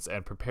Guardians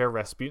and prepare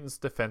Rasputin's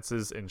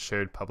defenses in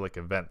shared public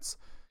events.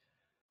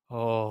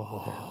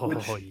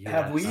 Yes.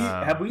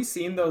 Have we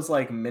seen those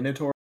like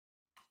Minotaur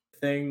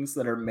things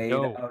that are made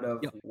out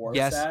of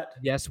Warsat?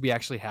 Yes, we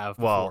actually have.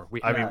 Well,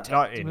 before. I mean,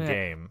 not in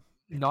game.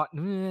 Not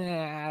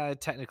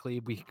technically,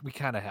 we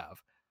kind of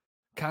have.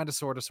 Kind of,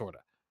 sort of.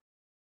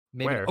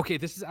 Maybe. Where? Okay,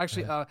 this is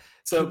actually.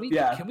 So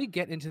can we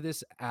get into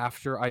this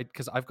after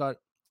because I've got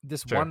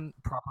this Sure. one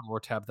proper lore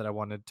tab that I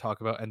want to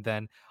talk about, and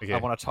then Okay. I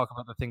want to talk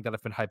about the thing that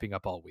I've been hyping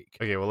up all week.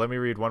 Okay, well, let me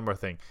read one more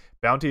thing.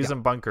 Bounties Yeah.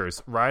 and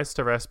bunkers. Rise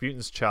to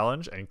Rasputin's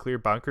challenge and clear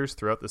bunkers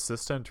throughout the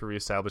system to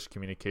reestablish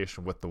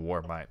communication with the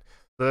war mind.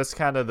 So that's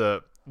kind of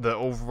the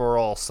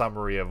overall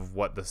summary of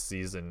what the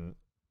season,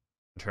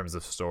 in terms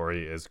of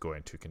story, is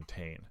going to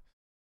contain.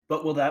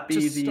 But will that be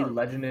To the start-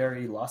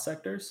 legendary lost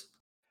sectors?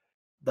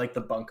 Like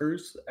the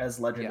bunkers as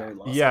legendary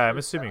lost Yeah, I'm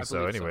sectors? assuming I so.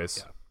 believe Anyways,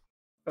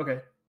 yeah.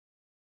 Okay.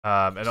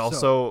 And So-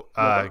 also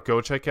Yeah. go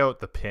check out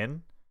the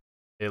pin.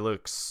 It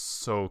looks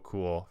so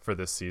cool for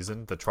this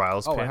season. The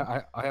trials Oh, pin.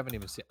 I haven't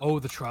even seen. Oh,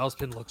 the trials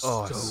pin looks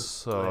Oh, so it's good.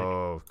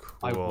 so cool.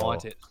 I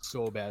want it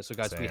so bad. So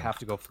guys, we Same. have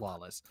to go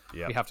flawless.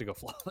 Yeah, We have to go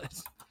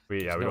flawless. we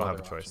There's don't no have a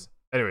other choice. option.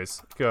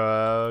 Anyways,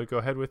 go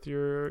ahead with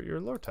your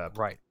lore tab.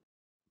 Right.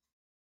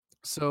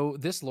 So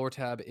this lore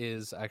tab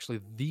is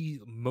actually the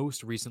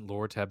most recent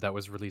lore tab that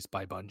was released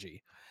by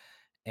Bungie,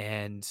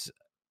 and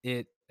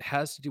it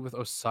has to do with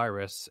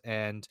Osiris.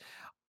 And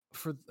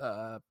for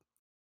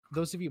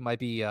those of you might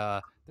be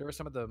there are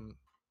some of them.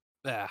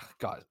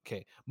 God,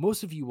 okay.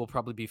 Most of you will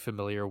probably be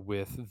familiar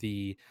with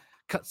the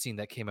cutscene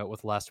that came out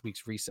with last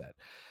week's reset,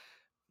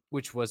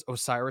 which was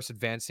Osiris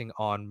advancing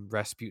on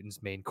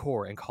Rasputin's main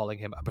core and calling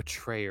him a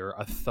betrayer,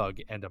 a thug,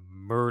 and a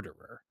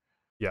murderer.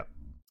 Yeah.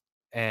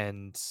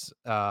 And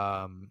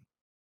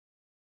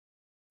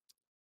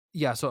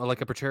yeah, so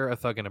like a betrayer, a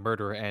thug, and a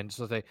murderer, and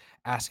so they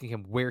asking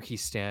him where he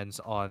stands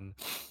on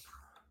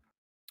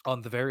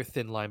the very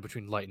thin line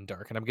between light and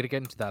dark. And I'm going to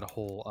get into that a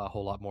whole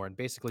lot more. And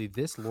basically,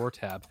 this lore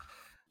tab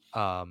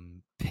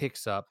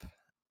picks up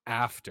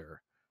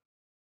after,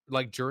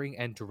 like during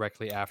and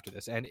directly after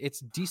this, and it's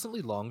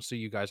decently long. So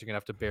you guys are going to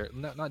have to bear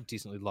not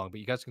decently long, but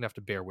you guys are going to have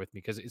to bear with me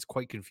because it's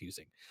quite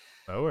confusing.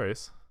 No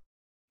worries.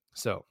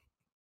 So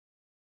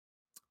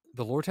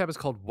the lore tab is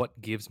called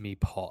 "What Gives Me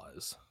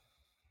Pause."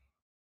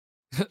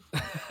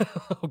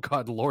 Oh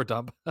God, lore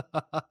dump.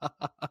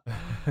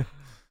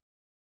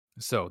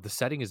 So the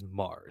setting is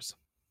Mars.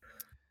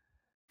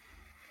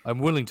 I'm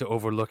willing to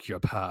overlook your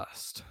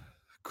past.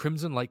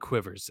 Crimson light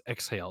quivers,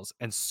 exhales,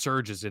 and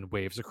surges in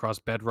waves across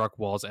bedrock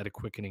walls at a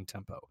quickening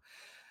tempo.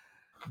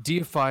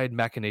 Deified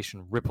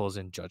machination ripples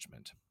in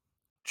judgment.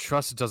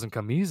 Trust doesn't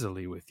come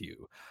easily with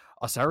you.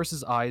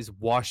 Osiris's eyes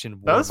wash in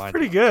That war. was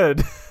pretty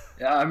good.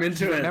 Yeah, I'm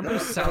into it.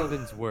 Remembers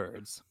Saladin's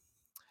words.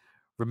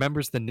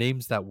 Remembers the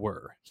names that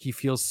were. He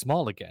feels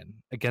small again,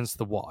 against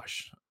the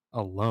wash,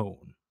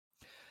 alone.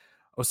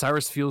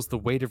 Osiris feels the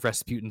weight of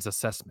Rasputin's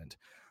assessment.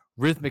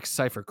 Rhythmic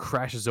cipher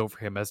crashes over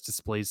him as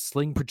displays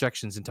sling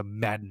projections into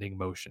maddening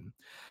motion.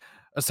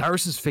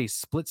 Osiris's face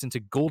splits into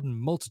golden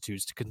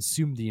multitudes to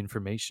consume the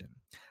information.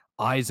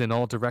 Eyes in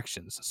all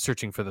directions,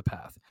 searching for the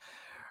path.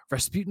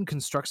 Rasputin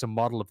constructs a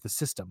model of the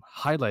system,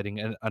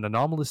 highlighting an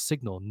anomalous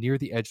signal near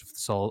the edge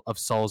of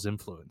Saul's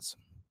influence.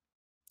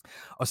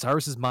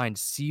 Osiris's mind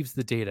sieves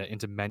the data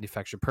into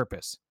manufactured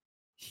purpose.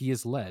 He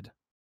is led,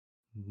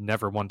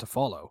 never one to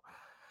follow,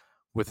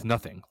 with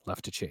nothing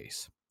left to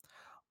chase.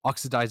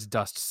 Oxidized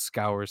dust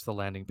scours the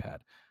landing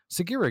pad.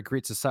 Sagira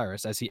greets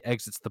Osiris as he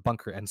exits the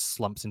bunker and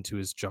slumps into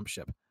his jump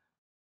ship.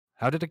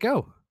 How did it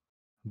go?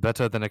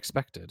 Better than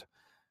expected.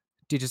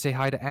 Did you say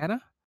hi to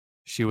Anna?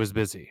 She was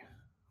busy.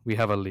 We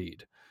have a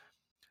lead.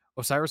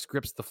 Osiris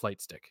grips the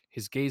flight stick.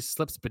 His gaze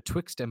slips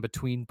betwixt and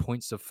between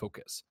points of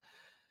focus.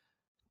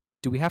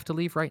 Do we have to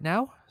leave right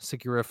now?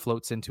 Sagira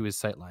floats into his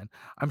sightline.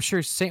 I'm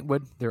sure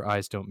Saintwood, their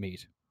eyes don't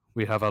meet.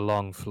 We have a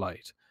long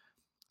flight.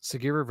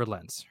 Sagira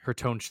relents. Her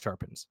tone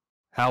sharpens.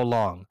 How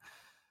long?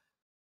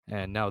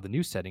 And now the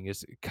new setting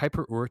is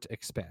Kuiper Urt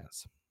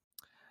expands.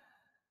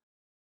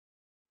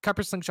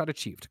 Kuiper slingshot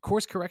achieved.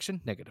 Course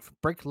correction negative.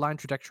 Brake line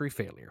trajectory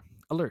failure.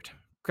 Alert.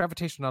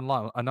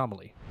 Gravitational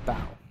anomaly.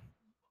 Bow.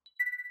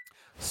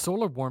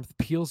 Solar warmth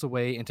peels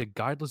away into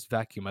guideless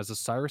vacuum as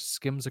Osiris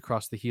skims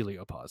across the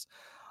heliopause.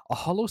 A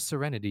hollow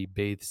serenity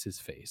bathes his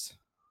face.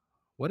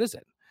 What is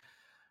it?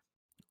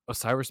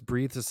 Osiris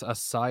breathes a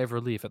sigh of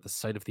relief at the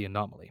sight of the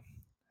anomaly.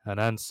 An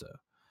answer.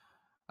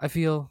 I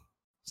feel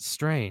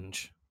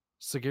strange.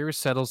 Sagira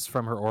settles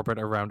from her orbit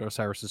around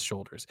Osiris's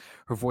shoulders,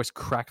 her voice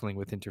crackling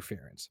with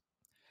interference.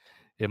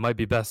 It might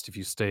be best if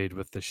you stayed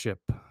with the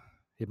ship.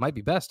 It might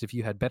be best if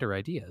you had better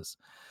ideas.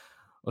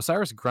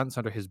 Osiris grunts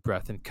under his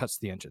breath and cuts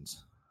the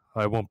engines.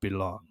 I won't be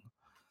long.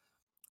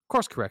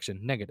 Course correction,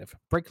 negative.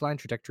 Brake line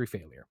trajectory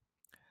failure.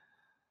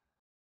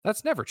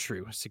 That's never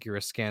true.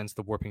 Sagira scans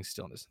the warping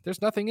stillness.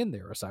 There's nothing in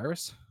there,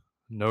 Osiris.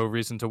 No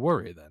reason to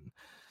worry, then.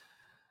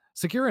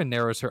 Sagira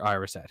narrows her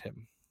iris at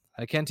him.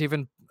 I can't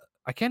even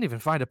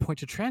find a point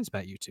to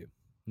transmat you to.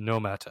 No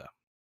matter.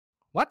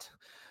 What?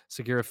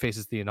 Sagira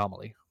faces the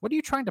anomaly. What are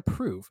you trying to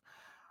prove?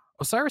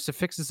 Osiris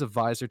affixes a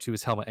visor to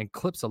his helmet and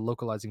clips a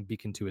localizing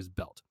beacon to his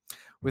belt.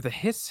 With a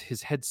hiss,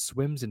 his head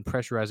swims in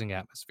pressurizing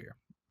atmosphere.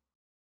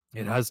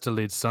 It has to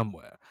lead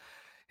somewhere.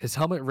 His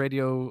helmet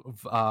radio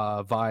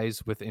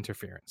vies with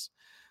interference.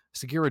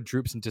 Sagira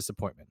droops in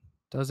disappointment.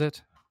 Does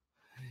it?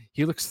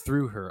 He looks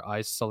through her,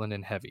 eyes sullen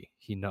and heavy.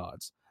 He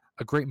nods.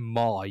 A great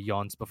maw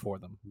yawns before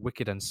them,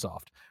 wicked and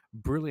soft,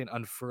 brilliant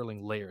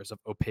unfurling layers of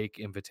opaque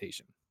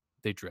invitation.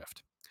 They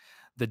drift.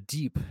 The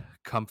deep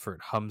comfort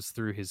hums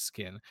through his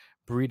skin,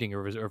 breeding a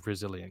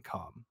resilient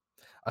calm.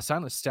 A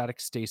silent static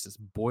stasis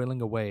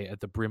boiling away at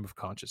the brim of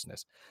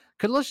consciousness.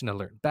 Collision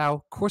alert,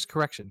 bow, course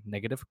correction,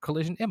 negative,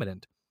 collision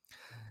imminent.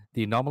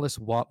 The anomalous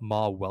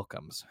maw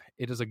welcomes.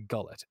 It is a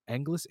gullet,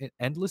 endless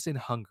in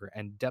hunger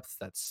and depth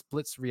that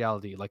splits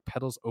reality like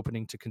petals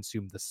opening to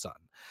consume the sun.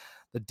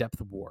 The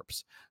depth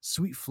warps.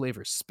 Sweet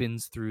flavor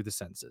spins through the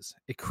senses.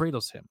 It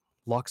cradles him,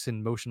 locks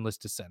in motionless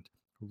descent,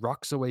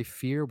 rocks away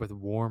fear with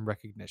warm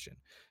recognition,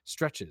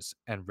 stretches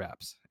and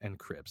wraps and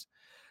cribs.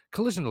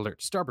 Collision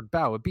alert, starboard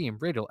bow, abeam,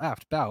 radial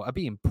aft, bow,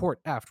 abeam,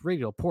 port, aft,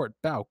 radial, port,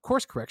 bow,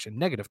 course correction,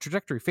 negative,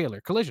 trajectory failure,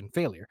 collision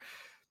failure.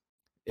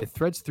 It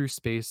threads through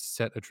space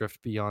set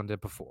adrift beyond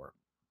it before,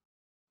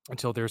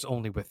 until there's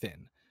only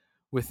within.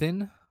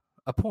 Within,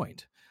 a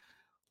point.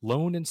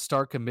 Lone and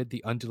stark amid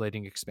the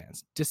undulating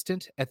expanse,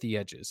 distant at the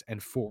edges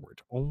and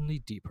forward, only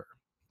deeper.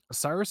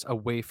 Osiris a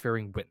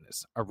wayfaring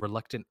witness, a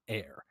reluctant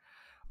heir,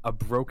 a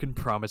broken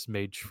promise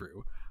made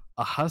true,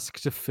 a husk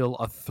to fill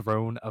a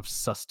throne of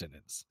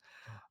sustenance,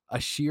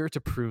 a shear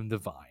to prune the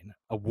vine,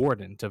 a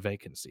warden to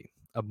vacancy,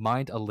 a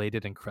mind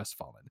elated and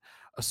crestfallen,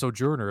 a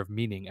sojourner of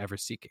meaning ever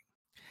seeking.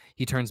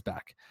 He turns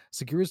back.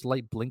 Sagira's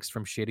light blinks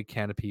from shaded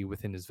canopy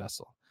within his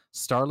vessel.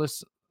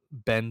 Starless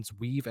bends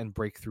weave and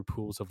break through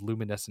pools of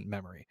luminescent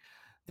memory.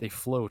 They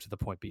flow to the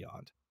point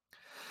beyond.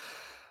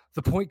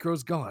 The point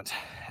grows gaunt.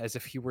 As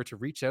if he were to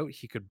reach out,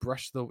 he would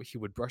brush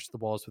the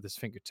walls with his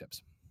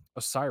fingertips.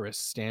 Osiris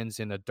stands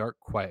in a dark,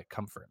 quiet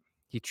comfort.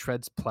 He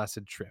treads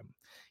placid trim.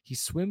 He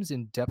swims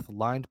in depth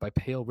lined by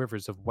pale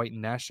rivers of white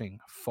gnashing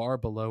far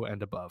below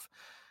and above.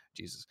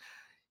 Jesus.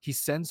 He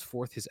sends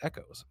forth his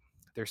echoes.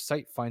 Their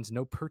sight finds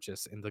no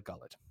purchase in the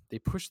gullet. They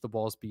push the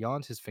walls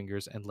beyond his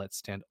fingers and let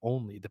stand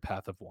only the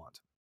path of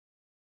want.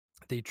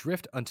 They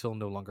drift until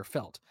no longer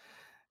felt.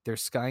 Their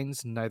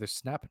skeins neither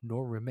snap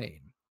nor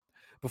remain.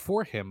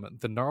 Before him,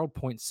 the gnarled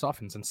point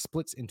softens and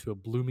splits into a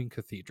blooming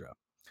cathedra.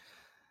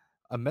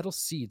 A metal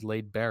seed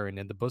laid barren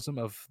in the bosom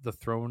of the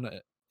throne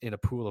in a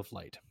pool of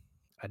light.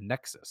 A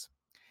nexus.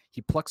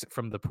 He plucks it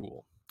from the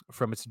pool.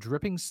 From its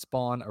dripping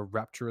spawn a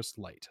rapturous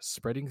light,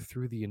 spreading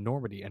through the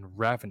enormity and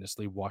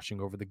ravenously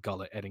washing over the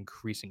gullet at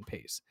increasing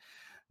pace.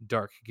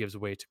 Dark gives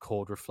way to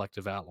cold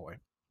reflective alloy,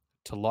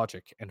 to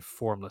logic and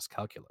formless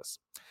calculus.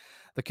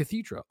 The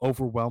cathedra,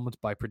 overwhelmed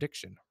by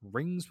prediction,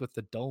 rings with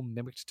the dull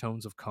mimicked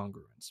tones of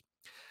congruence.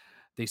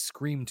 They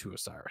scream to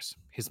Osiris,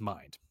 his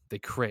mind. They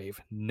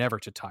crave, never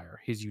to tire,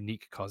 his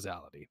unique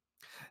causality.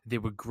 They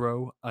would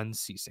grow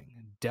unceasing,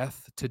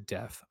 death to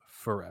death,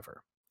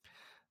 forever.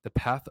 The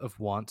path of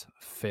want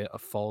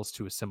falls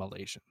to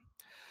assimilation.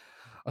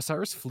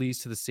 Osiris flees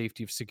to the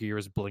safety of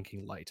Sagira's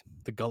blinking light.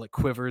 The gullet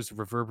quivers,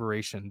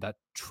 reverberation that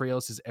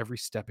trails his every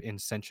step in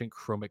sentient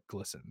chromic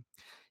glisten.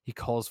 He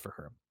calls for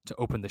her to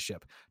open the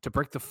ship, to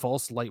break the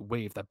false light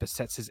wave that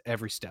besets his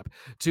every step,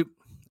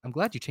 I'm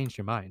glad you changed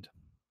your mind.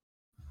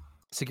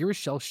 Sagira's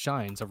shell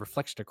shines a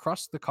reflection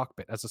across the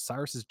cockpit as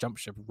Osiris's jump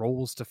ship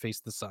rolls to face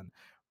the sun.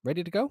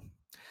 Ready to go?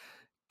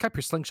 Cap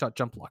your slingshot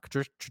jump lock.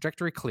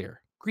 Trajectory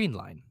clear. Green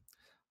line.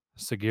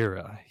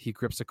 Sagira, he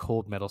grips a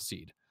cold metal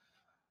seed.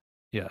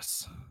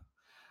 Yes.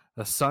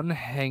 The sun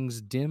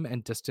hangs dim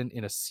and distant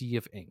in a sea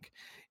of ink.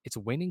 Its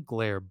waning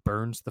glare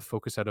burns the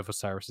focus out of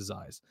Osiris's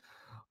eyes.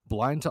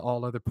 Blind to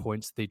all other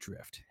points, they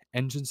drift,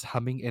 engines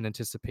humming in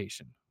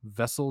anticipation,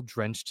 vessel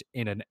drenched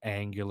in an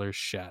angular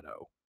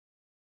shadow.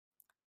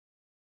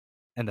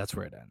 And that's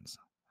where it ends.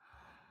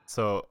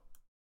 So,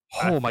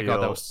 oh my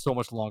god, that was so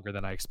much longer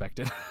than I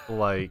expected.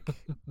 Like,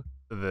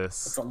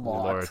 this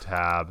lore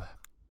tab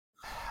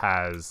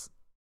has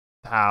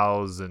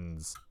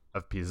thousands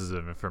of pieces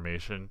of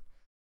information.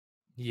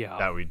 Yeah,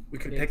 that we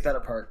could pick that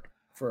apart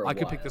for. I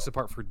could pick this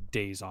apart for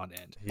days on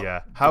end.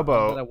 Yeah. How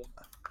about?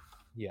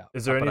 Yeah.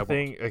 Is there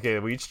anything? Okay,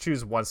 we each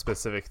choose one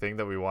specific thing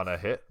that we want to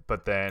hit,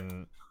 but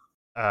then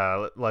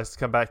let's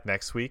come back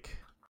next week,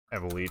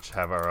 and we'll each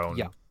have our own.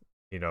 Yeah.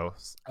 You know,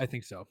 I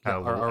think so. Kind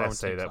of our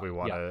essay that we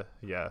want to,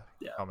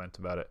 comment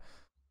about it.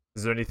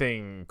 Is there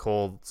anything,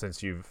 Cole,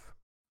 since you're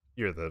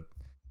the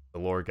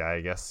lore guy,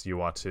 I guess you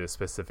want to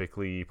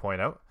specifically point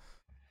out?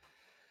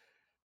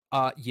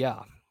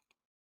 Yeah.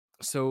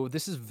 So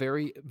this is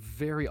very,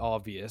 very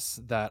obvious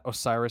that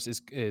Osiris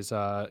is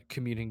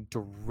communing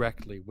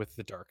directly with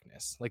the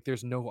darkness. Like,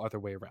 there's no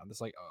other way around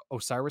this. Like,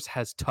 Osiris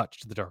has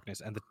touched the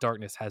darkness, and the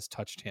darkness has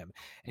touched him,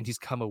 and he's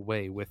come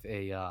away with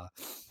a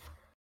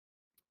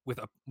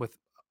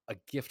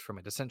gift from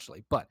it,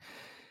 essentially. But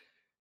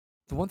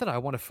the one that I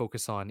want to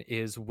focus on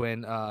is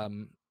when I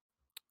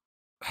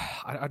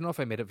don't know if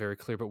I made it very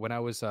clear, but when I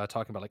was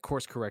talking about like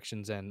course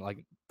corrections and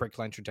like break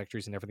line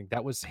trajectories and everything,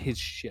 that was his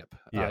ship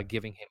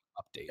giving him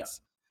updates.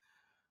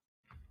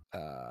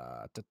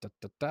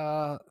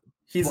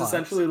 He's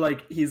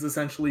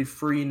essentially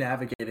free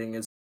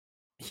navigating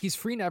he's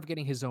free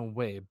navigating his own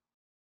way,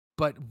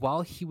 but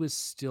while he was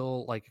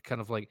still like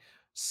kind of like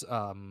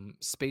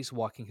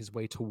spacewalking his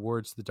way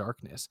towards the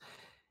darkness,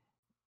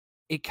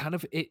 it kind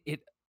of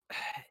it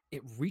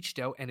reached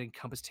out and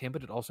encompassed him,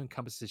 but it also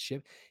encompassed his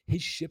ship.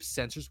 His ship's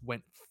sensors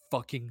went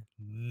fucking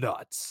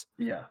nuts.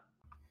 Yeah.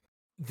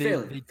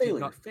 Failure.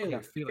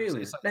 Negative.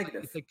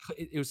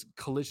 It was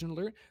collision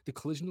alert. The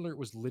collision alert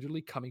was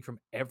literally coming from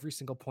every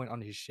single point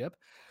on his ship,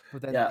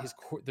 but then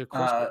their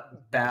course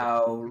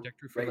bow,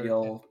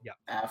 radial,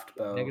 aft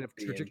bow, negative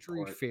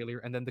trajectory failure,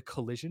 and then the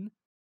collision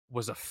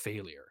was a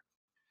failure.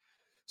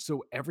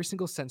 So every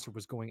single sensor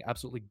was going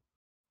absolutely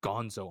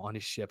gonzo on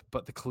his ship,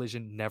 but the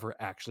collision never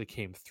actually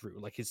came through.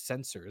 Like his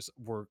sensors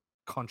were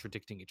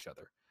contradicting each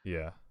other.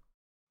 Yeah,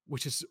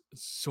 which is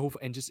so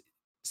and just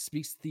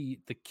speaks the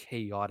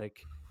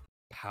chaotic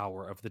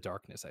power of the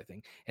darkness, I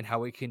think, and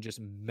how it can just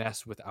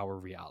mess with our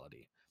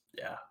reality.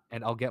 Yeah,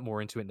 and I'll get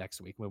more into it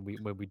next week when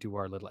we do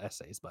our little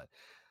essays. But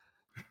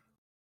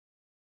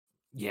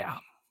yeah,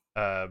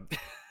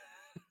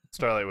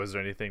 Starlight, was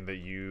there anything that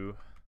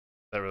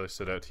really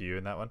stood out to you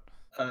in that one?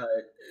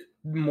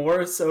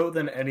 More so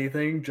than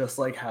anything, just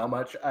like how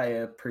much I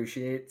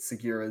appreciate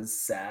Segura's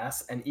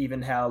sass, and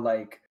even how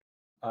like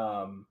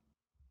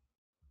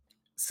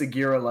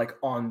Segura like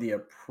on the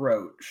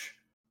approach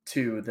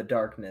to the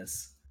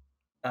darkness,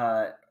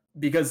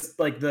 because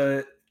like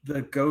the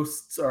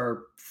ghosts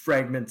are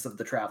fragments of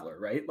the Traveler,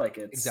 right? Like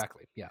it's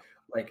exactly, yeah.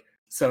 Like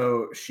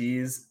so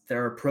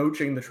they're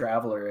approaching the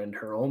Traveler, and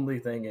her only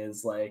thing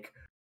is like,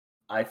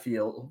 I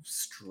feel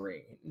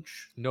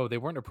strange. No, they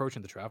weren't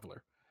approaching the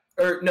Traveler.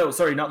 Or no,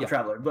 sorry, not the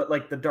Traveler, but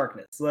like the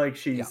darkness. Like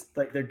she's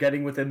like they're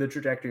getting within the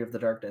trajectory of the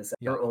darkness.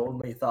 And her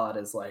only thought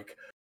is like,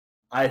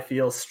 I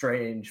feel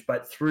strange.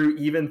 But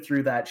even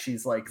through that,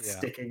 she's like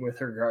sticking with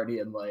her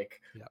guardian. Like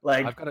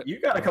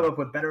you gotta come up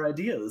with better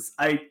ideas.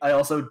 I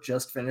also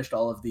just finished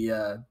all of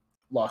the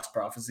Lost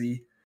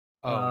Prophecy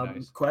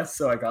quests,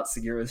 so I got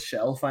Segura's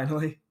shell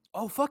finally.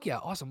 Oh fuck yeah!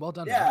 Awesome, well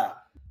done. Yeah, man.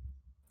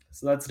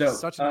 So that's dope.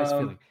 Such a nice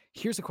feeling.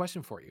 Here's a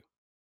question for you: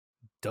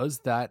 does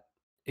that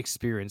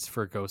experience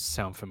for Ghosts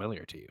sound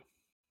familiar to you?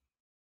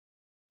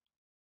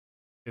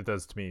 It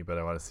does to me, but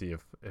I want to see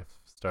if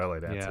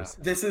Starlight answers.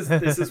 This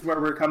is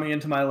where we're coming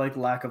into my like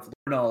lack of lore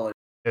knowledge.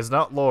 It's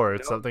not lore;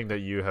 it's something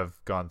that you have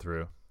gone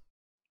through.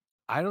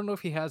 I don't know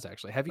if he has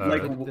actually. Have you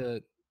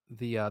played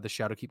the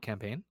Shadowkeep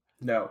campaign?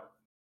 No.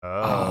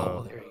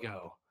 Oh, there you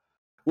go.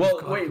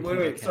 Well,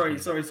 wait. Sorry.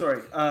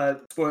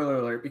 Spoiler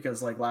alert,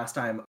 because like last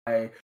time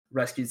I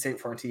rescued Saint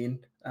 14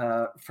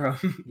 from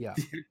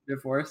the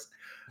forest.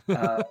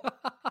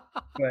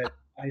 But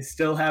I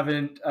still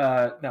haven't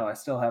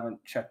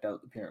checked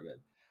out the pyramid.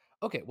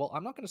 Okay, well,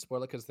 I'm not going to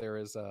spoil it because there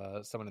is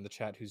someone in the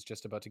chat who's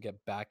just about to get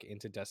back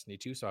into Destiny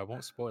 2, so I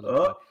won't spoil it.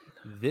 But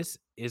this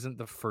isn't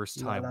the first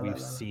time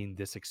we've seen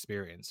this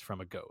experience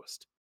from a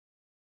ghost.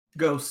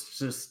 Ghosts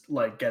just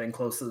like getting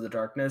close to the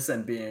darkness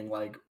and being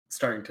like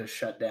starting to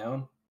shut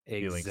down.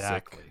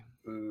 Exactly.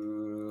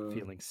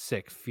 Feeling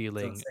sick.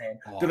 Feeling.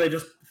 Do they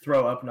just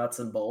throw up nuts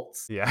and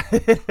bolts? Yeah.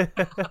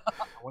 I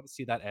want to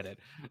see that edit.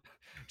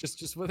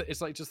 Just with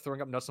it's like just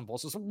throwing up nuts and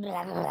bolts. Just...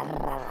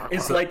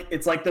 It's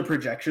like the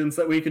projections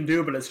that we can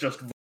do, but it's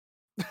just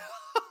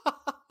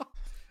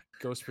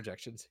ghost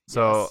projections.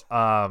 So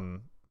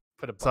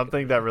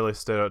something that really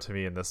stood out to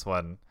me in this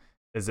one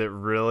is it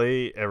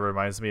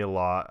reminds me a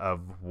lot of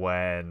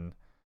when,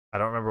 I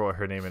don't remember what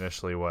her name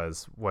initially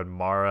was, when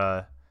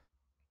Mara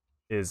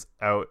is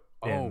out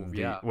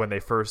when they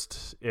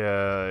first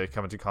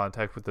come into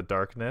contact with the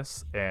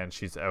darkness, and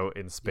she's out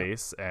in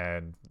space,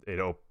 and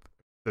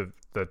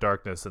the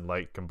darkness and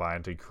light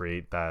combine to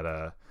create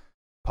that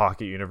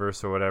pocket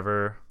universe or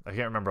whatever. I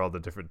can't remember all the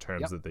different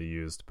terms that they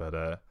used,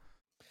 but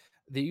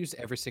they used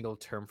every single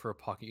term for a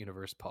pocket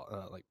universe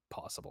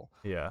possible.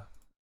 Yeah,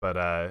 but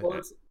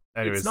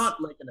anyways, it's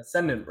not like an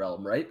Ascendant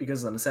realm, right?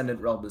 Because an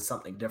Ascendant realm is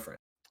something different.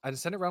 An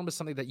Ascendant realm is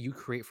something that you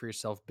create for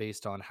yourself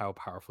based on how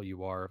powerful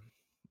you are.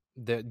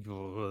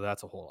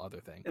 That's a whole other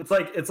thing. It's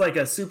like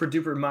a super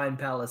duper mind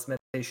palace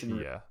meditation.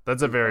 Yeah,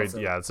 that's a very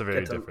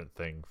different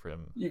thing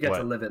from you get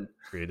to live in.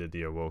 Created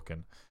the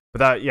Awoken,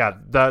 but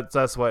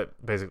that's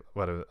what basically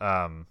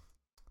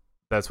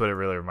that's what it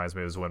really reminds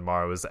me of, is when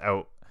Mara was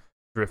out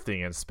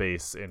drifting in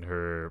space in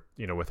her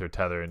with her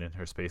tether and in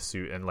her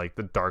spacesuit, and like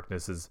the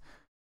darkness is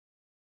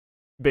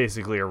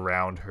basically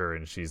around her,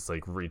 and she's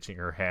like reaching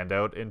her hand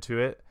out into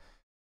it.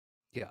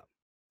 Yeah,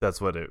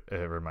 that's what it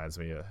reminds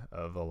me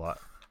of a lot.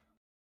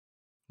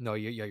 No,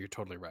 you're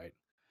totally right.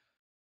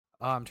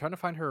 I'm trying to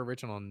find her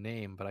original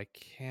name, but I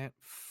can't.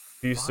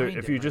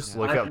 If you just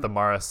look up the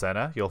Mara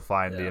Senna, you'll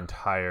find the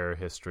entire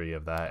history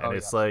of that, and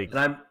it's like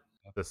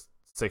the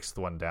 6th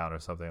one down or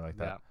something like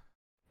that.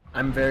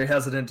 I'm very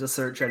hesitant to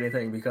search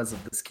anything because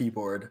of this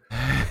keyboard.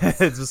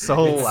 It's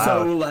so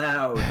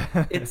loud.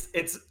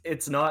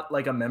 It's not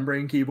like a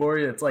membrane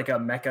keyboard. It's like a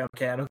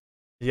mechanical.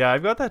 Yeah,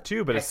 I've got that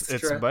too, but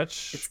it's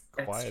much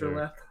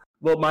quieter.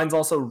 Well, mine's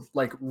also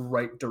like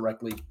right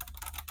directly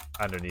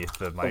underneath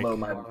the mic. Below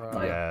my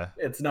mic.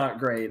 It's not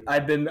great.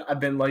 I've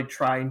been like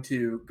trying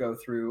to go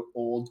through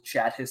old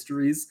chat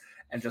histories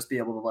and just be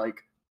able to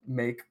like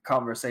make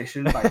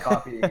conversation by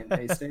copying and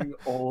pasting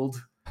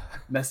old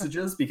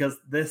messages, because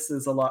this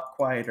is a lot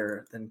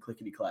quieter than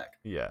clickety clack.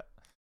 Yeah.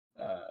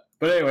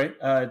 But anyway,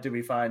 did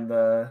we find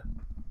the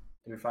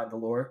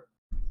lore?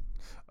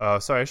 Oh,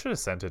 sorry, I should have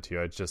sent it to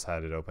you. I just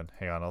had it open.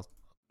 Hang on,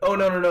 Oh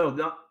no,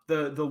 not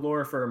the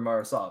lore for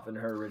Marasov in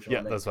her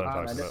original. Yeah, that's what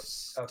I'm talking about.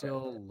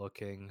 Still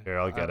looking. Here,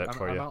 I'll get it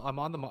for you. I'm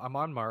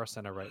on Mara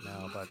Center right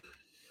now, but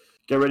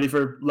get ready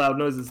for loud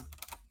noises.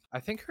 I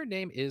think her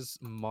name is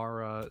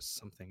Mara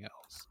something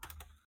else.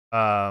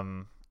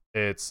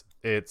 It's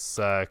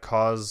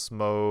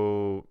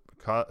Cosmo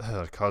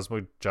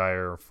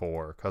Gyre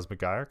 4. Cosmo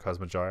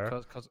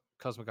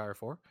Gyre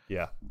 4.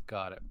 Yeah.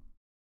 Got it.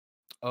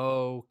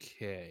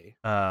 Okay.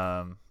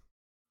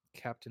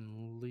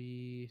 Captain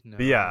Lee. No.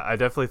 But yeah, I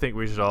definitely think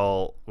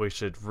we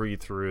should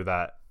read through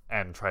that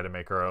and try to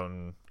make our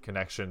own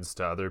connections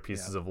to other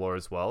pieces of lore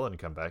as well, and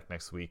come back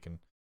next week and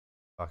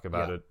talk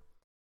about it.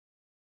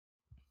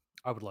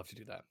 I would love to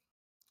do that.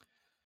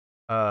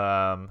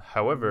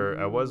 However,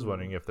 I was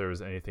wondering if there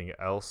was anything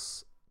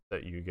else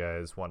that you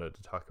guys wanted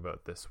to talk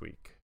about this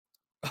week.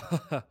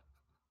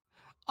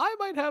 I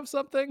might have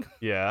something.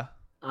 Yeah.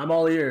 I'm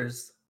all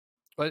ears.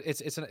 But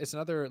it's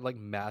another like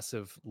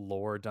massive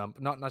lore dump,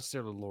 not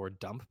necessarily lore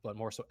dump, but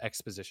more so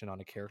exposition on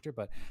a character.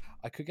 But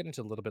I could get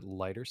into a little bit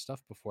lighter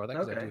stuff before that,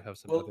 because I do have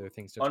some other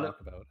things to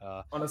talk about.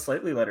 On a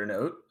slightly lighter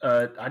note,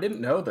 I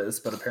didn't know this,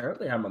 but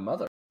apparently I'm a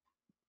mother.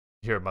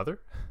 You're a mother?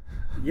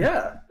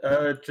 Yeah,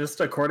 just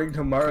according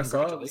to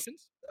Marasov's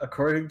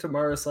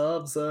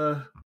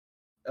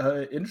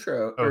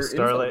intro. Oh,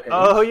 Starlight.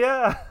 Oh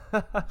yeah.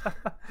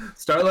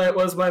 Starlight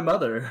was my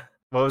mother.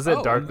 What was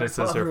it? Darkness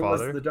is her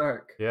father. Was the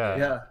dark.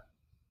 Yeah.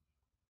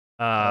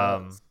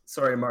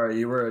 Sorry, Mara,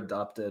 you were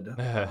adopted.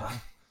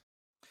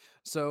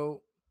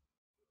 So,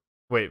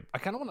 wait. I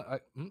kind of want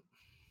to.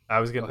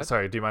 I was gonna.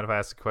 Sorry. Do you mind if I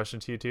ask a question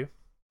to you too?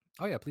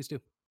 Oh yeah, please do.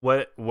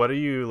 What are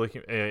you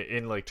looking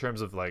in like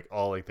terms of like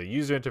all like the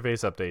user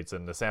interface updates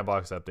and the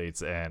sandbox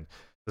updates and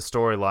the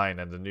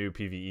storyline and the new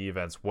PvE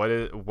events? What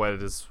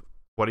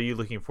are you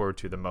looking forward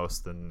to the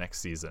most the next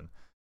season?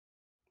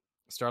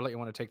 Starlight, you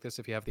want to take this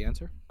if you have the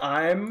answer?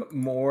 I'm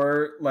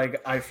more like,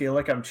 I feel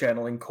like I'm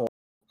channeling Cole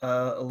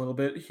a little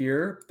bit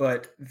here,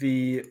 but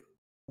the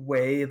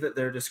way that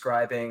they're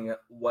describing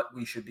what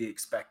we should be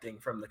expecting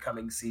from the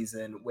coming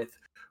season, with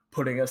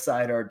putting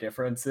aside our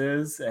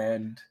differences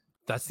and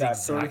that's the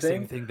exact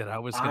same thing that I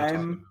was going to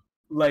talk about.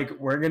 Like,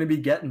 we're going to be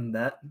getting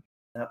that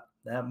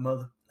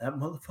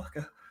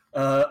motherfucker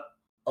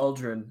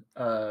Aldrin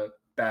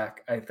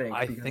back, I think.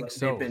 I think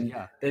so.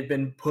 They've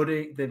been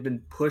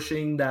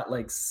pushing that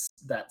like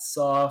that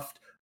soft,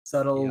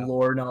 subtle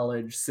lore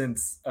knowledge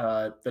since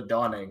the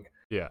Dawning.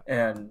 Yeah.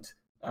 And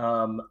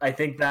I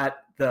think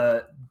that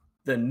the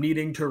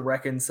needing to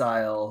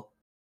reconcile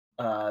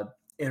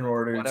in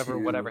order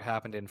whatever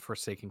happened in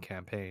Forsaken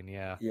campaign,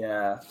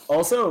 yeah.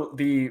 Also,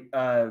 we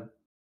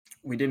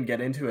didn't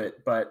get into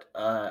it, but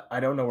I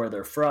don't know where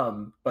they're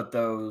from, but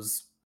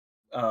those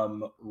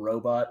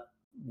robot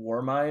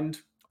Warmind.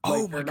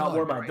 Oh my god! Not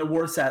Warmind, right.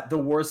 The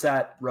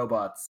Warsat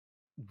robots.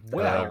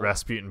 Wow.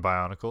 Rasputin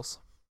Bionicles.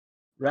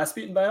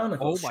 Rasputin Bionicles.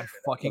 Oh my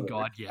fucking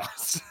god!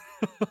 Yes.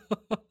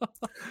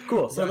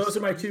 Cool. So those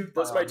are my two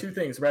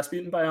things: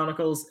 Rasputin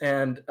Bionicles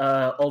and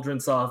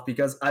Aldrin Sov,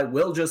 because I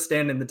will just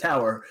stand in the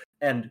tower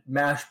and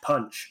mash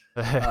punch.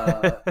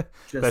 That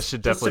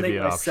should definitely be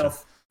an option.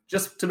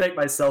 Just to make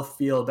myself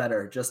feel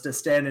better, just to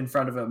stand in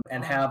front of him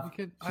and have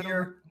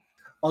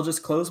I'll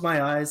just close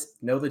my eyes,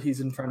 know that he's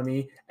in front of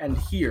me, and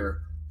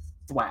hear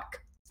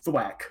thwack,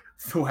 thwack,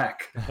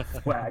 thwack,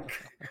 thwack.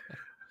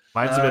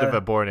 Mine's a bit of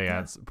a boring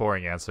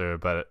answer,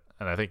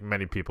 and I think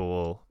many people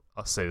will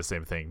say the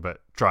same thing. But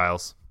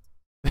Trials.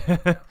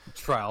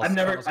 Trials. I've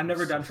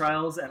never done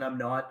Trials, and I'm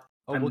not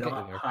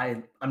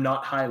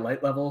high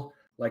light level.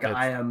 Like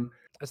I am.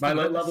 My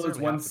light level is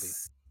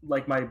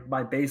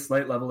my base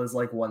light level is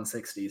like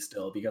 160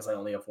 still, because I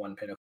only have one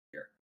pinnacle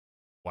here.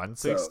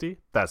 160?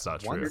 So, that's not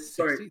true.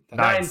 Sorry,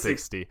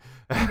 960. You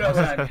know what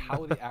I mean.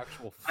 How the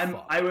actual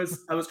fuck? I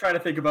was trying to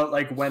think about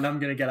like when I'm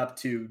gonna get up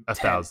to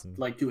 1,000,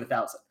 like to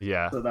 1,000.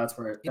 Yeah. So that's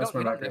where you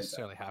don't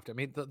necessarily have to. I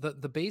mean,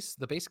 the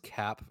base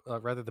cap,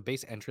 rather the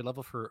base entry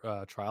level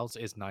for Trials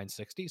is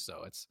 960.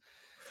 So it's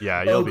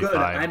you'll be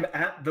fine. I'm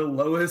at the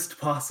lowest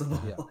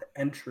possible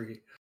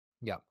entry.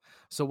 Yeah.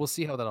 So we'll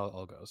see how that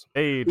all goes.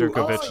 Hey,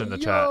 Durkovic in the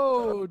chat.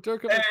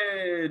 Durkovic.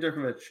 Hey,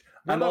 Durkovic.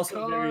 I'm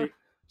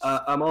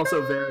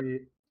also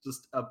very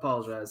just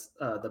apologize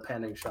the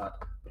panning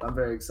shot, but I'm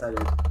very excited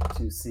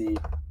to see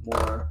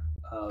more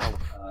of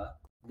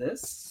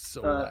this.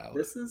 So loud.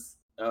 This is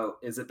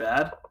is it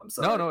bad? I'm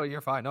sorry. No,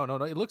 you're fine. No,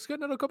 it looks good.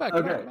 No, go back.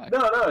 Okay. Go back.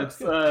 No,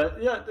 it's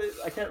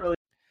I can't really.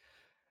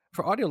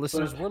 For audio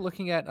listeners, we're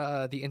looking at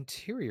the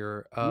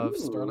interior of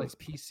Starlight's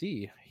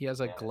PC. He has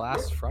a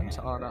glass front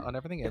on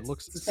everything. It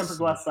looks it's a tempered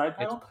glass side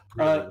panel.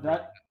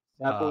 That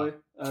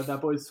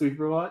boy's Sweet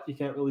Robot. You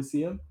can't really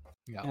see him.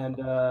 Yeah. And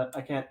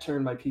I can't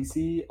turn my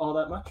PC all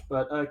that much,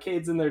 but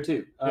Cade's in there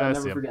too.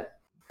 Never forget.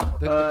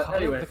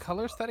 The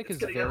color aesthetic is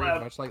very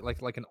much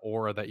like an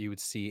aura that you would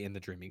see in the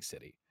Dreaming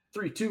City.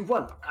 3, 2,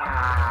 1.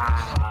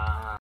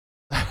 God,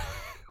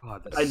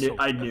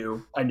 I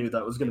knew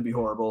that was going to be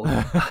horrible.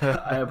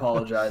 I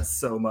apologize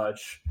so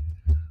much.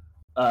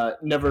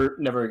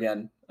 Never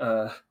again.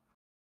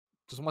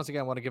 Just once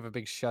again, I want to give a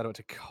big shout out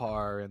to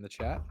Carr in the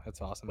chat.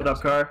 That's awesome. What up,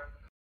 Carr?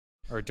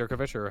 Or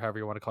Dirkovich, or however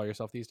you want to call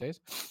yourself these days.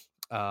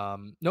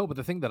 No, but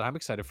the thing that I'm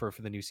excited for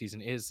the new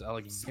season is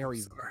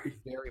very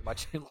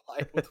much in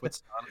line with what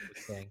Sonic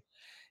was saying,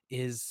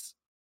 is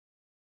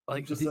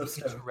like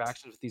the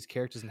interactions with these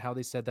characters and how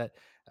they said that,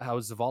 how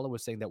Zavala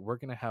was saying that we're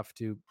gonna have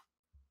to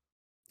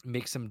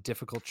make some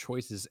difficult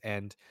choices,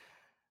 and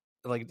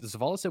like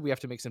Zavala said we have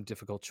to make some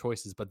difficult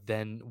choices, but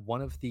then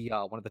one of the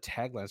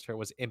taglines for it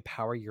was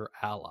empower your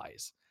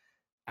allies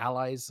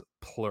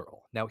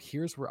plural. Now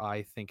here's where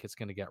I think it's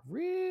gonna get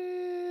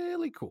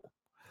really cool.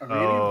 Are we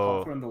getting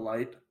Hawthorne the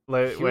Light?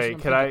 Wait,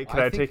 can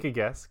I take a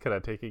guess? Can I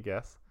take a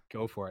guess?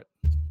 Go for it.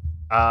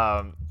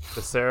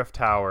 The Seraph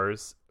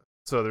Towers.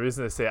 So the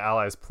reason they say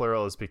allies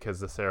plural is because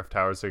the Seraph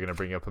Towers are going to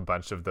bring up a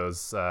bunch of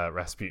those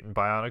Rasputin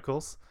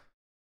Bionicles.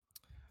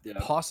 Yeah.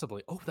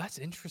 Possibly. Oh, that's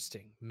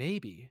interesting.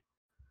 Maybe.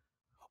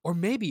 Or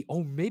maybe.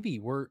 Oh, maybe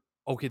we're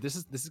okay. This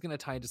is going to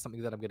tie into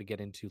something that I'm going to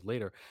get into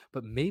later.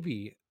 But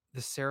maybe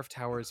the Seraph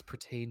Towers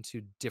pertain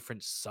to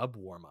different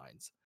sub-war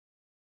minds,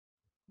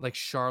 like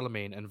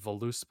Charlemagne and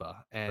Voluspa,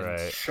 and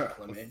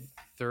Charlemagne.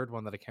 Third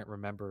one that I can't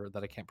remember,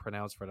 that I can't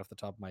pronounce right off the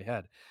top of my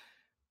head.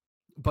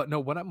 But no,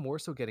 what I'm more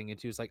so getting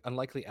into is like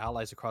unlikely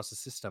allies across the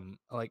system,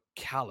 like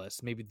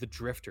Callus, maybe the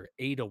Drifter,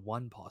 Ada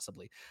 1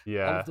 possibly.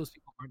 Yeah. All of those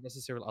people aren't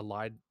necessarily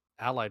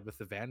allied with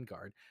the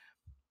Vanguard,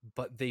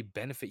 but they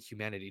benefit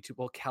humanity too.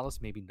 Well, Callus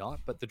maybe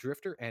not, but the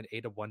Drifter and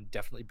Ada 1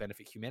 definitely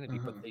benefit humanity,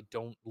 but they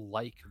don't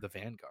like the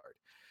Vanguard.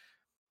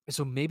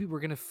 So maybe we're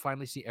gonna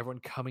finally see everyone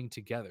coming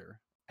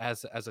together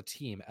as a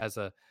team, as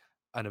an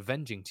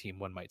avenging team,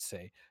 one might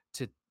say,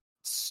 to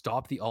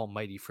stop the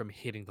Almighty from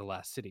hitting the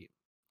last city.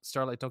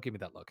 Starlight, don't give me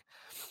that look.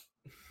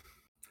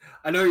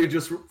 I know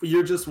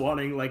you're just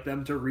wanting like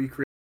them to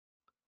recreate.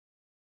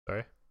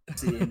 Sorry.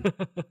 Scene.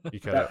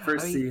 That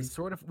first scene.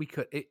 Sort of. We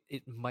could.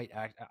 It might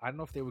act. I don't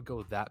know if they would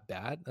go that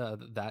bad,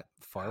 that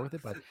far with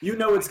it, but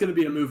it's going to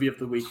be a movie of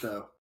the week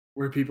though,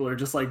 where people are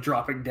just like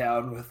dropping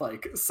down with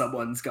like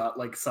someone's got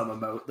like some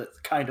emote that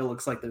kind of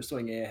looks like they're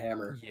swinging a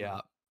hammer.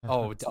 Yeah.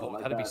 Oh,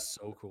 that'd be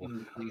so cool.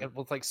 Like,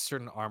 with like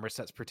certain armor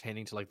sets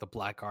pertaining to like the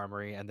Black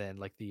Armory, and then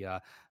like the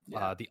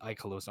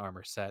Ikelos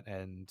armor set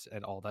and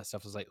all that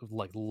stuff is like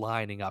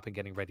lining up and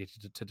getting ready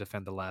to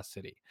defend the last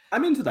city.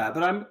 I'm into that,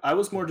 but I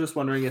was more just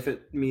wondering if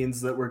it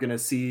means that we're gonna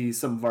see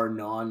some of our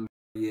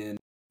non-Korean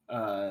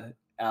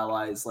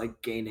allies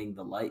like gaining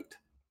the light.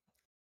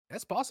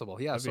 That's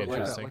possible, yeah. So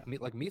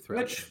like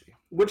Mithra,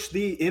 which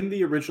in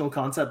the original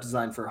concept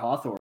design for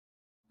Hawthorne,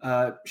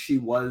 she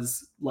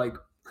was like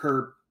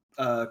her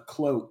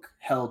cloak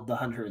held the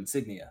Hunter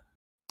insignia.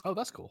 Oh,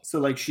 that's cool.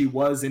 So like she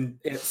was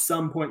at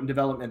some point in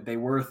development, they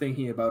were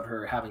thinking about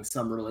her having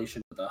some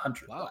relation to the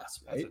Hunter class,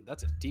 right?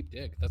 That's a deep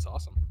dig. That's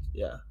awesome.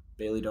 Yeah,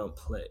 Bailey don't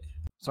play.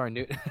 Sorry,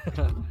 Newt.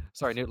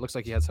 Sorry, Newt. Looks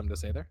like you had something to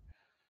say there.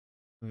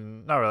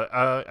 Not really.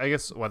 I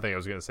guess one thing I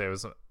was going to say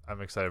was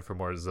I'm excited for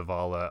more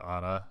Zavala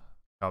Ana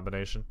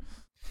combination.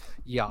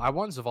 Yeah, I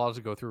want Zavala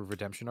to go through a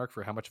redemption arc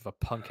for how much of a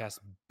punk ass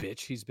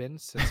bitch he's been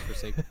since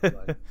Forsaken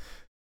Blood.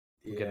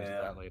 We'll get into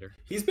that later.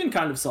 He's been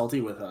kind of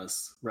salty with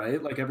us,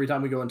 right? Like every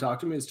time we go and talk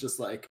to him, it's just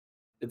like,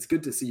 it's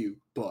good to see you,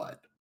 but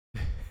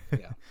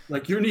yeah,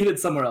 like you're needed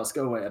somewhere else.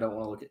 Go away. I don't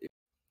want to look at you.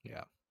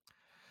 Yeah.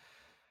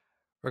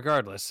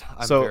 Regardless,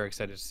 I'm very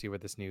excited to see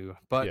what this new.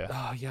 But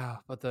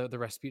but the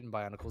Rasputin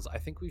Bionicles, I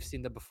think we've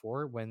seen them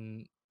before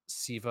when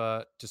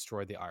Siva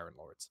destroyed the Iron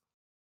Lords.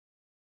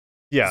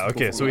 Yeah.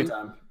 Okay. So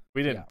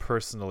we didn't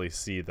personally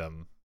see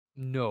them.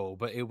 No,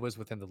 but it was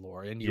within the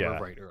lore, and you were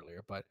right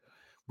earlier. But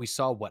we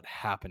saw what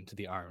happened to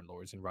the Iron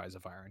Lords in Rise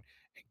of Iron,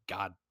 and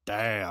god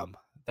damn,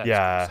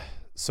 that's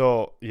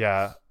so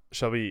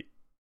Shelby,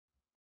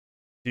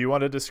 do you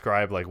want to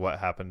describe like what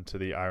happened to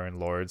the Iron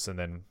Lords, and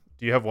then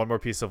do you have one more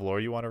piece of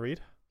lore you want to read?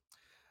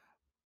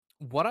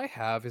 What I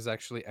have is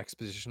actually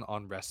exposition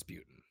on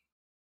Rasputin,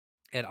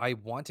 and I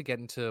want to get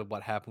into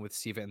what happened with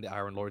Siva and the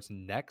Iron Lords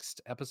next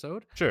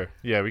episode. Sure,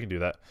 yeah, we can do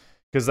that.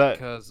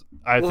 Because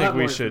I think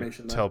we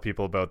should tell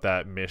people about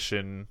that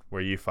mission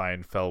where you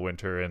find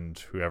Fellwinter and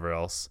whoever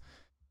else,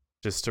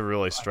 just to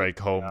really strike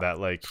home that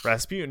like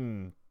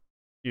Rasputin,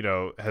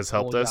 has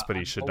helped us, but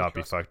he should not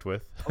be fucked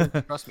with.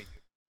 Trust me,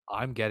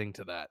 I'm getting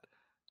to that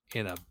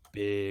in a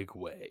big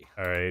way.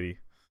 Alrighty.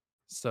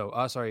 So,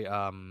 sorry,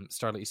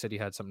 Starlight, you said you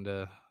had something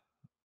to.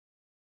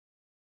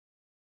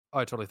 Oh,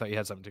 I totally thought you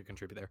had something to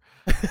contribute there.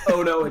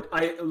 Oh no,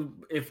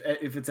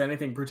 if it's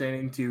anything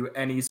pertaining to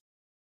any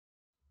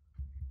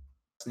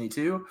Destiny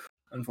 2,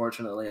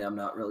 unfortunately, I'm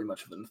not really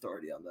much of an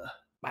authority on that.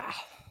 Wow,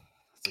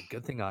 it's a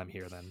good thing I'm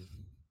here then.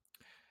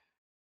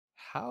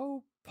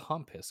 How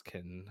pompous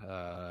can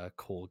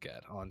Cole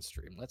get on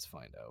stream? Let's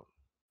find out.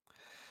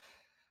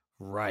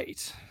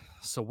 Right.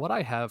 So what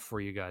I have for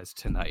you guys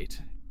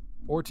tonight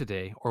or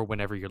today, or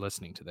whenever you're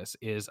listening to this,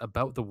 is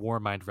about the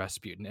Warmind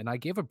Rasputin, and I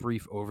gave a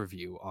brief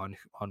overview on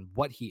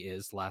what he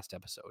is last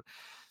episode.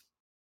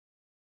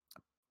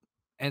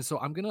 And so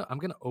I'm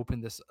gonna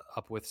open this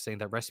up with saying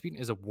that Rasputin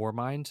is a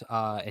Warmind,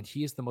 and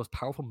he is the most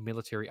powerful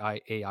military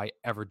AI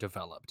ever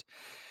developed.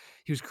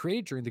 He was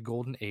created during the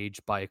Golden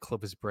Age by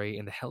Clovis Bray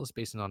in the Hellas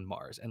Basin on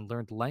Mars, and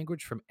learned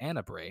language from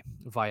Anna Bray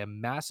via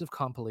massive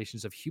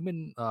compilations of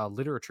human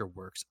literature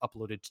works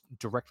uploaded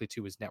directly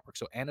to his network.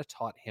 So Anna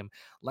taught him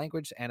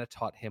language. Anna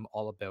taught him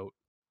all about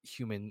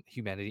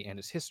humanity and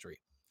its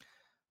history.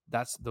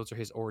 Those are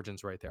his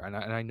origins right there, and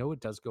I know it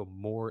does go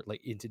more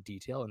like into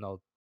detail, and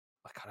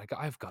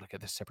I've got to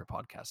get this separate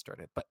podcast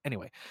started. But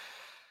anyway,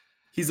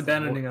 he's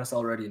abandoning us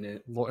already,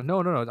 Nate. No,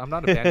 I'm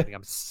not abandoning.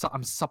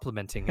 I'm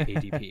supplementing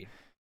ADP.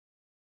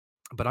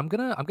 But I'm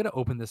gonna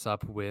open this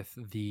up with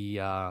the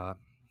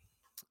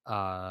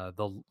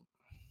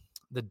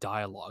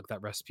dialogue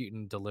that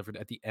Rasputin delivered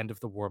at the end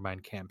of the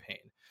Warmind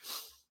campaign.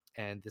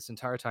 And this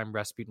entire time,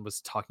 Rasputin was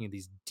talking in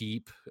these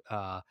deep,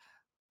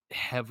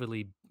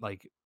 heavily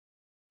like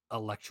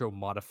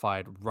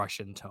electro-modified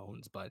Russian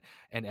tones,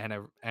 and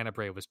Anna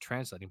Bray was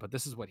translating, but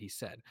this is what he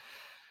said.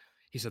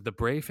 He said, "The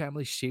Bray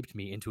family shaped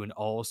me into an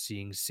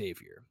all-seeing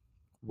savior,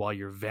 while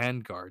your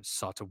vanguards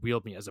sought to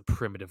wield me as a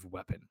primitive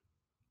weapon.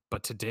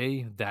 But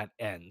today that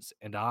ends,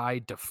 and I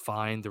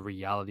define the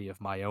reality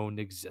of my own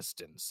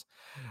existence.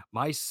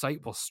 My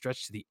sight will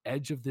stretch to the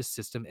edge of this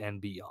system and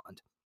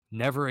beyond.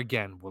 Never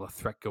again will a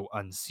threat go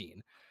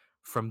unseen.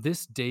 From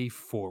this day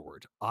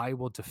forward, I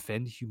will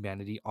defend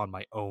humanity on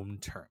my own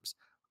terms.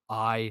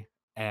 I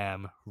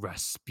am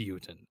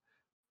Rasputin,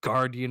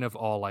 guardian of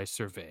all I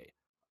survey.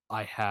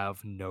 I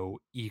have no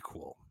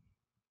equal."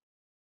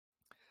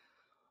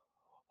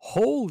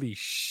 Holy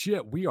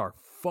shit, we are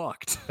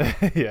fucked.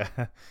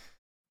 Yeah.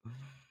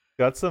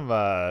 Got some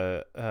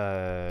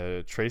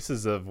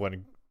traces of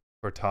when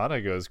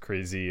Cortana goes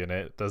crazy in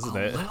it, doesn't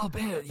it? A little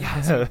bit, yeah.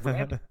 It's like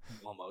rampancy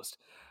almost.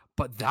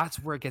 But that's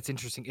where it gets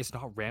interesting. It's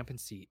not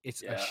rampancy;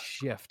 it's a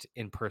shift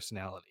in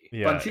personality.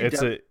 Yeah,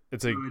 it's a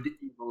good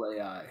evil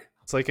AI.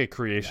 It's like a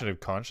creation of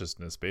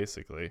consciousness,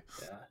 basically.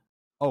 Yeah.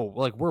 Oh,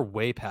 like we're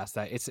way past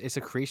that. It's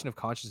a creation of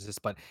consciousness,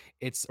 but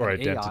it's or an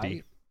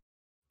identity.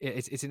 AI.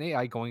 It's an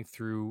AI going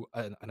through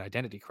an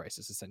identity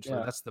crisis.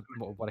 Essentially, that's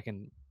what I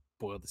can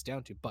boil this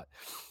down to. But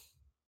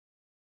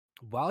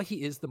while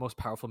he is the most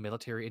powerful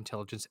military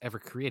intelligence ever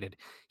created,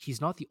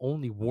 he's not the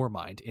only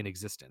Warmind in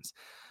existence.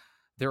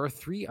 There are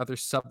 3 other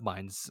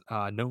subminds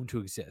known to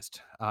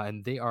exist,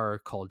 and they are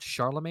called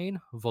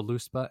Charlemagne,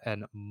 Voluspa,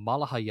 and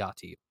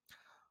Malahayati.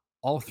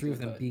 All 3 of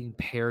them being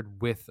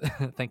paired with,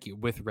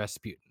 with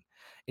Rasputin.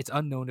 It's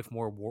unknown if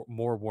more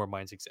war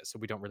minds exist, so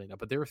we don't really know.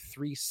 But there are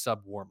 3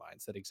 sub war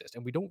minds that exist,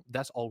 and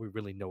that's all we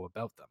really know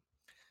about them.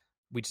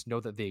 We just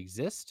know that they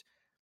exist.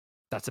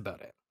 That's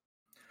about it.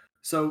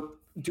 So,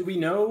 do we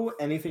know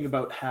anything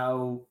about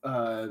how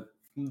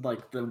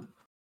like the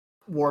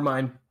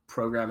Warmind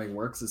programming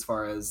works, as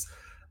far as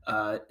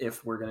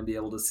if we're going to be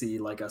able to see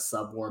like a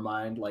sub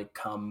Warmind like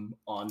come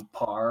on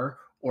par,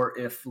 or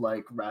if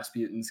like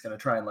Rasputin's going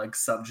to try and like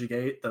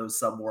subjugate those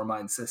sub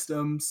Warmind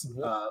systems?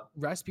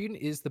 Rasputin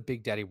is the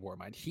Big Daddy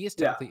Warmind. He is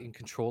technically in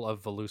control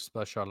of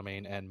Voluspa,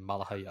 Charlemagne, and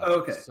Malahayati.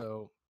 Okay,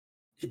 so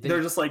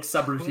they're just like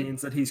subroutines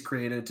that he's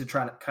created to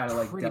try to kind of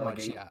like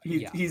delegate.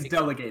 He's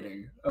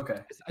delegating. Okay.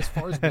 As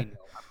far as we know,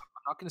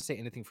 I'm not going to say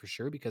anything for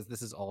sure because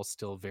this is all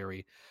still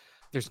very.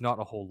 There's not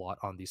a whole lot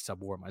on these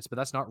sub war minds, but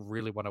that's not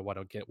really what I want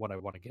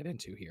to get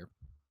into here.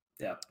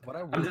 Yeah,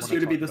 I'm just here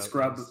to be the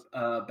scrub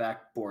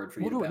backboard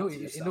for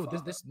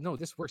you.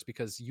 This works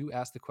because you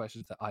asked the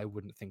questions that I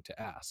wouldn't think to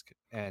ask,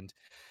 and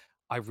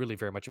I really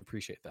very much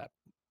appreciate that.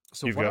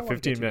 So you've got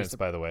 15 minutes,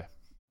 by the way.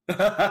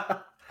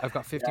 I've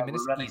got 15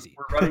 minutes. Easy.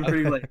 We're running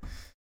pretty late.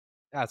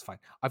 That's fine.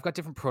 I've got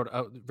different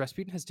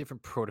Rasputin has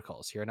different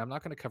protocols here, and I'm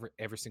not going to cover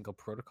every single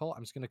protocol.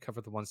 I'm just going to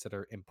cover the ones that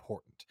are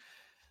important.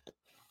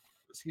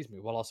 Excuse me,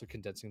 while also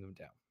condensing them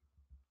down.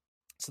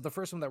 So the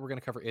first one that we're going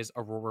to cover is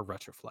Aurora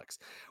Retroflex,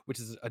 which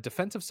is a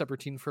defensive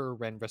subroutine for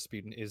when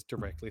Rasputin is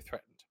directly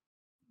threatened.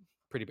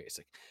 Pretty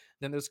basic.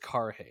 Then there's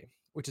Karhe,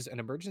 which is an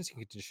emergency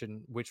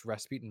condition which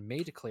Rasputin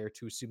may declare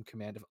to assume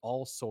command of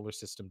all solar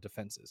system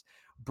defenses,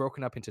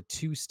 broken up into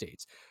 2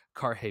 states.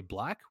 Karhe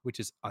Black,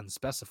 which is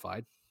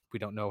unspecified. We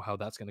don't know how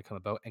that's going to come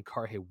about, and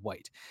Karhe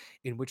White,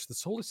 in which the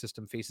solar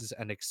system faces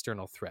an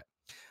external threat.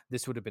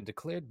 This would have been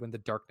declared when the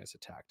darkness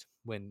attacked,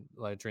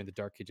 during the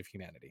Dark Age of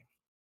Humanity.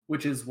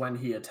 Which is when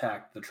he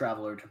attacked the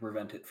Traveler to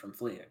prevent it from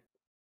fleeing.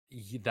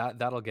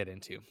 That'll get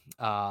into.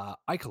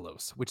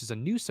 Ikelos, which is a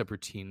new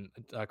subroutine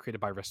created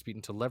by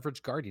Rasputin to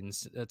leverage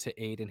Guardians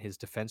to aid in his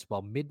defense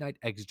while Midnight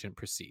Exigent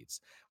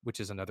proceeds, which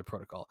is another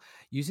protocol.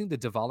 Using the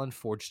Dvalin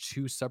Forge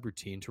 2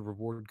 subroutine to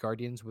reward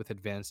Guardians with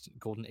advanced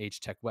Golden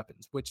Age tech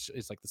weapons, which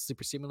is like the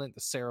Sleeper Simulant,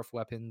 the Seraph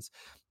weapons,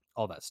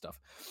 all that stuff.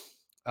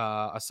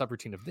 A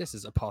subroutine of this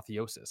is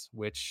Apotheosis,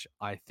 which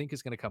I think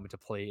is going to come into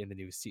play in the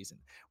new season,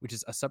 which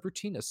is a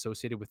subroutine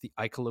associated with the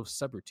Ikelos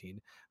subroutine.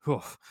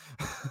 A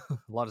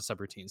lot of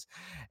subroutines.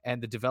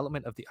 And the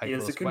development of the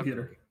Ikelos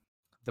weaponry.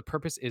 The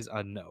purpose is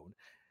unknown.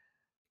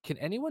 Can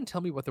anyone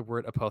tell me what the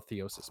word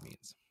apotheosis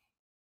means?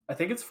 I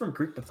think it's from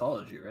Greek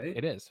mythology, right?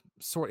 It is.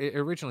 It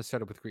originally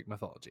started with Greek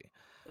mythology.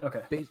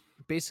 Okay.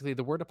 Basically,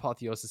 the word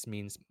apotheosis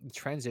means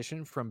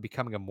transition from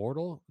becoming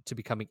immortal to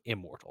becoming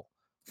immortal,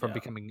 from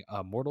becoming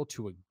a mortal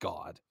to a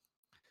god.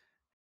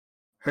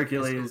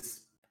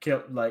 Hercules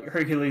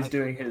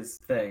doing his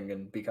thing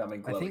and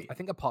becoming glowy. I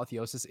think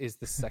apotheosis is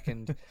the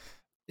second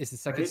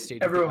Right?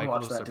 stage Everyone of the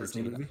watched Eichel that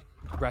Disney subroutine. movie.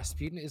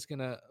 Rasputin is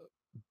gonna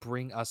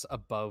bring us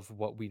above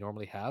what we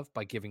normally have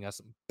by giving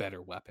us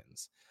better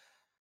weapons,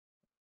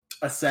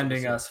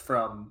 Ascending us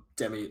from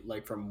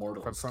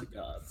mortals from to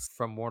gods.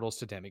 from mortals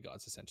to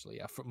demigods, essentially.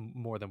 Yeah, from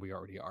more than we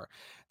already are.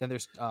 Then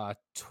there's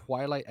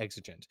Twilight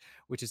Exigent,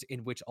 which is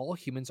in which all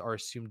humans are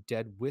assumed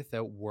dead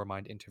without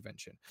Warmind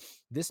intervention.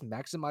 This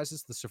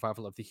maximizes the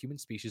survival of the human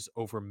species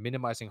over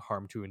minimizing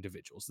harm to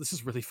individuals. This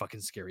is really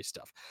fucking scary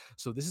stuff.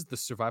 So this is the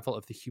survival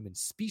of the human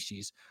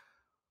species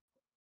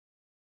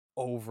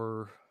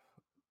over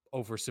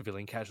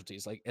civilian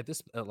casualties. Like at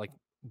this like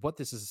what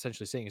this is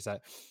essentially saying is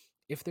that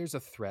if there's a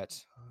threat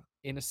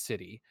in a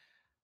city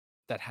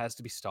that has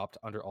to be stopped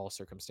under all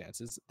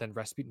circumstances, then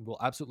Rasputin will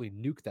absolutely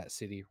nuke that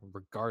city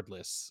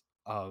regardless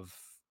of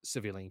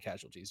civilian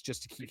casualties,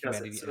 just to keep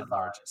humanity at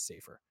large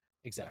safer.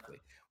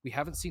 Exactly. We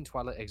haven't seen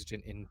Twilight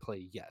Exigent in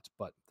play yet,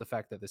 but the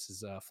fact that this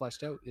is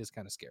fleshed out is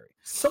kind of scary.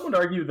 Someone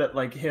argued that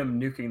like him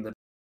nuking the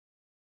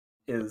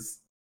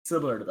is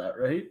similar to that,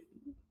 right?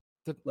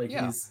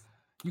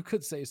 You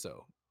could say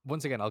so.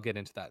 Once again, I'll get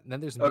into that. And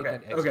then there's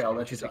Midnight Exigent, okay, I'll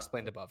let you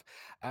explained above.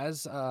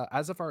 As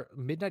of our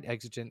Midnight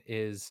Exigent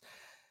is,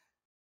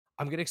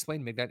 I'm going to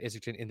explain Midnight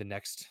Exigent in the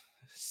next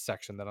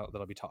section that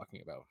I'll be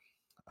talking about.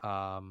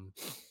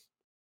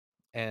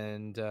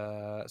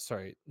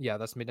 Sorry, yeah,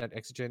 that's Midnight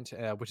Exigent,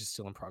 which is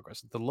still in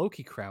progress. The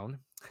Loki Crown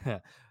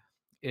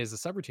is a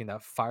subroutine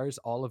that fires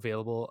all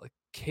available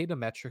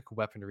katametric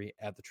weaponry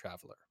at the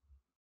Traveler.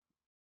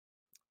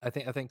 I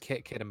think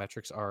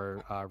katametrics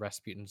are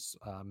Rasputin's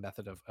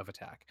method of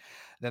attack.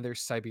 Then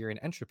there's Siberian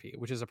Entropy,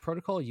 which is a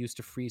protocol used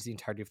to freeze the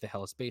entirety of the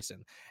Hellas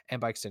Basin,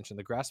 and by extension,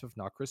 the Grasp of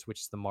Nokris,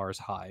 which is the Mars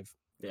hive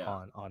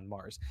on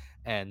Mars,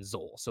 and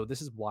Zol. So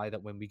this is why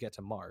that when we get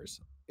to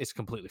Mars, it's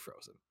completely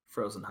frozen.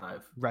 Frozen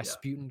hive.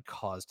 Rasputin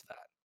caused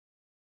that.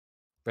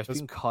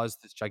 Rasputin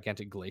caused this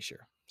gigantic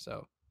glacier.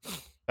 So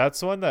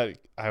that's one that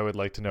I would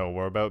like to know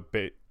more about.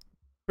 But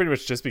pretty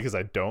much just because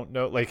I don't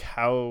know, like,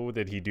 how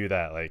did he do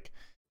that? Like,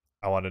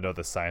 I want to know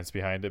the science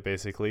behind it,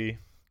 basically,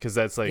 because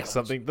that's like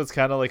something that's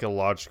kind of like a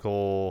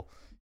logical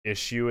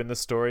issue in the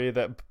story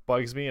that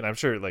bugs me. And I'm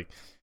sure, like,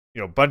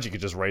 you know, Bungie could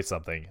just write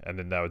something and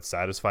then that would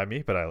satisfy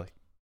me. But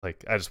I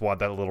just want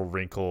that little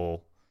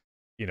wrinkle,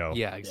 you know.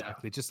 Yeah,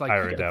 exactly. Just like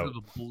a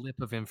little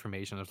blip of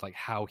information of like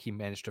how he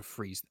managed to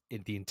freeze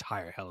the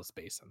entire Hellas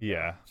Basin.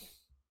 Yeah,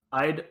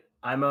 I'm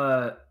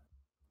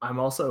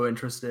also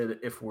interested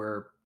if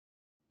we're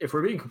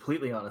being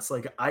completely honest.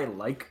 Like, I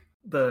like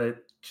that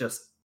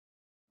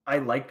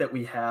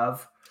we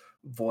have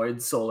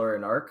Void, Solar,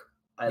 and Arc.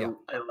 I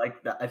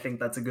like that. I think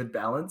that's a good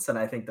balance, and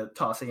I think that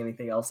tossing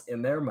anything else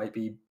in there might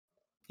be,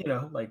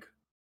 like,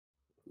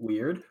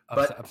 weird.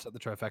 Upset the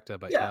trifecta,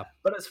 but yeah.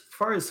 But as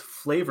far as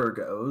flavor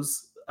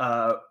goes,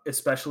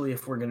 especially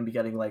if we're going to be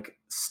getting like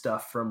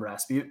stuff from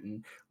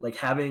Rasputin, like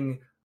having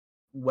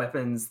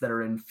weapons that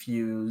are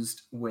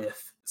infused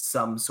with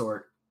some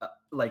sort,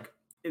 like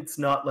it's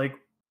not like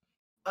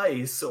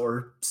ice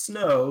or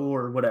snow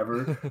or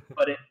whatever,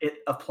 but it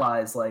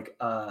applies like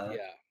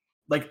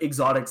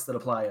exotics that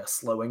apply a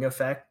slowing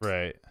effect.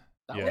 Right.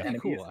 That would be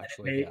cool,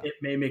 actually. It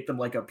may make them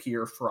like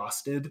appear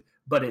frosted,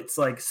 but it's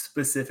like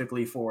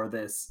specifically for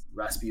this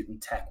Rasputin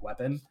tech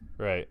weapon.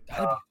 Right.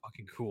 That'd be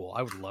fucking cool.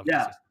 I would love to see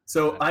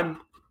so that.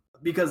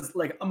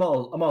 I'm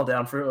all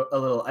down for a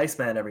little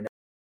Iceman every now.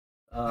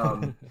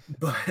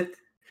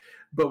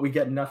 But we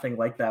get nothing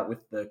like that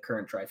with the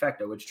current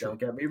trifecta, which don't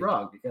get me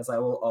wrong, because I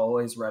will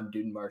always run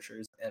Dune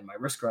Marchers and my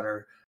Risk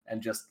Runner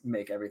and just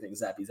make everything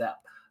zappy zap.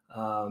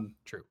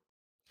 True.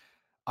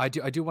 I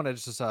do want to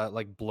just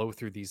like blow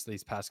through these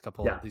last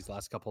couple. We are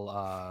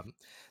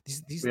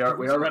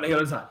running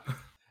out of time.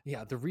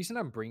 Yeah, the reason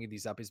I'm bringing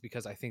these up is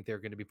because I think they're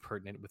going to be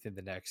pertinent within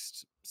the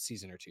next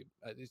season or two.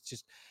 It's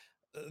just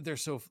they're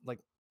so like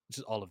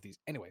just all of these.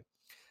 Anyway,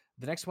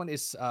 the next one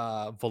is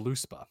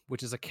Voluspa,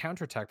 which is a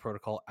counterattack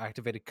protocol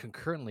activated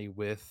concurrently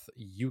with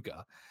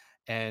Yuga,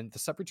 and the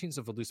subroutines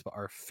of Voluspa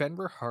are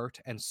Fenrir Heart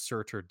and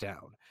Surtur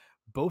Down.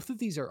 Both of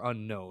these are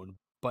unknown,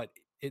 but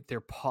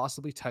they're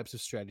possibly types of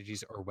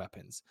strategies or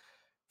weapons.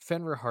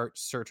 Fenrir Heart,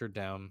 Surtur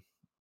Down.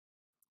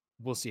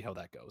 We'll see how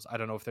that goes. I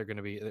don't know if they're going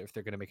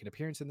to make an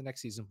appearance in the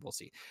next season. We'll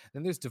see.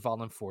 Then there's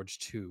Dvalin Forge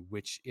 2,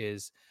 which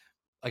is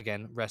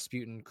again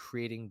Rasputin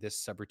creating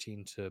this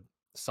subroutine to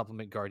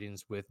supplement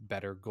Guardians with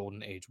better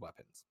Golden Age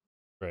weapons.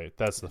 Right,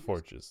 that's the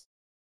forges.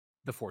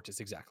 The forges,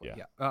 exactly.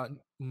 Yeah.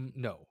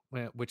 No,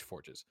 which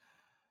forges?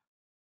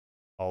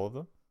 All of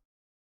them.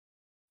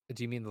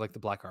 Do you mean like the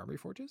Black Armory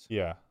forges?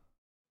 Yeah.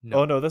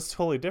 No. Oh no, that's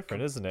totally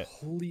different, isn't it?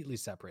 Completely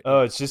separate.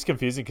 Oh, it's just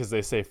confusing because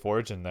they say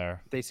forge in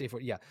there. They say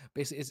forge. Yeah,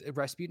 basically,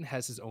 Rasputin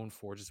has his own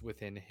forges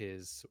within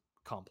his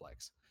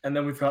complex. And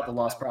then we've got the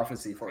Lost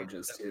Prophecy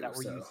Forges too.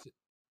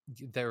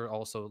 They're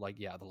also like,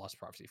 yeah, the Lost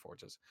Prophecy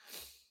Forges.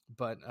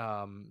 But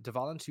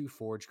Dvalin 2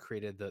 Forge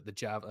created the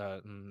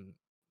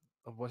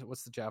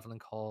what's the javelin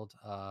called?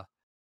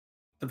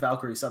 The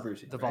Valkyrie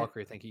subroutine. The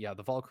Valkyrie, thank you. Yeah,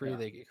 the Valkyrie. Yeah.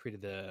 They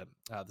created the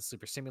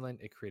Sleeper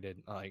Simulant. It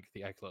created like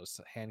the Eiklos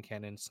hand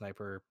cannon,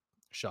 sniper,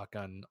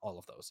 shotgun, all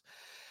of those.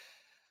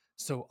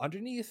 So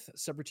underneath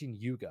subroutine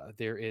Yuga,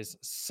 there is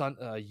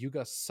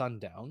Yuga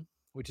Sundown,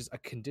 which is a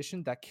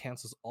condition that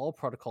cancels all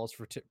protocols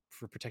for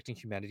protecting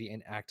humanity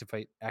and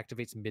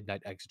activates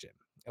Midnight Exogen.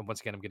 And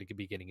once again, I'm going to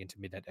be getting into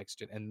Midnight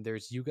Exogen. And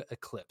there's Yuga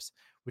Eclipse,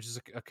 which is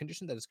a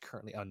condition that is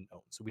currently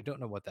unknown. So we don't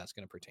know what that's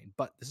going to pertain.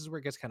 But this is where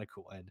it gets kind of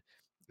cool, and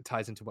it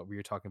ties into what we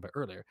were talking about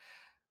earlier.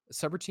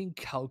 Subroutine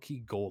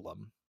Kalki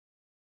Golem,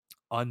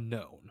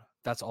 unknown.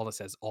 That's all it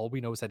says. All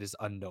we know is that it's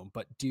unknown.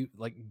 But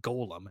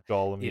Golem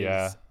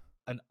is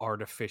an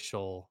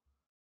artificial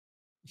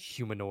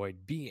humanoid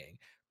being.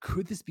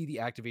 Could this be the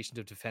activation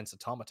of defense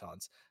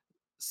automatons,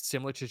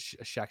 similar to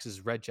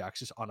Shax's Red Jacks,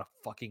 just on a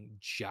fucking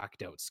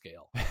jacked out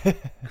scale?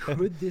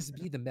 Could this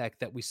be the mech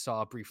that we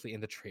saw briefly in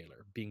the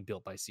trailer being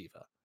built by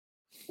Siva?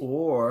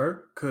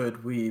 Or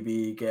could we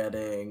be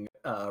getting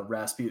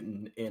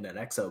Rasputin in an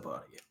exo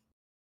body?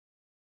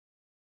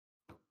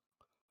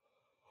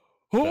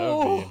 That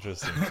would be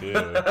interesting too.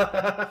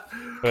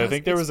 But I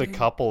think there was a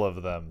couple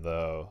of them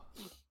though.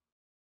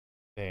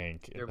 I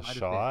think in the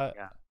shot.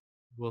 Yeah.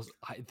 Well,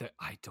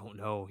 I don't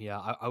know. Yeah,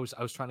 I was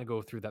trying to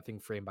go through that thing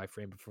frame by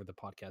frame before the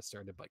podcast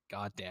started, but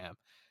goddamn,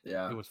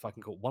 yeah, it was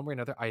fucking cool. One way or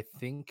another, I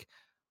think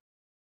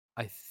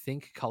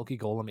Kalki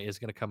Golem is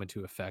going to come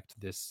into effect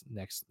this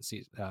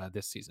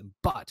season.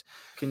 But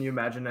can you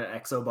imagine an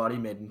exo body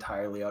made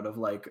entirely out of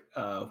like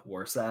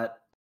Warsat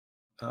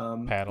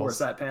panels?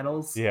 Warsat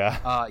panels?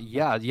 Yeah.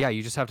 Yeah.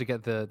 You just have to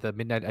get the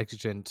Midnight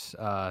Exigent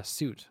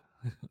suit,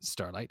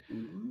 Starlight.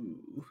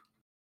 Ooh.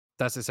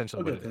 That's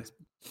essentially what it is.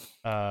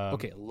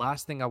 Okay,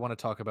 last thing I want to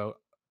talk about,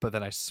 but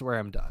then I swear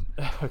I'm done.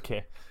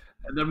 Okay.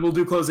 And then we'll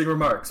do closing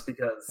remarks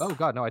because... Oh,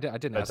 God, no, I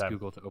didn't ask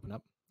Google to open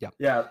up. Yeah.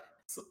 Yeah,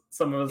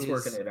 some of us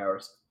work in 8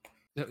 hours.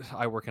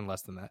 I work in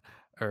less than that.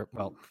 Or,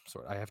 well,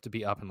 sorry, I have to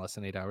be up in less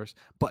than 8 hours.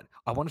 But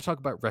I want to talk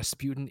about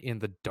Rasputin in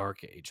the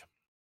Dark Age.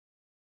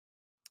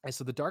 And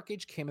so the Dark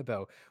Age came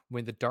about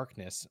when the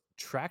darkness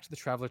tracked the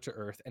Traveler to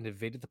Earth and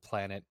invaded the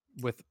planet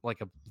with like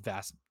a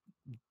vast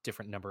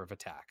different number of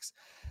attacks.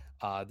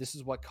 This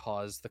is what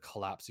caused the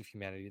collapse of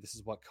humanity. This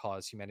is what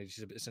caused humanity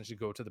to essentially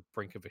go to the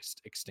brink of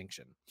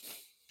extinction.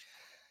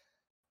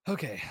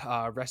 Okay,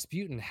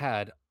 Rasputin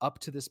had, up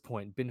to this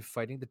point, been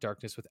fighting the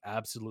darkness with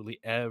absolutely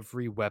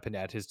every weapon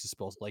at his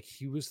disposal. Like,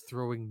 he was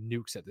throwing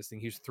nukes at this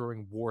thing. He was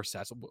throwing war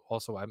sets.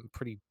 Also, I'm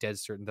pretty dead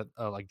certain that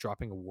like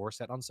dropping a war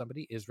set on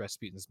somebody is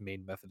Rasputin's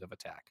main method of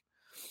attack.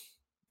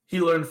 He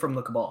learned from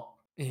the Cabal.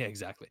 Yeah,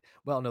 exactly.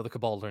 Well, no, the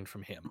Cabal learned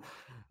from him.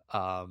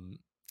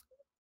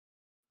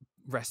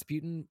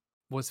 Rasputin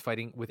was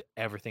fighting with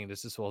everything at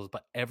his disposal,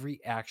 but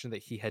every action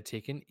that he had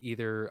taken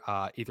either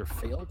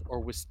failed or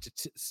was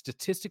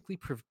statistically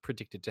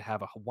predicted to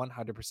have a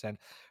 100%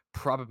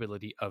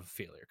 probability of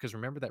failure. Because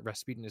remember that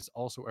Rasputin is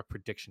also a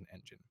prediction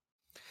engine.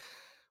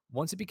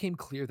 Once it became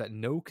clear that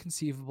no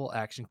conceivable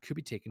action could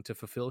be taken to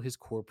fulfill his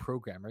core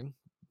programming,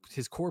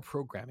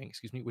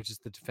 which is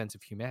the defense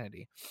of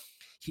humanity,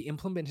 he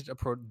implemented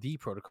the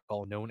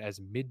protocol known as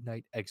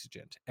Midnight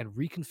Exigent and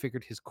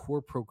reconfigured his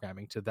core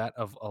programming to that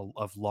of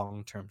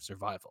long-term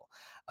survival,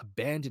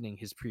 abandoning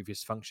his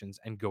previous functions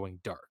and going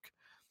dark.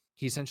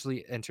 He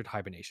essentially entered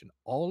hibernation.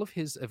 All of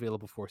his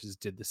available forces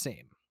did the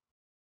same.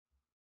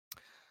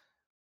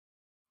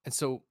 And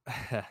so,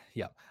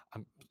 yeah,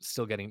 I'm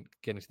still getting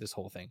to this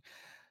whole thing.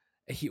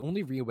 He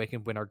only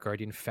reawakened when our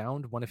Guardian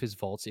found one of his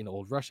vaults in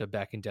Old Russia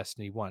back in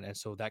Destiny 1, and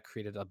so that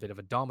created a bit of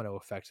a domino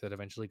effect that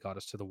eventually got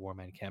us to the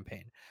Warmind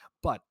campaign.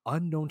 But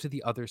unknown to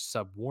the other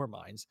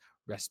sub-Warminds,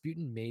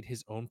 Rasputin made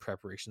his own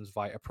preparations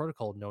via a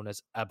protocol known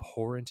as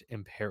Abhorrent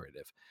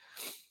Imperative.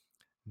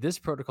 This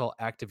protocol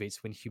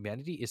activates when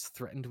humanity is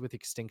threatened with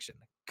extinction,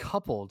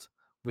 coupled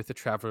with the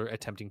Traveler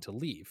attempting to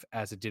leave,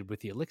 as it did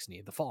with the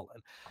Eliksni, the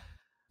Fallen.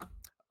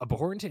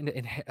 Abhorrent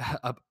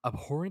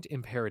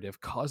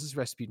Imperative causes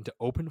Rasputin to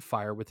open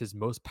fire with his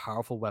most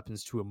powerful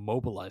weapons to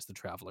immobilize the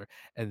Traveler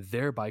and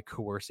thereby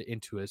coerce it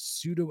into a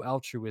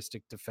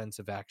pseudo-altruistic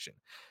defensive action.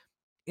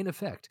 In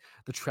effect,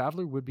 the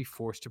Traveler would be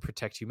forced to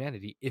protect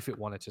humanity if it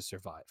wanted to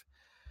survive.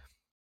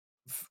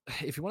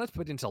 If you wanted to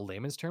put it into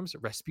layman's terms,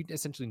 Rasputin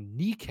essentially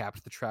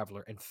kneecapped the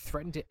Traveler and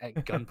threatened it at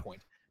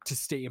gunpoint to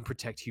stay and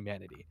protect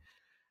humanity,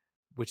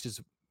 which is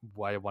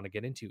what I want to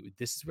get into.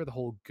 This is where the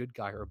whole good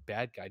guy or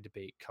bad guy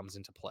debate comes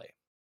into play.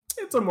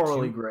 It's a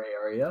morally gray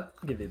area.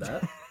 I'll give you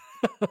that.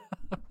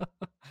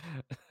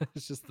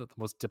 It's just the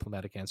most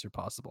diplomatic answer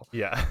possible.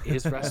 Yeah.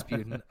 Is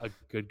Rasputin a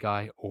good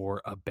guy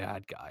or a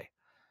bad guy?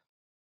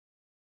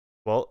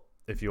 Well,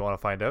 if you want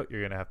to find out, you're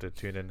going to have to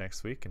tune in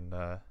next week and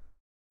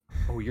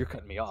Oh, you're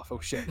cutting me off. Oh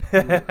shit.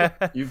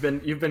 You've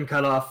been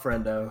cut off,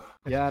 friendo.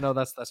 Yeah, no,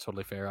 that's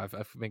totally fair. I've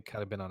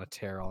been on a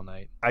tear all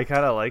night. I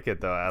kind of like it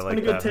though. I like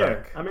that. It's been a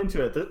good tear. I'm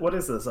into it. What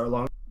is this? Our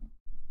long.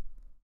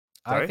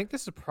 Sorry? I think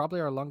this is probably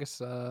our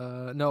longest.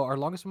 No, our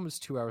longest one was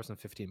 2 hours and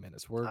 15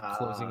 minutes. We're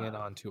closing in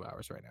on 2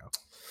 hours right now.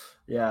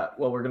 Yeah,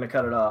 well, we're gonna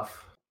cut it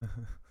off.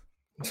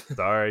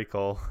 Sorry,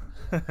 Cole.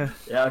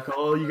 Yeah,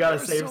 Cole, you gotta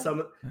save some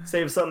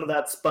of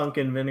that spunk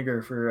and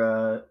vinegar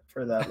for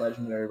that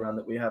legendary run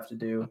that we have to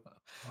do.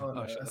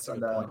 That's a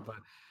good point. But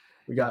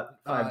we got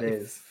 5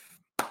 days.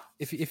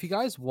 If you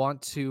guys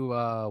want to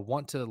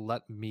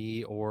let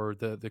me or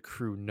the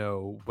crew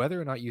know whether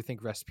or not you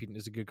think Rasputin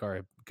is a good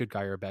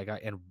guy or a bad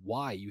guy, and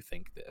why you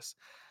think this,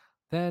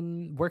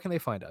 then where can they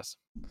find us?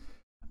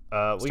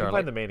 We can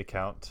find the main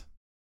account.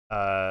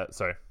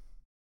 Sorry.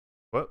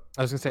 What?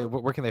 I was gonna say,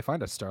 where can they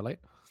find us, Starlight?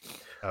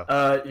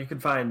 You can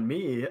find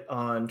me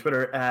on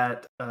Twitter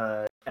at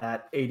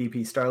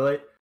ADP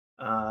Starlight.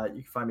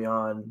 You can find me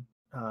on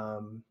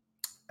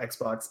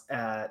Xbox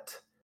at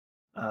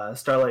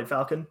Starlight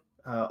Falcon.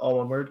 All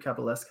one word,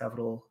 capital S,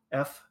 capital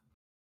F.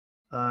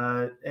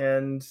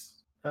 And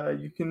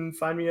you can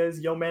find me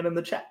as Yo Man in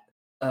the chat.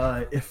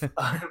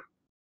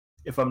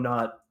 If I'm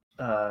not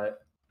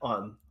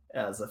on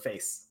as a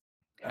face.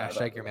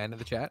 Hashtag your man in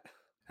the chat.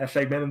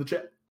 Hashtag man in the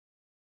chat.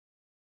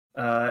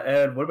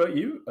 And what about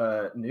you,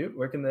 Newt?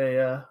 Where can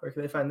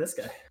they find this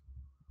guy?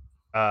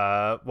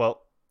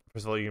 Well,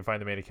 first of all, you can find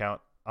the main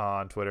account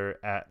on Twitter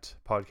at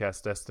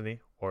Podcast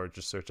Destiny, or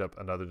just search up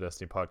Another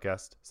Destiny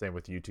Podcast. Same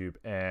with YouTube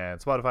and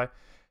Spotify.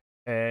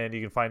 And you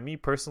can find me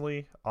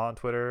personally on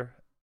Twitter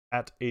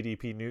at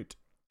ADP Newt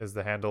is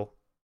the handle.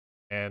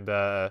 And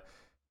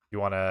you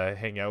want to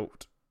hang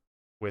out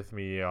with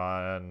me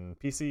on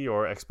PC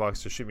or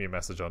Xbox, just shoot me a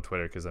message on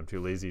Twitter because I'm too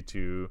lazy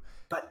to.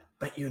 But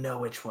you know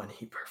which one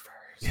he prefers.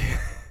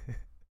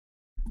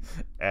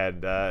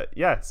 And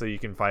so you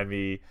can find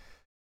me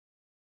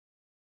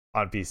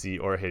on PC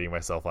or hating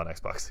myself on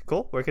Xbox.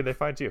 Cool. Where can they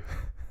find you?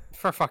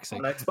 For fuck's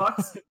sake. On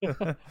Xbox?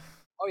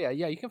 Oh yeah,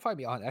 you can find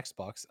me on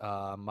Xbox.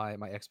 My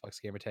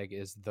Xbox gamer tag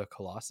is the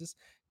Colossus.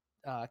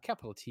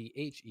 Capital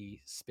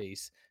THE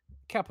space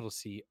capital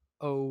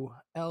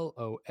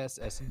COLOSSUS.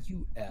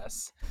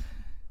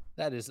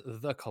 That is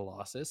the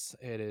Colossus.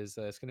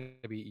 It's gonna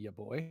be your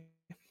boy.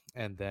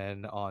 And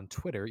then on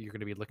Twitter, you're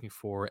gonna be looking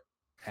for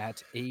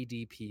at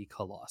ADP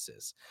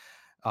Colossus,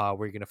 where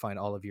you're going to find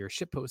all of your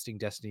shitposting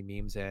Destiny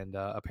memes and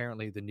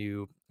apparently the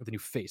new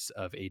face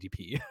of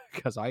ADP,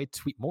 because I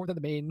tweet more than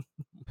the main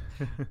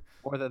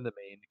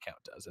account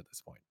does at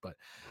this point. But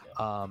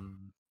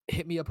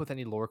hit me up with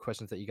any lore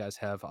questions that you guys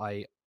have.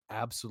 I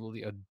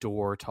absolutely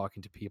adore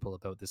talking to people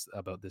about this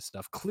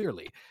stuff.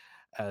 Clearly,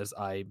 as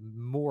I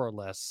more or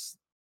less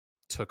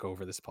took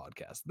over this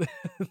podcast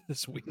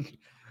this week.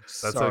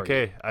 That's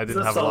okay. I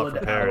didn't have a lot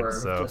prepared,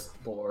 so just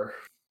lore.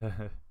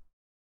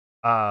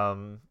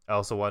 I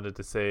also wanted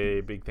to say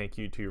a big thank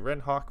you to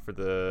Renhawk for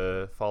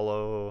the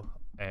follow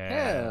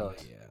and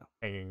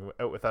hanging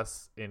out with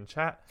us in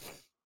chat,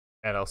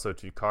 and also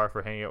to Carr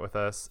for hanging out with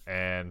us,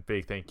 and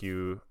big thank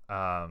you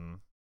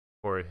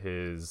for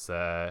his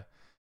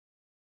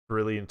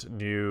brilliant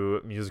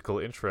new musical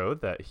intro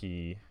that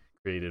he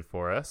created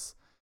for us.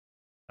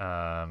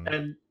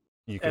 And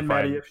you can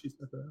Maddie, if she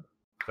stuck around.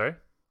 Sorry?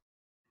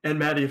 And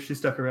Maddie, if she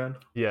stuck around.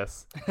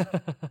 Yes.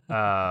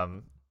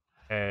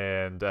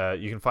 And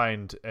you can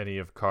find any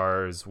of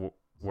Carr's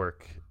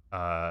work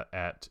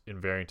at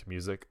Invariant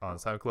Music on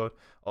SoundCloud.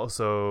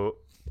 Also,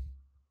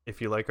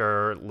 if you like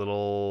our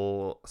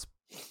little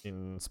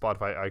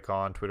Spotify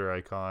icon, Twitter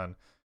icon,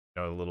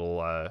 little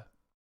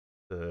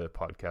the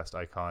podcast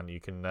icon, you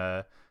can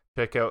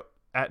check out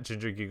at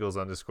GingerGiggles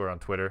 _ on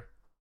Twitter.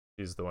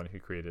 She's the one who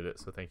created it,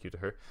 so thank you to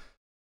her.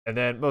 And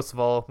then most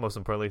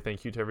importantly,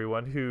 thank you to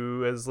everyone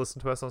who has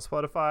listened to us on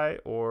Spotify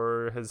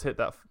or has hit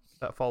that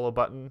follow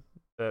button.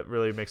 That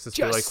really makes us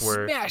feel like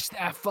we're... smash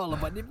that follow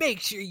button and make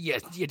sure you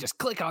just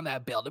click on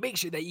that bell to make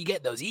sure that you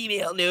get those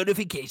email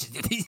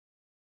notifications.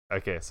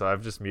 Okay, so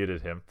I've just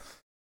muted him.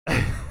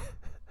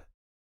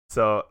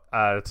 So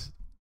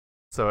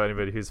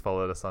anybody who's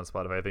followed us on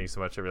Spotify, thank you so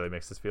much. It really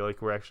makes us feel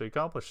like we're actually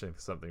accomplishing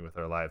something with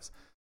our lives.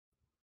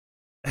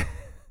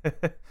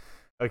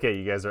 Okay,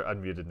 you guys are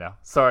unmuted now.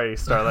 Sorry,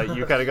 Starlight,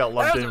 you kind of got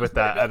lumped in with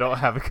that. I don't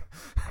have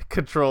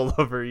control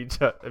over each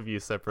of you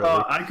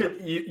separately. I could.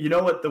 You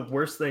know what the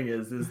worst thing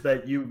is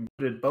that you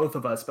muted both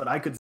of us, but I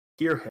could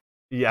hear him.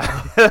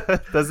 Yeah,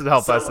 doesn't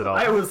help us at all.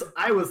 I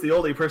was the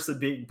only person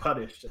being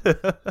punished.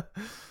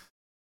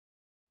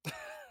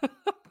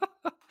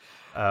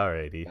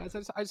 Alrighty.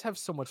 Guys, I just have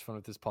so much fun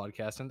with this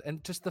podcast,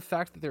 and just the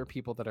fact that there are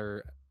people that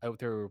are out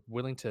there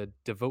willing to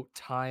devote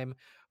time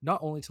not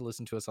only to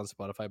listen to us on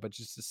Spotify, but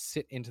just to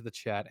sit into the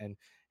chat and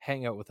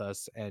hang out with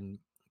us and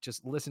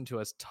just listen to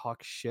us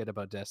talk shit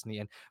about Destiny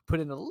and put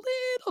in a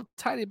little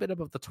tiny bit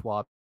about the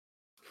twop.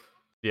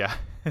 Yeah.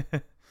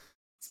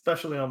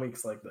 Especially on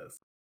weeks like this.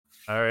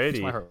 Alrighty. It's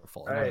my heart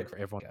full. All right. For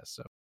everyone else.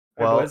 So,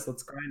 well, boys,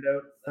 let's grind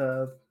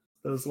out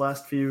those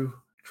last few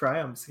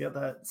triumphs. Get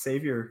that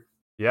savior.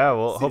 Yeah,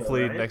 well,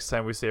 hopefully next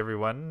time we see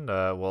everyone,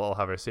 we'll all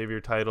have our savior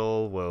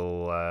title.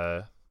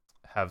 We'll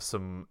have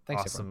some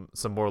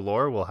some more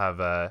lore. We'll have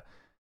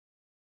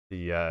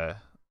the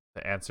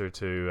answer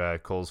to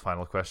Cole's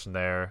final question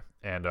there,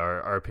 and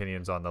our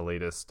opinions on the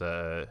latest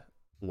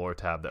lore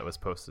tab that was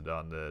posted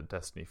on the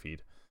Destiny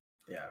feed.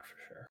 Yeah, for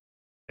sure.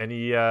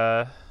 Any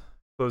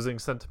closing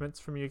sentiments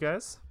from you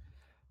guys?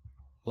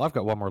 Well, I've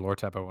got one more lore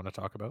tab I want to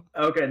talk about.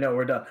 Okay, no,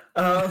 we're done.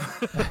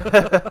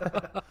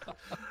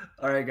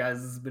 All right, guys,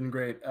 this has been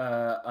great.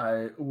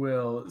 I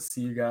will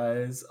see you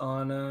guys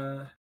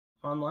on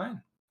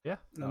online. Yeah,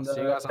 I'll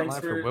see you guys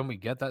online for when we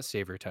get that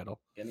savior title.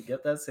 Gonna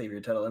get that savior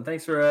title, and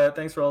thanks for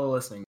all the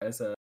listening,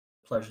 guys.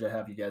 Pleasure to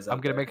have you guys.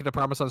 I'm gonna make it a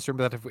promise on stream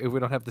that if we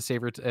don't have the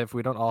savior, if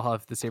we don't all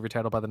have the savior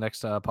title by the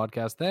next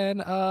podcast, then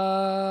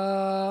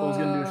Cole's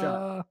gonna do a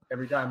shot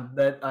every time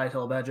that I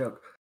tell a bad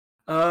joke.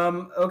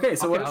 Okay,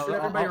 so what should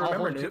everybody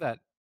remember? I'll that.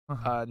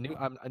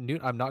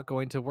 I'm not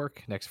going to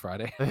work next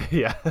Friday.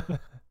 Yeah.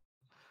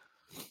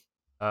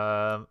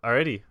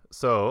 Alrighty.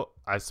 So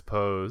I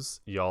suppose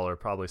y'all are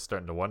probably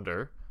starting to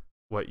wonder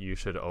what you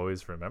should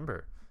always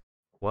remember.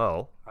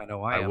 Well, I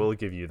know I will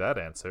give you that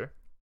answer.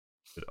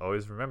 You should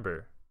always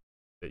remember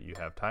that you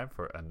have time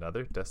for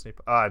another Destiny.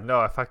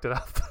 No, I fucked it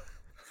up.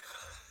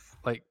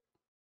 Like,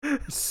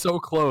 so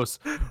close.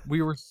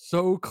 We were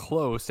so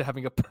close to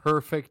having a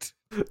perfect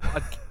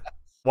podcast.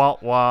 Wah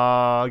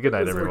wah. Good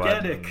night, everyone.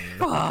 Organic.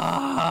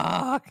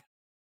 Fuck.